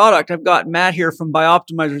new product, I've got Matt here from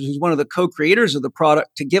Bioptimizers, who's one of the co-creators of the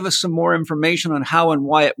product, to give us some more information on how and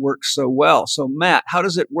why it works so well. So Matt, how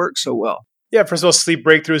does it work so well? Yeah, first of all, Sleep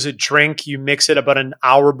Breakthrough is a drink. You mix it about an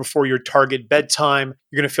hour before your target bedtime.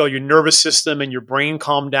 You're going to feel your nervous system and your brain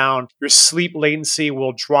calm down. Your sleep latency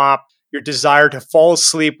will drop. Your desire to fall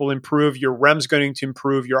asleep will improve. Your REM's going to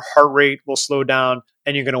improve. Your heart rate will slow down,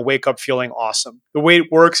 and you're going to wake up feeling awesome. The way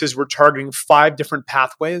it works is we're targeting 5 different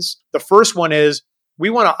pathways. The first one is we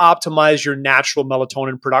want to optimize your natural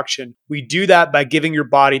melatonin production. We do that by giving your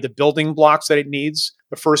body the building blocks that it needs.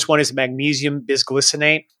 The first one is magnesium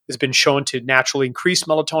bisglycinate. It's been shown to naturally increase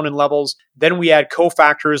melatonin levels. Then we add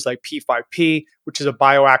cofactors like P5P, which is a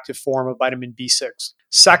bioactive form of vitamin B6.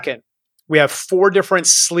 Second, we have 4 different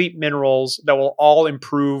sleep minerals that will all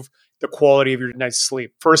improve the quality of your night's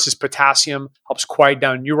sleep. First is potassium, helps quiet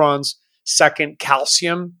down neurons. Second,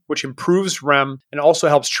 calcium, which improves REM and also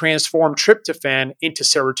helps transform tryptophan into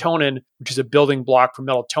serotonin, which is a building block for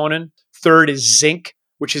melatonin. Third is zinc,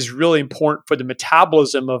 which is really important for the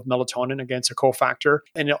metabolism of melatonin, again, it's a cofactor.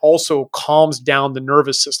 And it also calms down the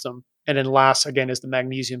nervous system. And then last, again, is the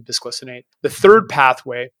magnesium bisglycinate. The third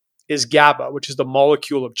pathway is GABA, which is the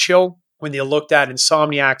molecule of chill. When they looked at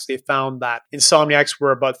insomniacs, they found that insomniacs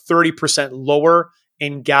were about 30% lower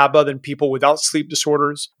in GABA than people without sleep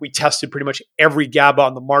disorders. We tested pretty much every GABA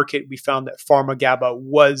on the market. We found that pharma GABA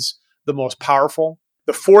was the most powerful.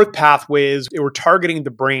 The fourth pathway is we're targeting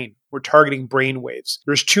the brain. We're targeting brain waves.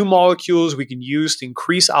 There's 2 molecules we can use to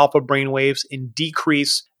increase alpha brain waves and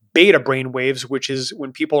decrease beta brain waves, which is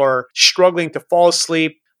when people are struggling to fall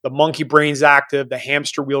asleep, the monkey brain's active, the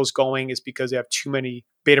hamster wheel's going, is because they have too many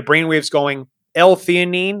beta brain waves going.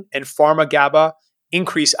 L-theanine and pharma GABA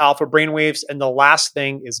increase alpha brainwaves. And the last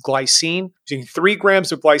thing is glycine. Using 3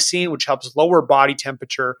 grams of glycine, which helps lower body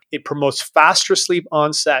temperature. It promotes faster sleep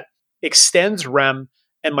onset, extends REM.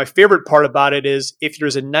 And my favorite part about it is if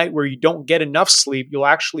there's a night where you don't get enough sleep, you'll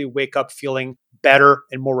actually wake up feeling better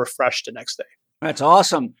and more refreshed the next day. That's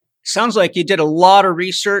awesome. Sounds like you did a lot of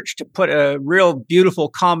research to put a real beautiful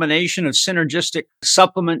combination of synergistic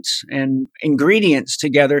supplements and ingredients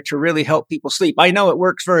together to really help people sleep. I know it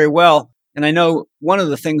works very well. And I know one of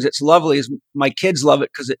the things that's lovely is my kids love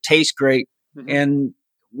it because it tastes great. Mm-hmm. And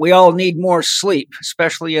we all need more sleep,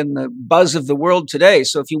 especially in the buzz of the world today.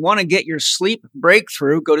 So if you want to get your sleep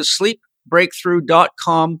breakthrough, go to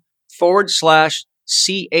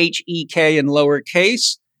sleepbreakthrough.com/CHEK in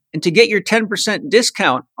lowercase. And to get your 10%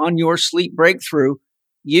 discount on your sleep breakthrough,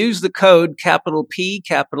 use the code capital P,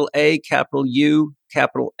 capital A, capital U,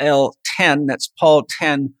 capital L 10. That's Paul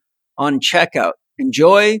 10 on checkout.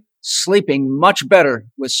 Enjoy sleeping much better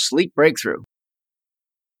with Sleep Breakthrough.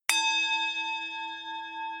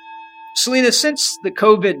 Selena, since the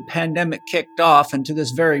COVID pandemic kicked off and to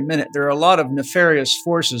this very minute, there are a lot of nefarious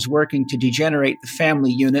forces working to degenerate the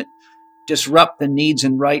family unit, disrupt the needs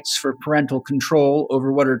and rights for parental control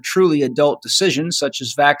over what are truly adult decisions, such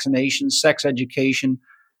as vaccination, sex education,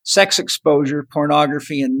 sex exposure,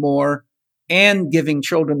 pornography, and more, and giving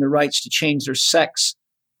children the rights to change their sex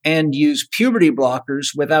and use puberty blockers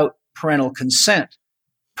without parental consent.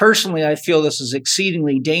 Personally, I feel this is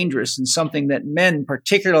exceedingly dangerous and something that men,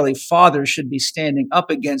 particularly fathers, should be standing up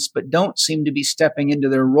against, but don't seem to be stepping into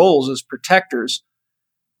their roles as protectors.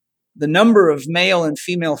 The number of male and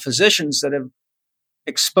female physicians that have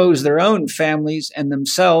exposed their own families and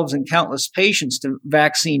themselves and countless patients to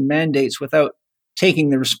vaccine mandates without taking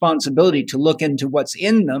the responsibility to look into what's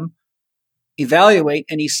in them, evaluate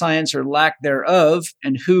any science or lack thereof,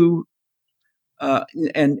 and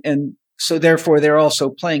so therefore they're also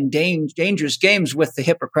playing dangerous games with the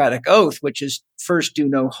Hippocratic Oath, which is first do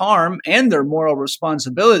no harm, and their moral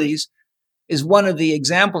responsibilities is one of the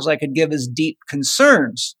examples I could give as deep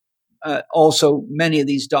concerns. Also, many of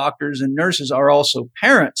these doctors and nurses are also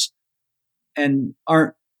parents and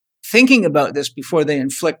aren't thinking about this before they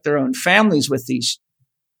inflict their own families with these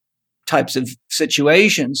types of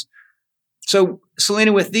situations. So,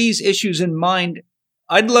 Selena, with these issues in mind,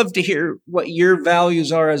 I'd love to hear what your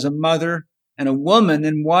values are as a mother and a woman,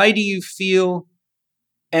 and why do you feel,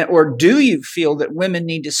 or do you feel that women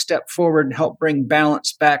need to step forward and help bring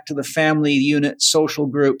balance back to the family unit, social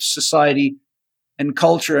groups, society, and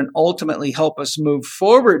culture, and ultimately help us move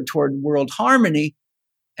forward toward world harmony,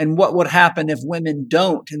 and what would happen if women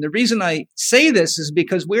don't? And the reason I say this is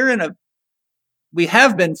because we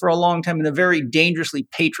have been for a long time in a very dangerously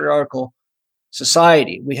patriarchal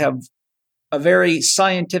society. We have a very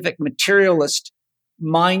scientific materialist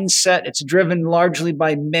mindset. It's driven largely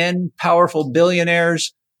by men, powerful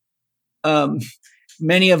billionaires,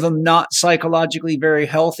 many of them not psychologically very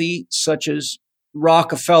healthy, such as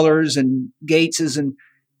Rockefellers and Gateses and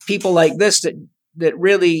people like this that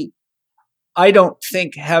really, I don't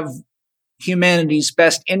think, have humanity's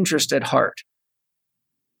best interest at heart.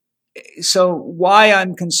 So why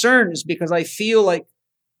I'm concerned is because I feel like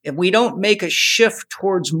if we don't make a shift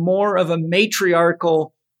towards more of a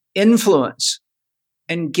matriarchal influence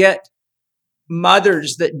and get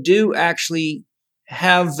mothers that do actually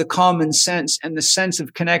have the common sense and the sense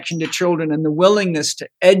of connection to children and the willingness to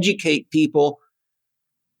educate people,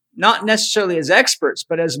 not necessarily as experts,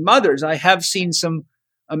 but as mothers. I have seen some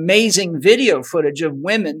amazing video footage of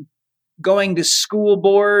women going to school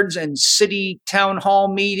boards and city town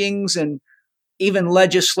hall meetings and even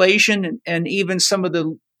legislation, and even some of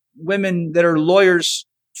the women that are lawyers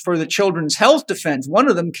for the Children's Health Defense. One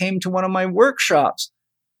of them came to one of my workshops.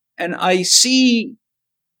 And I see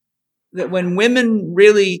that when women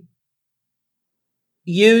really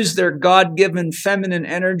use their God-given feminine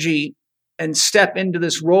energy and step into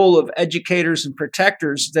this role of educators and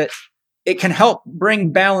protectors, that it can help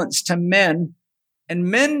bring balance to men. And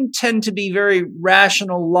men tend to be very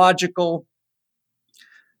rational, logical,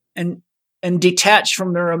 and detached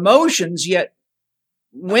from their emotions, yet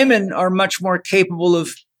women are much more capable of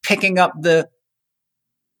picking up the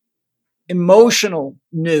emotional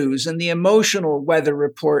news and the emotional weather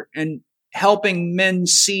report and helping men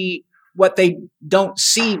see what they don't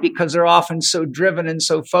see because they're often so driven and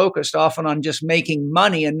so focused often on just making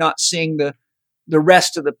money and not seeing the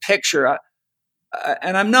rest of the picture.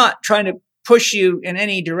 And I'm not trying to push you in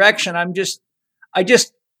any direction. I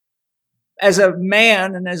just, as a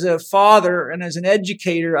man and as a father and as an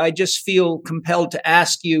educator, I just feel compelled to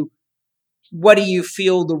ask you, what do you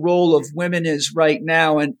feel the role of women is right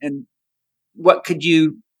now? And what could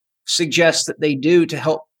you suggest that they do to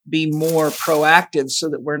help be more proactive so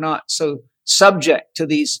that we're not so subject to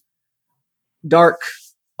these dark,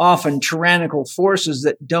 often tyrannical forces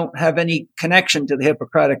that don't have any connection to the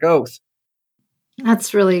Hippocratic Oath.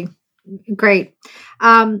 That's really great.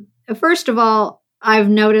 First of all, I've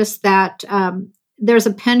noticed that there's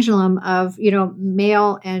a pendulum of,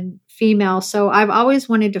 male and female. So I've always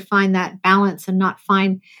wanted to find that balance and not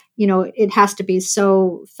find, it has to be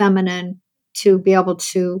so feminine to be able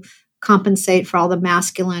to compensate for all the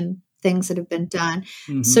masculine things that have been done.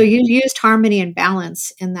 Mm-hmm. So you used harmony and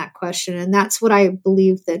balance in that question. And that's what I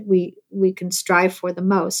believe that we can strive for the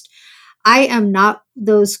most. I am not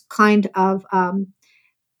those kind of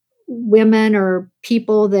women or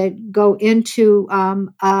people that go into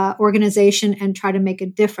organization and try to make a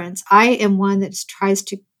difference. I am one that tries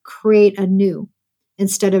to create a new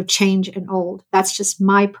instead of change an old. That's just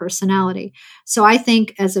my personality. So I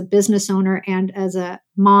think as a business owner and as a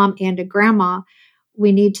mom and a grandma,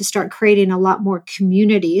 we need to start creating a lot more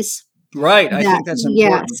communities. Right. I think that's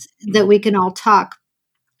important. Yes, that we can all talk.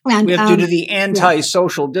 And we have to do the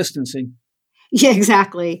anti-social distancing. Yeah,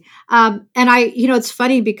 exactly. And it's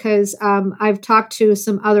funny because I've talked to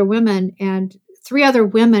some other women, and 3 other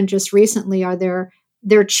women just recently are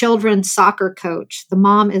their children's soccer coach. The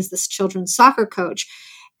mom is this children's soccer coach.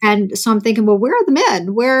 And so I'm thinking, well, where are the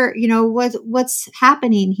men? Where, what's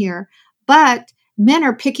happening here? But men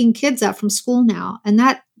are picking kids up from school now. And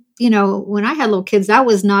that, when I had little kids, that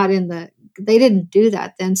was not they didn't do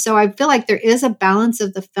that then. So I feel like there is a balance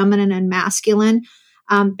of the feminine and masculine,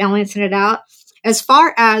 balancing it out. As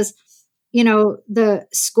far as, the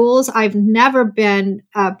schools, I've never been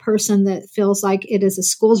a person that feels like it is a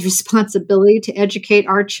school's responsibility to educate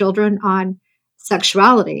our children on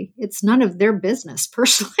sexuality. It's none of their business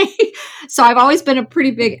personally. So I've always been a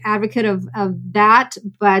pretty big advocate of that.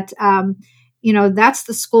 But, that's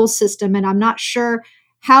the school system. And I'm not sure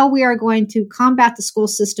how we are going to combat the school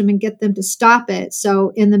system and get them to stop it.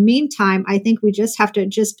 So in the meantime, I think we just have to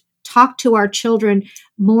talk to our children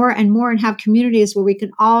more and more and have communities where we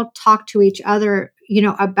can all talk to each other,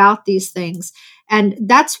 about these things. And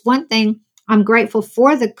that's one thing I'm grateful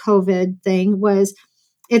for the COVID thing was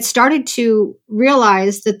it started to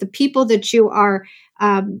realize that the people that you are,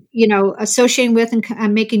 associating with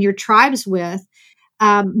and making your tribes with,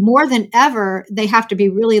 more than ever, they have to be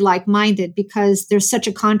really like-minded because there's such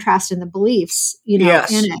a contrast in the beliefs, in it.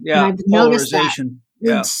 Yeah, and I've noticed that.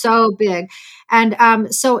 Yeah. It's so big. And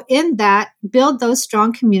so in that, build those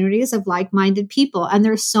strong communities of like-minded people. And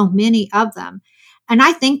there's so many of them. And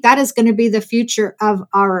I think that is going to be the future of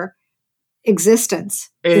our existence.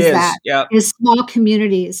 Is small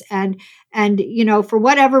communities. And for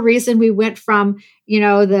whatever reason, we went from,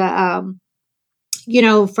 the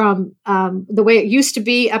way it used to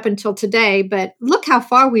be up until today, but look how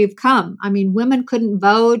far we've come. I mean, women couldn't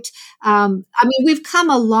vote. We've come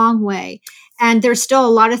a long way. And there's still a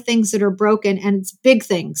lot of things that are broken, and it's big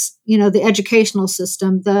things, the educational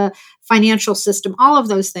system, the financial system, all of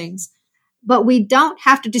those things. But we don't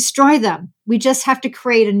have to destroy them. We just have to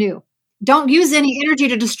create a new. Don't use any energy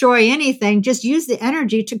to destroy anything. Just use the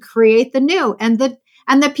energy to create the new, and the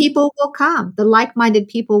people will come. The like-minded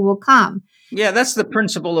people will come. Yeah, that's the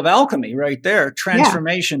principle of alchemy right there.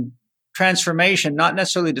 Transformation, not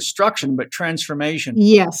necessarily destruction, but transformation.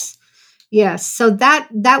 Yes. So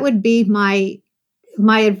that would be my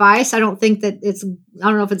advice. I don't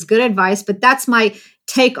know if it's good advice, but that's my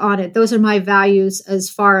take on it. Those are my values as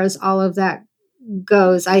far as all of that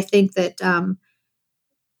goes. I think that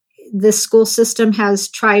the school system has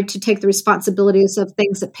tried to take the responsibilities of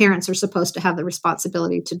things that parents are supposed to have the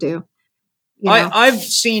responsibility to do. I've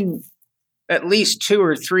seen at least 2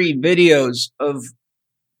 or 3 videos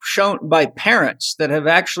shown by parents that have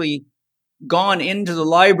actually gone into the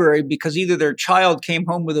library because either their child came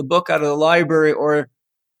home with a book out of the library or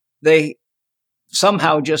they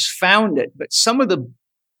somehow just found it. But some of the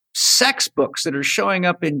sex books that are showing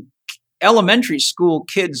up in elementary school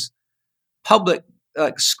kids' public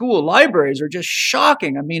school libraries are just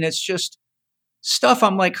shocking. I mean, it's just stuff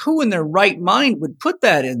I'm like, who in their right mind would put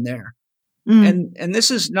that in there? And this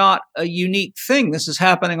is not a unique thing. This is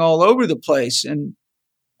happening all over the place. And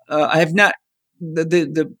I have not,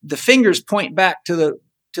 the fingers point back to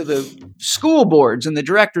the school boards and the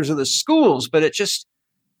directors of the schools, but it just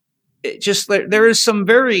there is some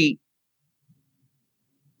very,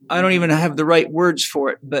 I don't even have the right words for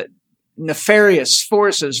it, but nefarious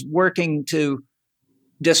forces working to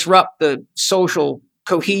disrupt the social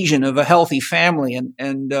cohesion of a healthy family.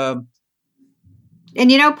 And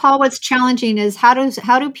Paul, what's challenging is how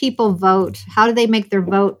do people vote? How do they make their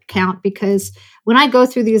vote count? Because when I go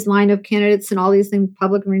through these line of candidates and all these things,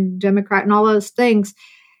 Republican and Democrat and all those things,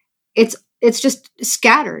 it's just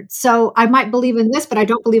scattered. So I might believe in this, but I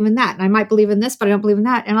don't believe in that. And I might believe in this, but I don't believe in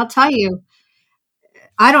that. And I'll tell you,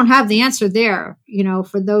 I don't have the answer there,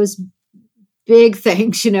 for those big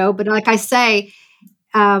things, but like I say,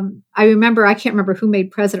 I can't remember who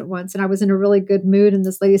made president once, and I was in a really good mood. And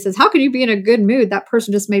this lady says, "How can you be in a good mood? That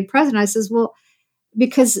person just made president." I says, "Well,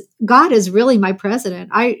 because God is really my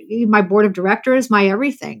president. My board of directors, my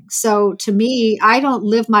everything. So to me, I don't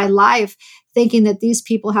live my life thinking that these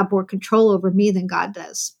people have more control over me than God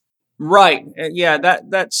does." Right. Yeah,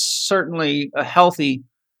 that's certainly a healthy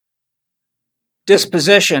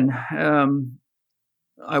disposition.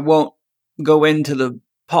 I won't go into the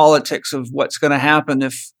politics of what's going to happen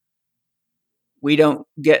if we don't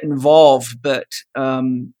get involved. But,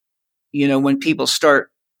 when people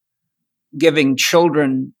start giving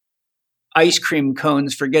children ice cream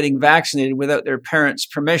cones for getting vaccinated without their parents'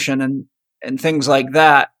 permission and things like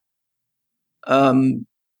that,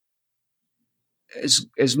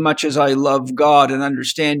 as much as I love God and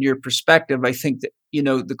understand your perspective, I think that,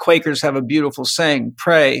 the Quakers have a beautiful saying,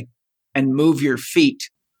 pray and move your feet,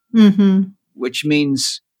 which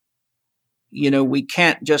means, we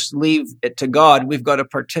can't just leave it to God. We've got to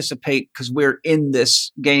participate because we're in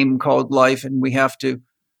this game called life, and we have to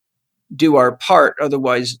do our part.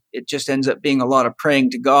 Otherwise, it just ends up being a lot of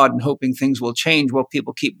praying to God and hoping things will change while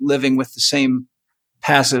people keep living with the same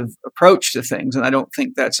passive approach to things. And I don't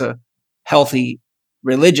think that's a healthy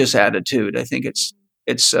religious attitude. I think it's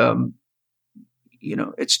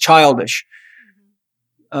childish.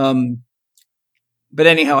 But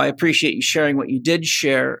anyhow, I appreciate you sharing what you did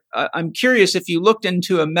share. I'm curious if you looked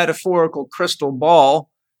into a metaphorical crystal ball,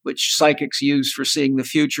 which psychics use for seeing the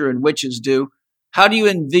future and witches do. How do you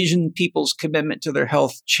envision people's commitment to their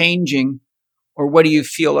health changing, or what do you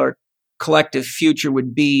feel our collective future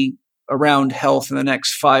would be around health in the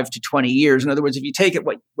next 5 to 20 years? In other words, if you take it,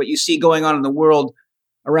 what you see going on in the world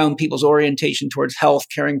around people's orientation towards health,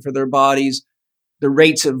 caring for their bodies, the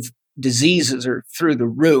rates of diseases are through the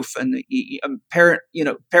roof. And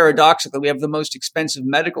paradoxically, we have the most expensive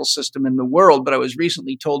medical system in the world. But I was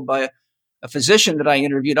recently told by a physician that I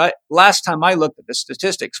interviewed, last time I looked at the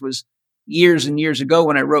statistics was years and years ago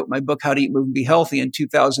when I wrote my book, How to Eat, Move, and Be Healthy in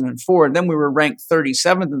 2004. And then we were ranked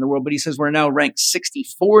 37th in the world. But he says we're now ranked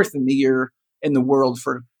 64th in the world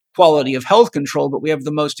for quality of health control. But we have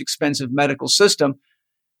the most expensive medical system.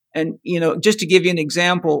 And, just to give you an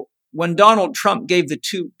example, when Donald Trump gave the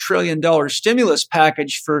 $2 trillion stimulus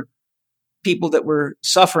package for people that were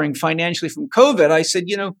suffering financially from COVID, I said,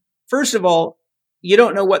 first of all, you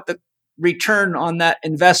don't know what the return on that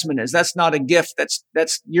investment is. That's not a gift.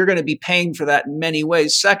 That's you're going to be paying for that in many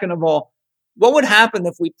ways. Second of all, what would happen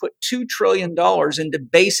if we put $2 trillion into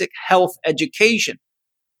basic health education?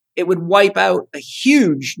 It would wipe out a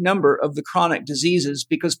huge number of the chronic diseases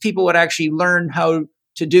because people would actually learn how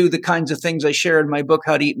to do the kinds of things I share in my book,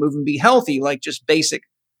 How to Eat, Move, and Be Healthy, like just basic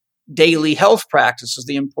daily health practices,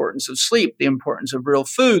 the importance of sleep, the importance of real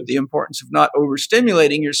food, the importance of not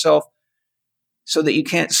overstimulating yourself so that you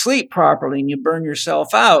can't sleep properly and you burn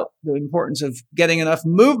yourself out, the importance of getting enough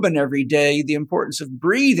movement every day, the importance of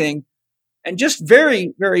breathing, and just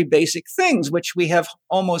very, very basic things, which we have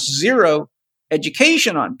almost zero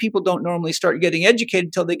education on. People don't normally start getting educated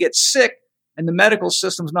until they get sick and the medical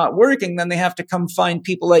system's not working. Then they have to come find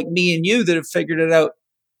people like me and you that have figured it out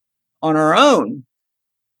on our own.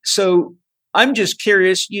 So I'm just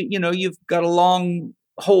curious, you've got a long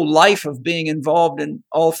whole life of being involved in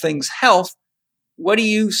all things health. What do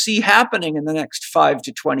you see happening in the next 5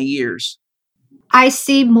 to 20 years? I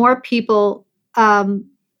see more people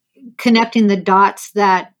connecting the dots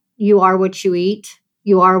that you are what you eat,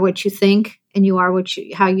 you are what you think, and you are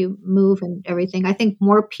how you move and everything. I think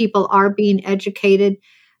more people are being educated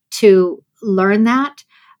to learn that.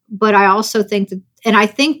 But I also think that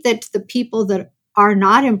the people that are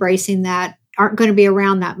not embracing that aren't going to be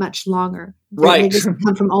around that much longer. Right. They just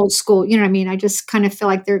come from old school. You know what I mean? I just kind of feel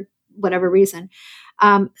like they're whatever reason.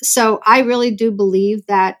 So I really do believe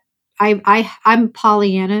that I'm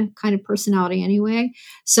Pollyanna kind of personality anyway.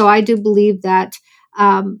 So I do believe that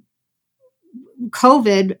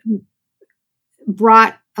COVID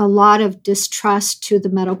brought a lot of distrust to the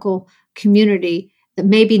medical community that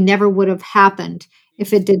maybe never would have happened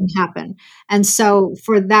if it didn't happen. And so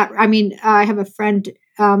for that, I have a friend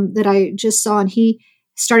that I just saw, and he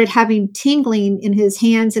started having tingling in his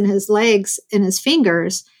hands and his legs and his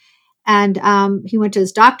fingers. And he went to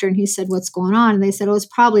his doctor and he said, "What's going on?" And they said, "Oh, it's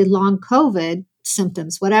probably long COVID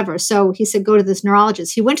symptoms, whatever." So he said, "Go to this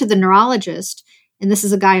neurologist." He went to the neurologist, and this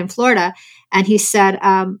is a guy in Florida. And he said,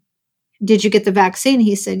 did you get the vaccine?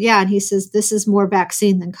 He said, yeah. And he says, this is more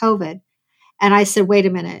vaccine than COVID. And I said, wait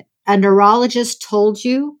a minute. A neurologist told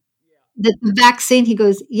you that the vaccine? He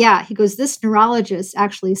goes, yeah. He goes, this neurologist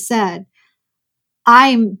actually said,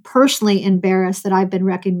 I'm personally embarrassed that I've been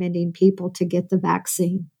recommending people to get the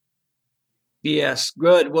vaccine. Yes,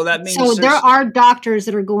 good. Well, that means so there are doctors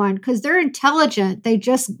that are going, because they're intelligent. They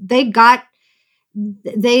got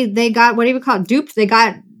what do you call it? Duped. They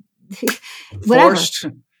got whatever. Forced.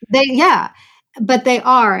 But they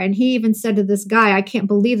are. And he even said to this guy, I can't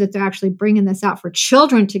believe that they're actually bringing this out for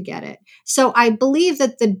children to get it. So I believe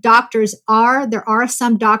that there are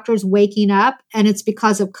some doctors waking up, and it's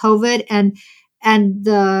because of COVID and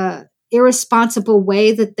the irresponsible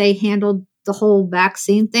way that they handled the whole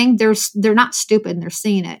vaccine thing. They're not stupid, and they're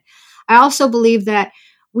seeing it. I also believe that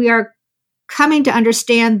we are coming to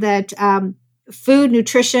understand that food,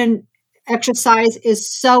 nutrition, exercise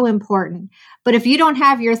is so important. But if you don't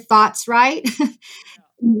have your thoughts right,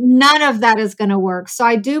 none of that is going to work. So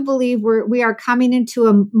I do believe we are coming into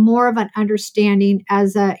a more of an understanding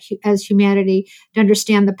as humanity to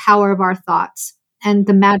understand the power of our thoughts and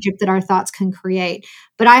the magic that our thoughts can create.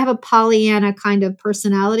 But I have a Pollyanna kind of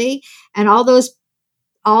personality, and all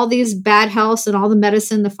these bad healths and all the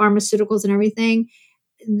medicine, the pharmaceuticals and everything,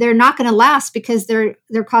 they're not going to last because they're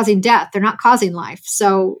causing death. They're not causing life.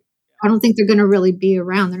 So I don't think they're going to really be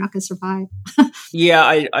around. They're not going to survive. Yeah,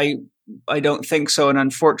 I don't think so. And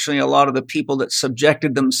unfortunately, a lot of the people that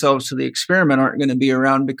subjected themselves to the experiment aren't going to be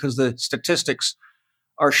around because the statistics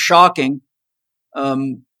are shocking.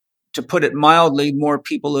 To put it mildly, more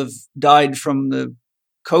people have died from the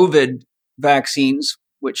COVID vaccines,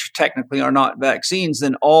 which technically are not vaccines,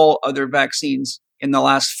 than all other vaccines in the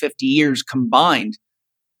last 50 years combined.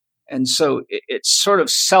 And so it's sort of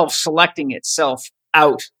self-selecting itself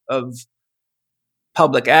out of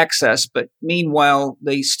public access. But meanwhile,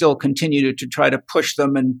 they still continue to try to push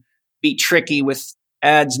them and be tricky with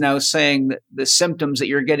ads now saying that the symptoms that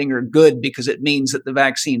you're getting are good because it means that the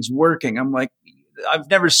vaccine's working. I'm like, I've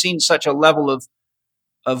never seen such a level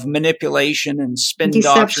of manipulation and spin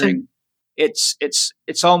doctoring.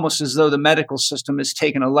 It's almost as though the medical system has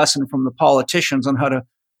taken a lesson from the politicians on how to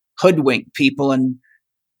hoodwink people and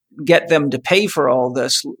get them to pay for all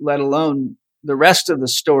this, let alone the rest of the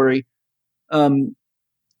story.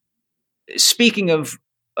 Speaking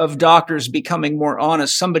of doctors becoming more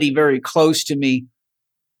honest, somebody very close to me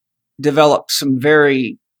developed some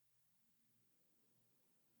very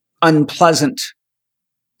unpleasant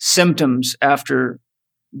symptoms after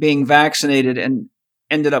being vaccinated and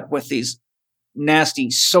ended up with these nasty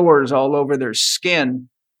sores all over their skin.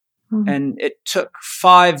 Mm-hmm. And it took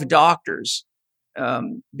 5 doctors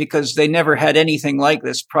because they never had anything like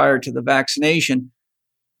this prior to the vaccination.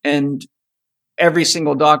 And every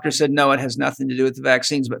single doctor said, no, it has nothing to do with the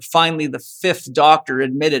vaccines. But finally, the 5th doctor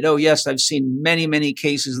admitted, oh, yes, I've seen many, many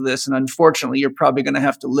cases of this. And unfortunately, you're probably going to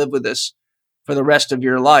have to live with this for the rest of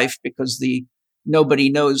your life because nobody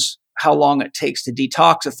knows how long it takes to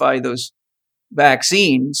detoxify those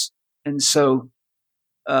vaccines. And so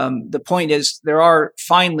the point is there are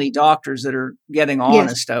finally doctors that are getting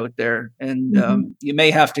honest out there. And you may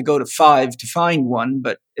have to go to 5 to find one,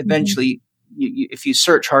 but eventually, if you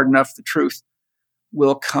search hard enough, the truth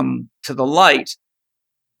will come to the light.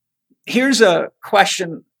 Here's a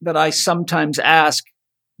question that I sometimes ask,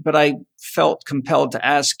 but I felt compelled to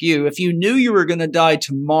ask you. If you knew you were going to die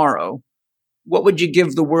tomorrow, what would you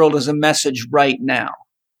give the world as a message right now,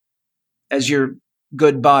 as your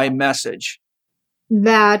goodbye message?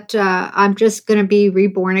 That I'm just going to be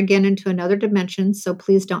reborn again into another dimension. So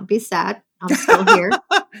please don't be sad. I'm still here.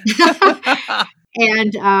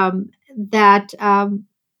 And that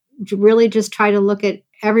really just try to look at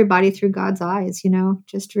everybody through God's eyes,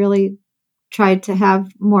 just really try to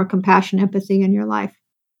have more compassion, empathy in your life.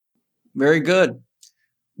 Very good.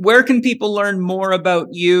 Where can people learn more about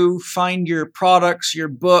you, find your products, your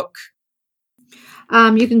book?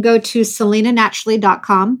 You can go to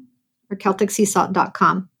selinanaturally.com or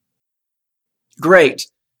CelticSeaSalt.com. Great.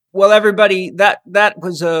 Well, everybody, that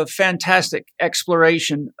was a fantastic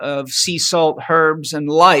exploration of sea salt, herbs, and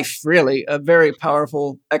life, really, a very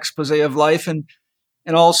powerful expose of life. And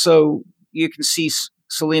also, you can see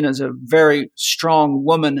Selena is a very strong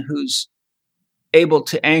woman who's able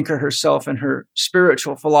to anchor herself in her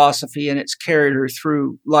spiritual philosophy, and it's carried her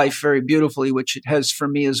through life very beautifully, which it has for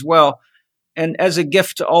me as well. And as a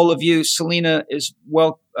gift to all of you, Selena is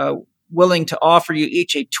willing to offer you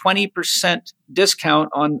each a 20% discount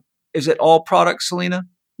on, is it all products, Selena?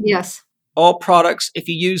 Yes. All products. If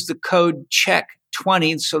you use the code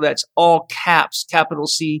CHECK20, so that's all caps, capital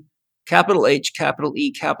C, capital H, capital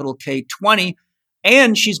E, capital K, 20,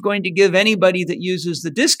 And she's going to give anybody that uses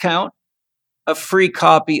the discount a free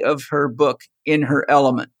copy of her book, In Her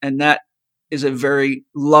Element. And that is a very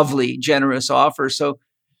lovely, generous offer. So,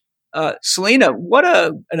 Selena, what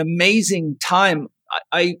an amazing time.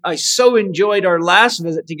 I so enjoyed our last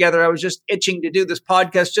visit together. I was just itching to do this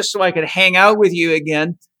podcast just so I could hang out with you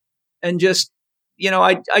again. And just,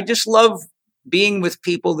 I just love being with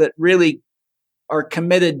people that really are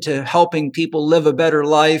committed to helping people live a better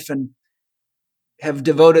life and have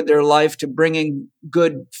devoted their life to bringing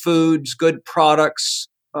good foods, good products.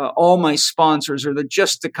 All my sponsors are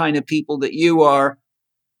just the kind of people that you are.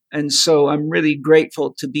 And so I'm really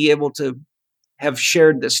grateful to be able to have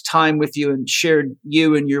shared this time with you and shared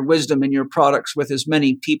you and your wisdom and your products with as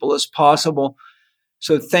many people as possible.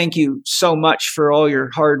 So thank you so much for all your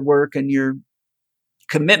hard work and your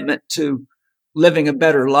commitment to living a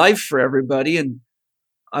better life for everybody. And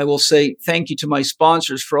I will say thank you to my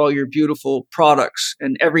sponsors for all your beautiful products,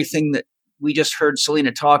 and everything that we just heard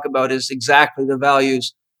Selena talk about is exactly the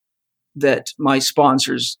values that my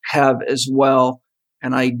sponsors have as well.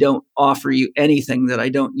 And I don't offer you anything that I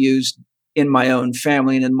don't use in my own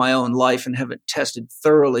family and in my own life and have it tested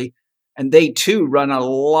thoroughly. And they too run a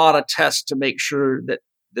lot of tests to make sure that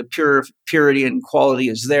the purity and quality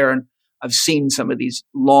is there. And I've seen some of these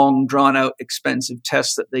long, drawn out, expensive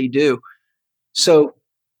tests that they do. So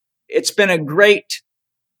it's been a great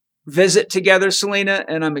visit together, Selena,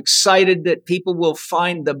 and I'm excited that people will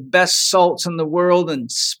find the best salts in the world and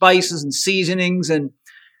spices and seasonings and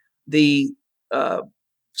the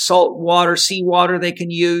salt water, seawater they can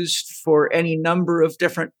use for any number of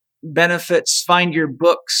different benefits. Find your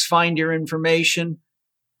books, find your information.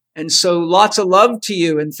 And so lots of love to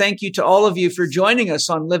you. And thank you to all of you for joining us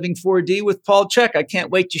on Living 4D with Paul Chek. I can't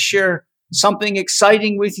wait to share something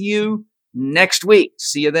exciting with you next week.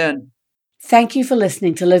 See you then. Thank you for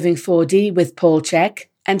listening to Living 4D with Paul Chek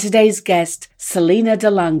and today's guest, Selena de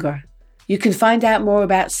Langre. You can find out more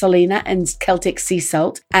about Selena and Celtic Sea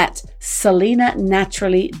Salt at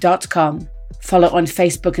selenanaturally.com. Follow on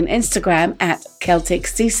Facebook and Instagram at Celtic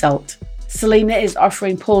Sea Salt. Selena is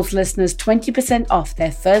offering Paul's listeners 20% off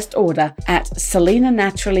their first order at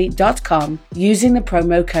selenanaturally.com using the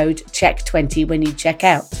promo code CHEK20 when you check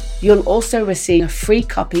out. You'll also receive a free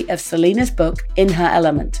copy of Selena's book, In Her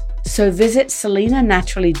Element. So visit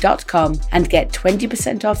selenanaturally.com and get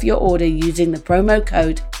 20% off your order using the promo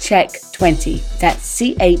code CHEK20. That's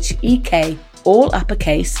CHEK, all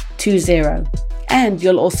uppercase, 20. And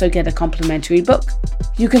you'll also get a complimentary book.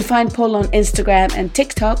 You can find Paul on Instagram and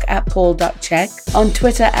TikTok at paul.chek, on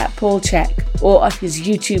Twitter at paulchek, or on his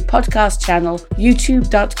YouTube podcast channel,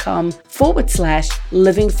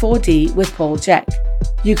 youtube.com/living4D with Paul Chek.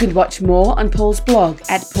 You can watch more on Paul's blog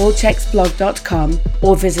at paulcheksblog.com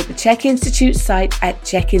or visit the Chek Institute site at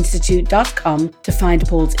chekinstitute.com to find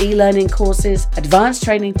Paul's e-learning courses, advanced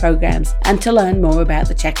training programs, and to learn more about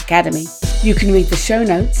the Chek Academy. You can read the show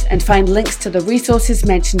notes and find links to the resources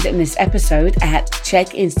mentioned in this episode at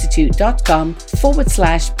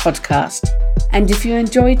chekinstitute.com/podcast. And if you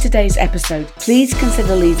enjoyed today's episode, please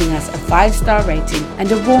consider leaving us a 5-star rating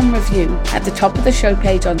and a warm review at the top of the show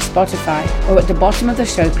page on Spotify or at the bottom of the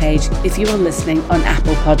show page if you are listening on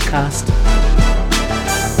Apple Podcast.